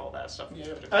work and all that stuff. Yeah,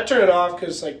 I turned it off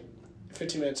because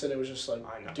 15 minutes in, it was just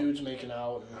dudes making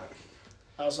out. And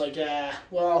I was like, yeah,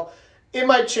 well, it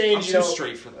might change. I'm too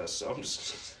straight for this, so I'm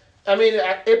just.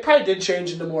 It probably did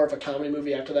change into more of a comedy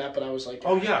movie after that, but I was like,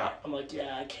 oh yeah, I'm like,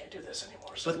 yeah, I can't do this anymore.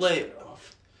 So but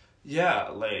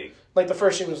yeah, the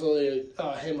first scene was literally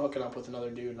him hooking up with another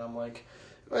dude, and I'm like,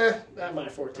 that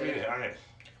might forte.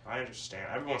 I understand.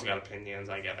 Everyone's got opinions.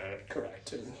 I get it.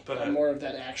 Correct, but I'm more of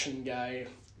that action guy,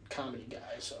 comedy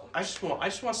guy. So I just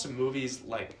want some movies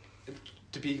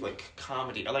to be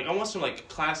comedy. I want some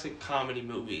classic comedy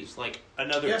movies, a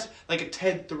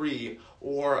Ted 3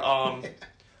 or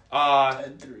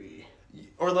Ted 3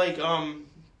 or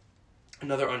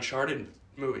another Uncharted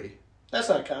movie. That's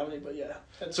not a comedy, but yeah.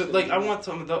 So I want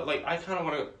some of the I kind of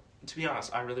want to be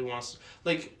honest. I really want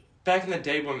back in the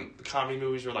day when the comedy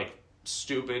movies were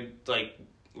stupid,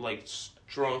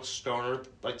 drunk stoner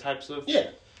types of. Yeah,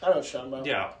 I know what you're talking about.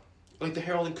 Yeah, the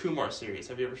Harold and Kumar series.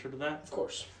 Have you ever heard of that? Of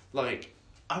course.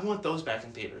 I want those back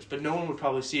in theaters, but no one would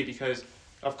probably see it because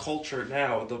of culture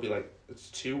now. They'll be it's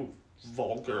too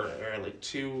vulgar or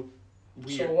too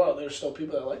weird. So what? There's still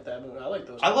people that like that. I like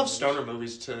those. I love stoner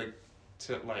movies to those.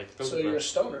 So you're a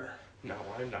stoner? No,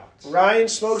 I'm not. Ryan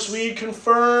smokes weed.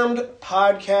 Confirmed.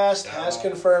 Podcast has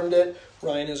confirmed it.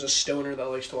 Ryan is a stoner that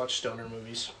likes to watch stoner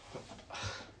movies.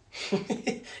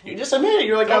 You just admit it.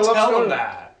 You're I love stoner.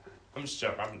 That. I'm just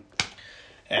joking.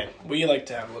 Hey, we like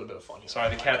to have a little bit of fun.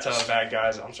 Sorry, the cat's out of the bag,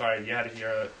 guys. I'm sorry. You had to hear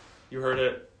it. You heard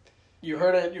it. You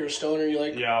heard it. You're a stoner. You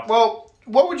like. Yeah. Well,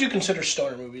 what would you consider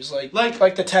stoner movies? Like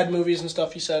the Ted movies and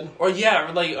stuff you said? Or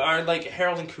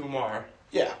Harold and Kumar.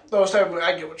 Yeah, those type of movies.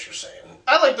 I get what you're saying.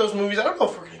 I like those movies. I don't know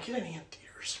if we're going to get any in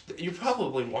theaters. You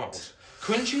probably won't.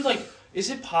 Couldn't you, is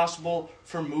it possible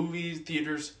for movie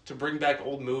theaters to bring back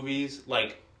old movies,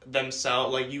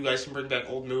 themselves? You guys can bring back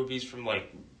old movies from,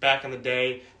 back in the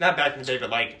day? Not back in the day,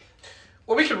 but,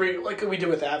 Well, we could like we did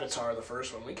with Avatar, the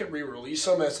first one. We could re-release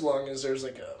them as long as there's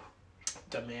like a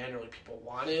demand or like people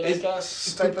want it. I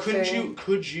guess type of thing.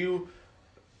 Could you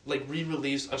like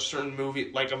re-release a certain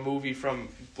movie, like a movie from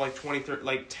like 2013,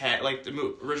 like Ted, like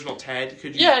the original Ted?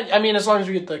 Could you? Yeah, I mean, as long as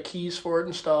we get the keys for it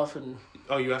and stuff, and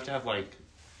you have to have like.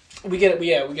 We get it.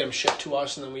 Yeah, we get them shipped to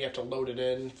us, and then we have to load it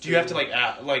in. Do you have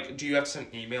to do you have to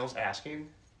send emails asking?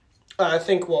 I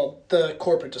think the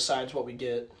corporate decides what we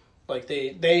get. Like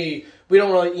we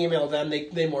don't really email them.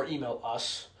 They more email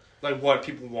us. Like what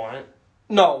people want?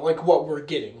 No, like what we're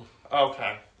getting.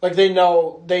 Okay. Like they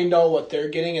know what they're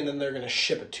getting, and then they're gonna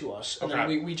ship it to us, and okay.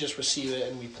 then we just receive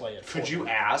it and we play it. Could you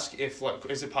ask if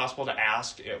is it possible to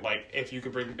ask if you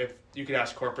could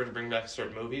ask corporate to bring back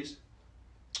certain movies?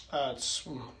 It's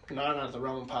not out of the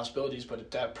realm of possibilities, but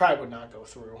that probably would not go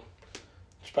through.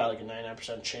 There's probably like a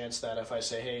 99% chance that if I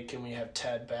say, "Hey, can we have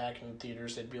Ted back in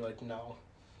theaters?" they'd be like, "No."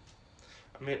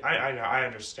 I mean, I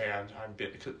understand.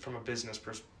 From a business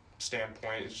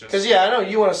standpoint, it's just because I know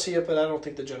you want to see it, but I don't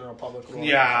think the general public will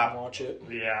watch it.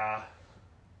 Yeah,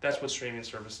 that's what streaming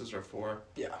services are for.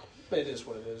 Yeah, it is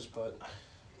what it is, but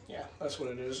yeah, that's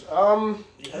what it is. Other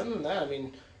than that, I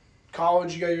mean.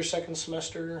 College, you got your second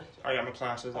semester. I got my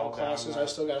classes. All classes. I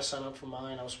still got to sign up for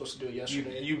mine. I was supposed to do it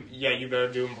yesterday. You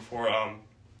better do them before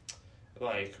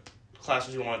like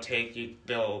classes you want to take.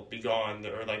 They'll be gone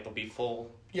or like they'll be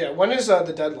full. Yeah. When is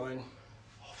the deadline?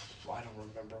 I don't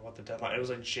remember what the deadline. It was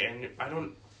like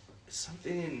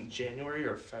something in January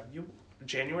or February.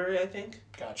 January, I think.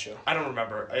 Gotcha. I don't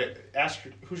remember.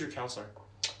 Who's your counselor?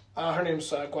 Her name's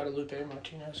Guadalupe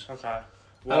Martinez. Okay.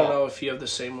 Well, I don't know if you have the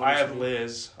same one. I have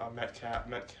Liz, Metcalf.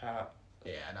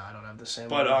 Yeah, no, I don't have the same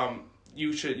one. But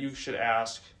you should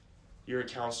ask your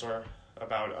counselor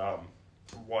about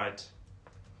what.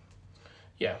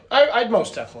 Yeah, I'd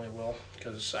most definitely will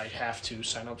because I have to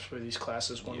sign up for these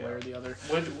classes one way or the other.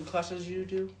 What classes do you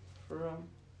do for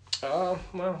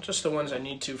well, just the ones I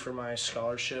need to for my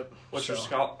scholarship. What's your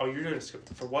scholarship? Oh, you're doing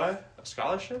for what? A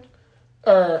scholarship?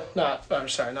 I'm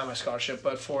sorry, not my scholarship,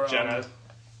 but for Gen Ed.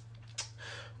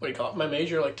 What do you call it? My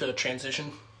major, like to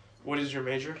transition. What is your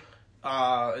major?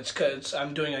 It's because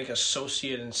I'm doing like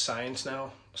associate in science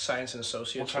now. Science and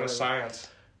associate. What kind of science?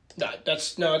 No,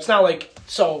 it's not like,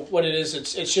 so what it is,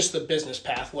 it's just the business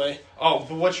pathway. Oh,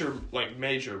 but what's your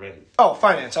major, man? Oh,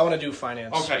 finance. I want to do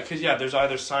finance. Okay, because there's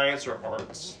either science or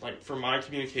arts. Like for my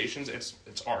communications, it's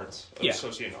arts. Yeah.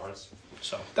 Associate in arts.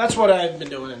 So that's what I've been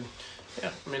doing, and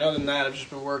yeah, I mean other than that, I've just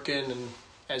been working and.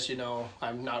 As you know,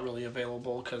 I'm not really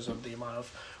available because of the amount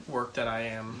of work that I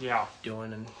am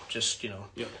doing and just,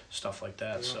 stuff like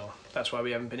that. Yeah. So that's why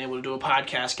we haven't been able to do a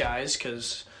podcast, guys,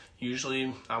 because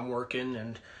usually I'm working.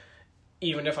 And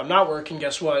even if I'm not working,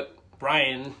 guess what?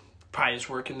 Brian probably is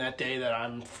working that day that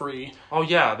I'm free. Oh,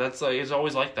 yeah. That's it's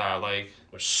always like that.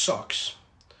 Which sucks.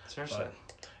 Seriously.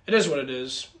 But it is what it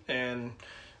is. And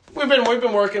we've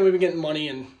been working. We've been getting money.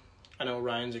 And I know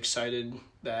Ryan's excited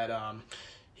that...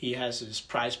 he has his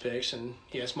prize picks and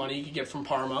he has money he could get from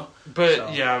Parma. But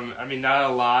I mean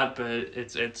not a lot, but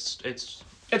it's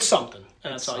something,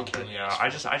 and that's all you can. Yeah, I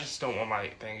just don't want my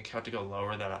bank account to go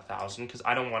lower than 1,000 because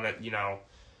I don't want it,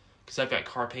 because I've got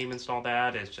car payments and all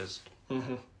that. It's just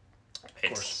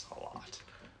it's a lot.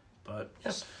 But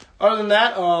yes, other than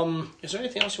that, is there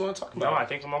anything else you want to talk about? No, I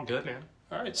think I'm all good, man.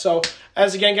 All right, so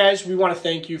as again, guys, we want to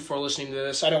thank you for listening to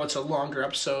this. I know it's a longer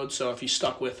episode, so if you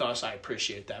stuck with us, I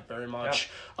appreciate that very much.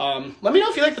 Yeah. Let me know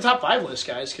if you like the top 5 list,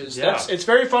 guys, because it's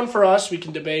very fun for us. We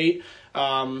can debate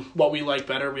what we like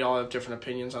better. We all have different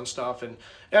opinions on stuff, and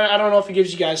I don't know if it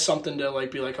gives you guys something to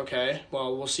be like, okay,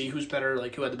 well, we'll see who's better,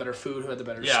 who had the better food, who had the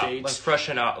better states.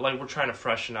 Freshen up. We're trying to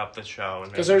freshen up the show,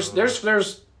 because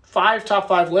there's 5 top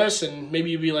 5 lists, and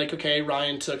maybe you'd be like, okay,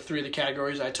 Ryan took 3 of the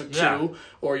categories, I took 2,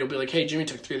 or you'll be like, hey, Jimmy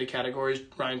took 3 of the categories,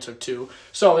 Ryan took 2.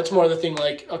 So it's more the thing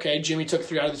okay, Jimmy took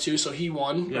 3 out of the 2, so he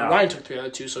won. Yeah. Ryan took 3 out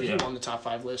of the 2, so he won the top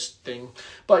 5 list thing.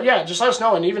 But yeah, just let us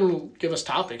know and even give us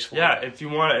topics for it. Yeah, if you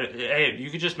want, hey, you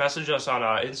could just message us on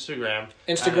Instagram.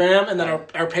 And then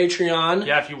our Patreon.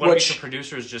 Yeah, if you want to be the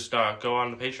producers, just go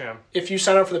on the Patreon. If you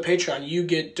sign up for the Patreon, you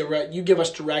give us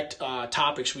direct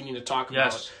topics we need to talk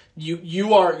about. Yes.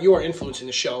 You are influencing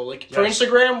the show. For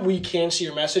Instagram, we can see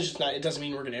your message. It doesn't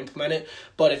mean we're going to implement it.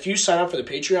 But if you sign up for the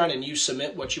Patreon and you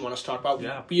submit what you want us to talk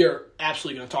about, we are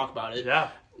absolutely going to talk about it. Yeah.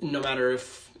 No matter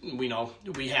if we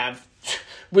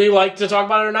like to talk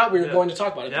about it or not, we're going to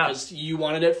talk about it because you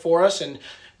wanted it for us. And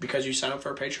because you sign up for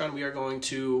our Patreon, we are going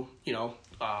to,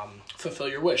 fulfill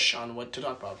your wish on what to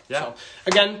talk about. Yeah. So,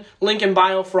 again, link in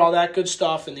bio for all that good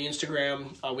stuff. In the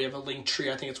Instagram, we have a link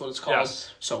tree, I think it's what it's called.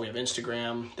 Yes. So we have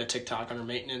Instagram, the TikTok under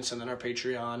maintenance, and then our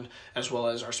Patreon, as well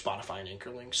as our Spotify and Anchor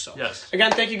links. So, Yes.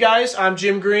 Again, thank you guys. I'm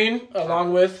Jim Green,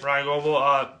 along with Ryan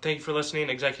Goebel. Thank you for listening.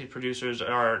 Executive producers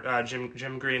are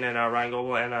Jim Green and Ryan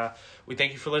Goebel. And we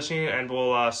thank you for listening, and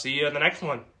we'll see you in the next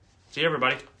one. See you,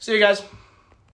 everybody. See you guys.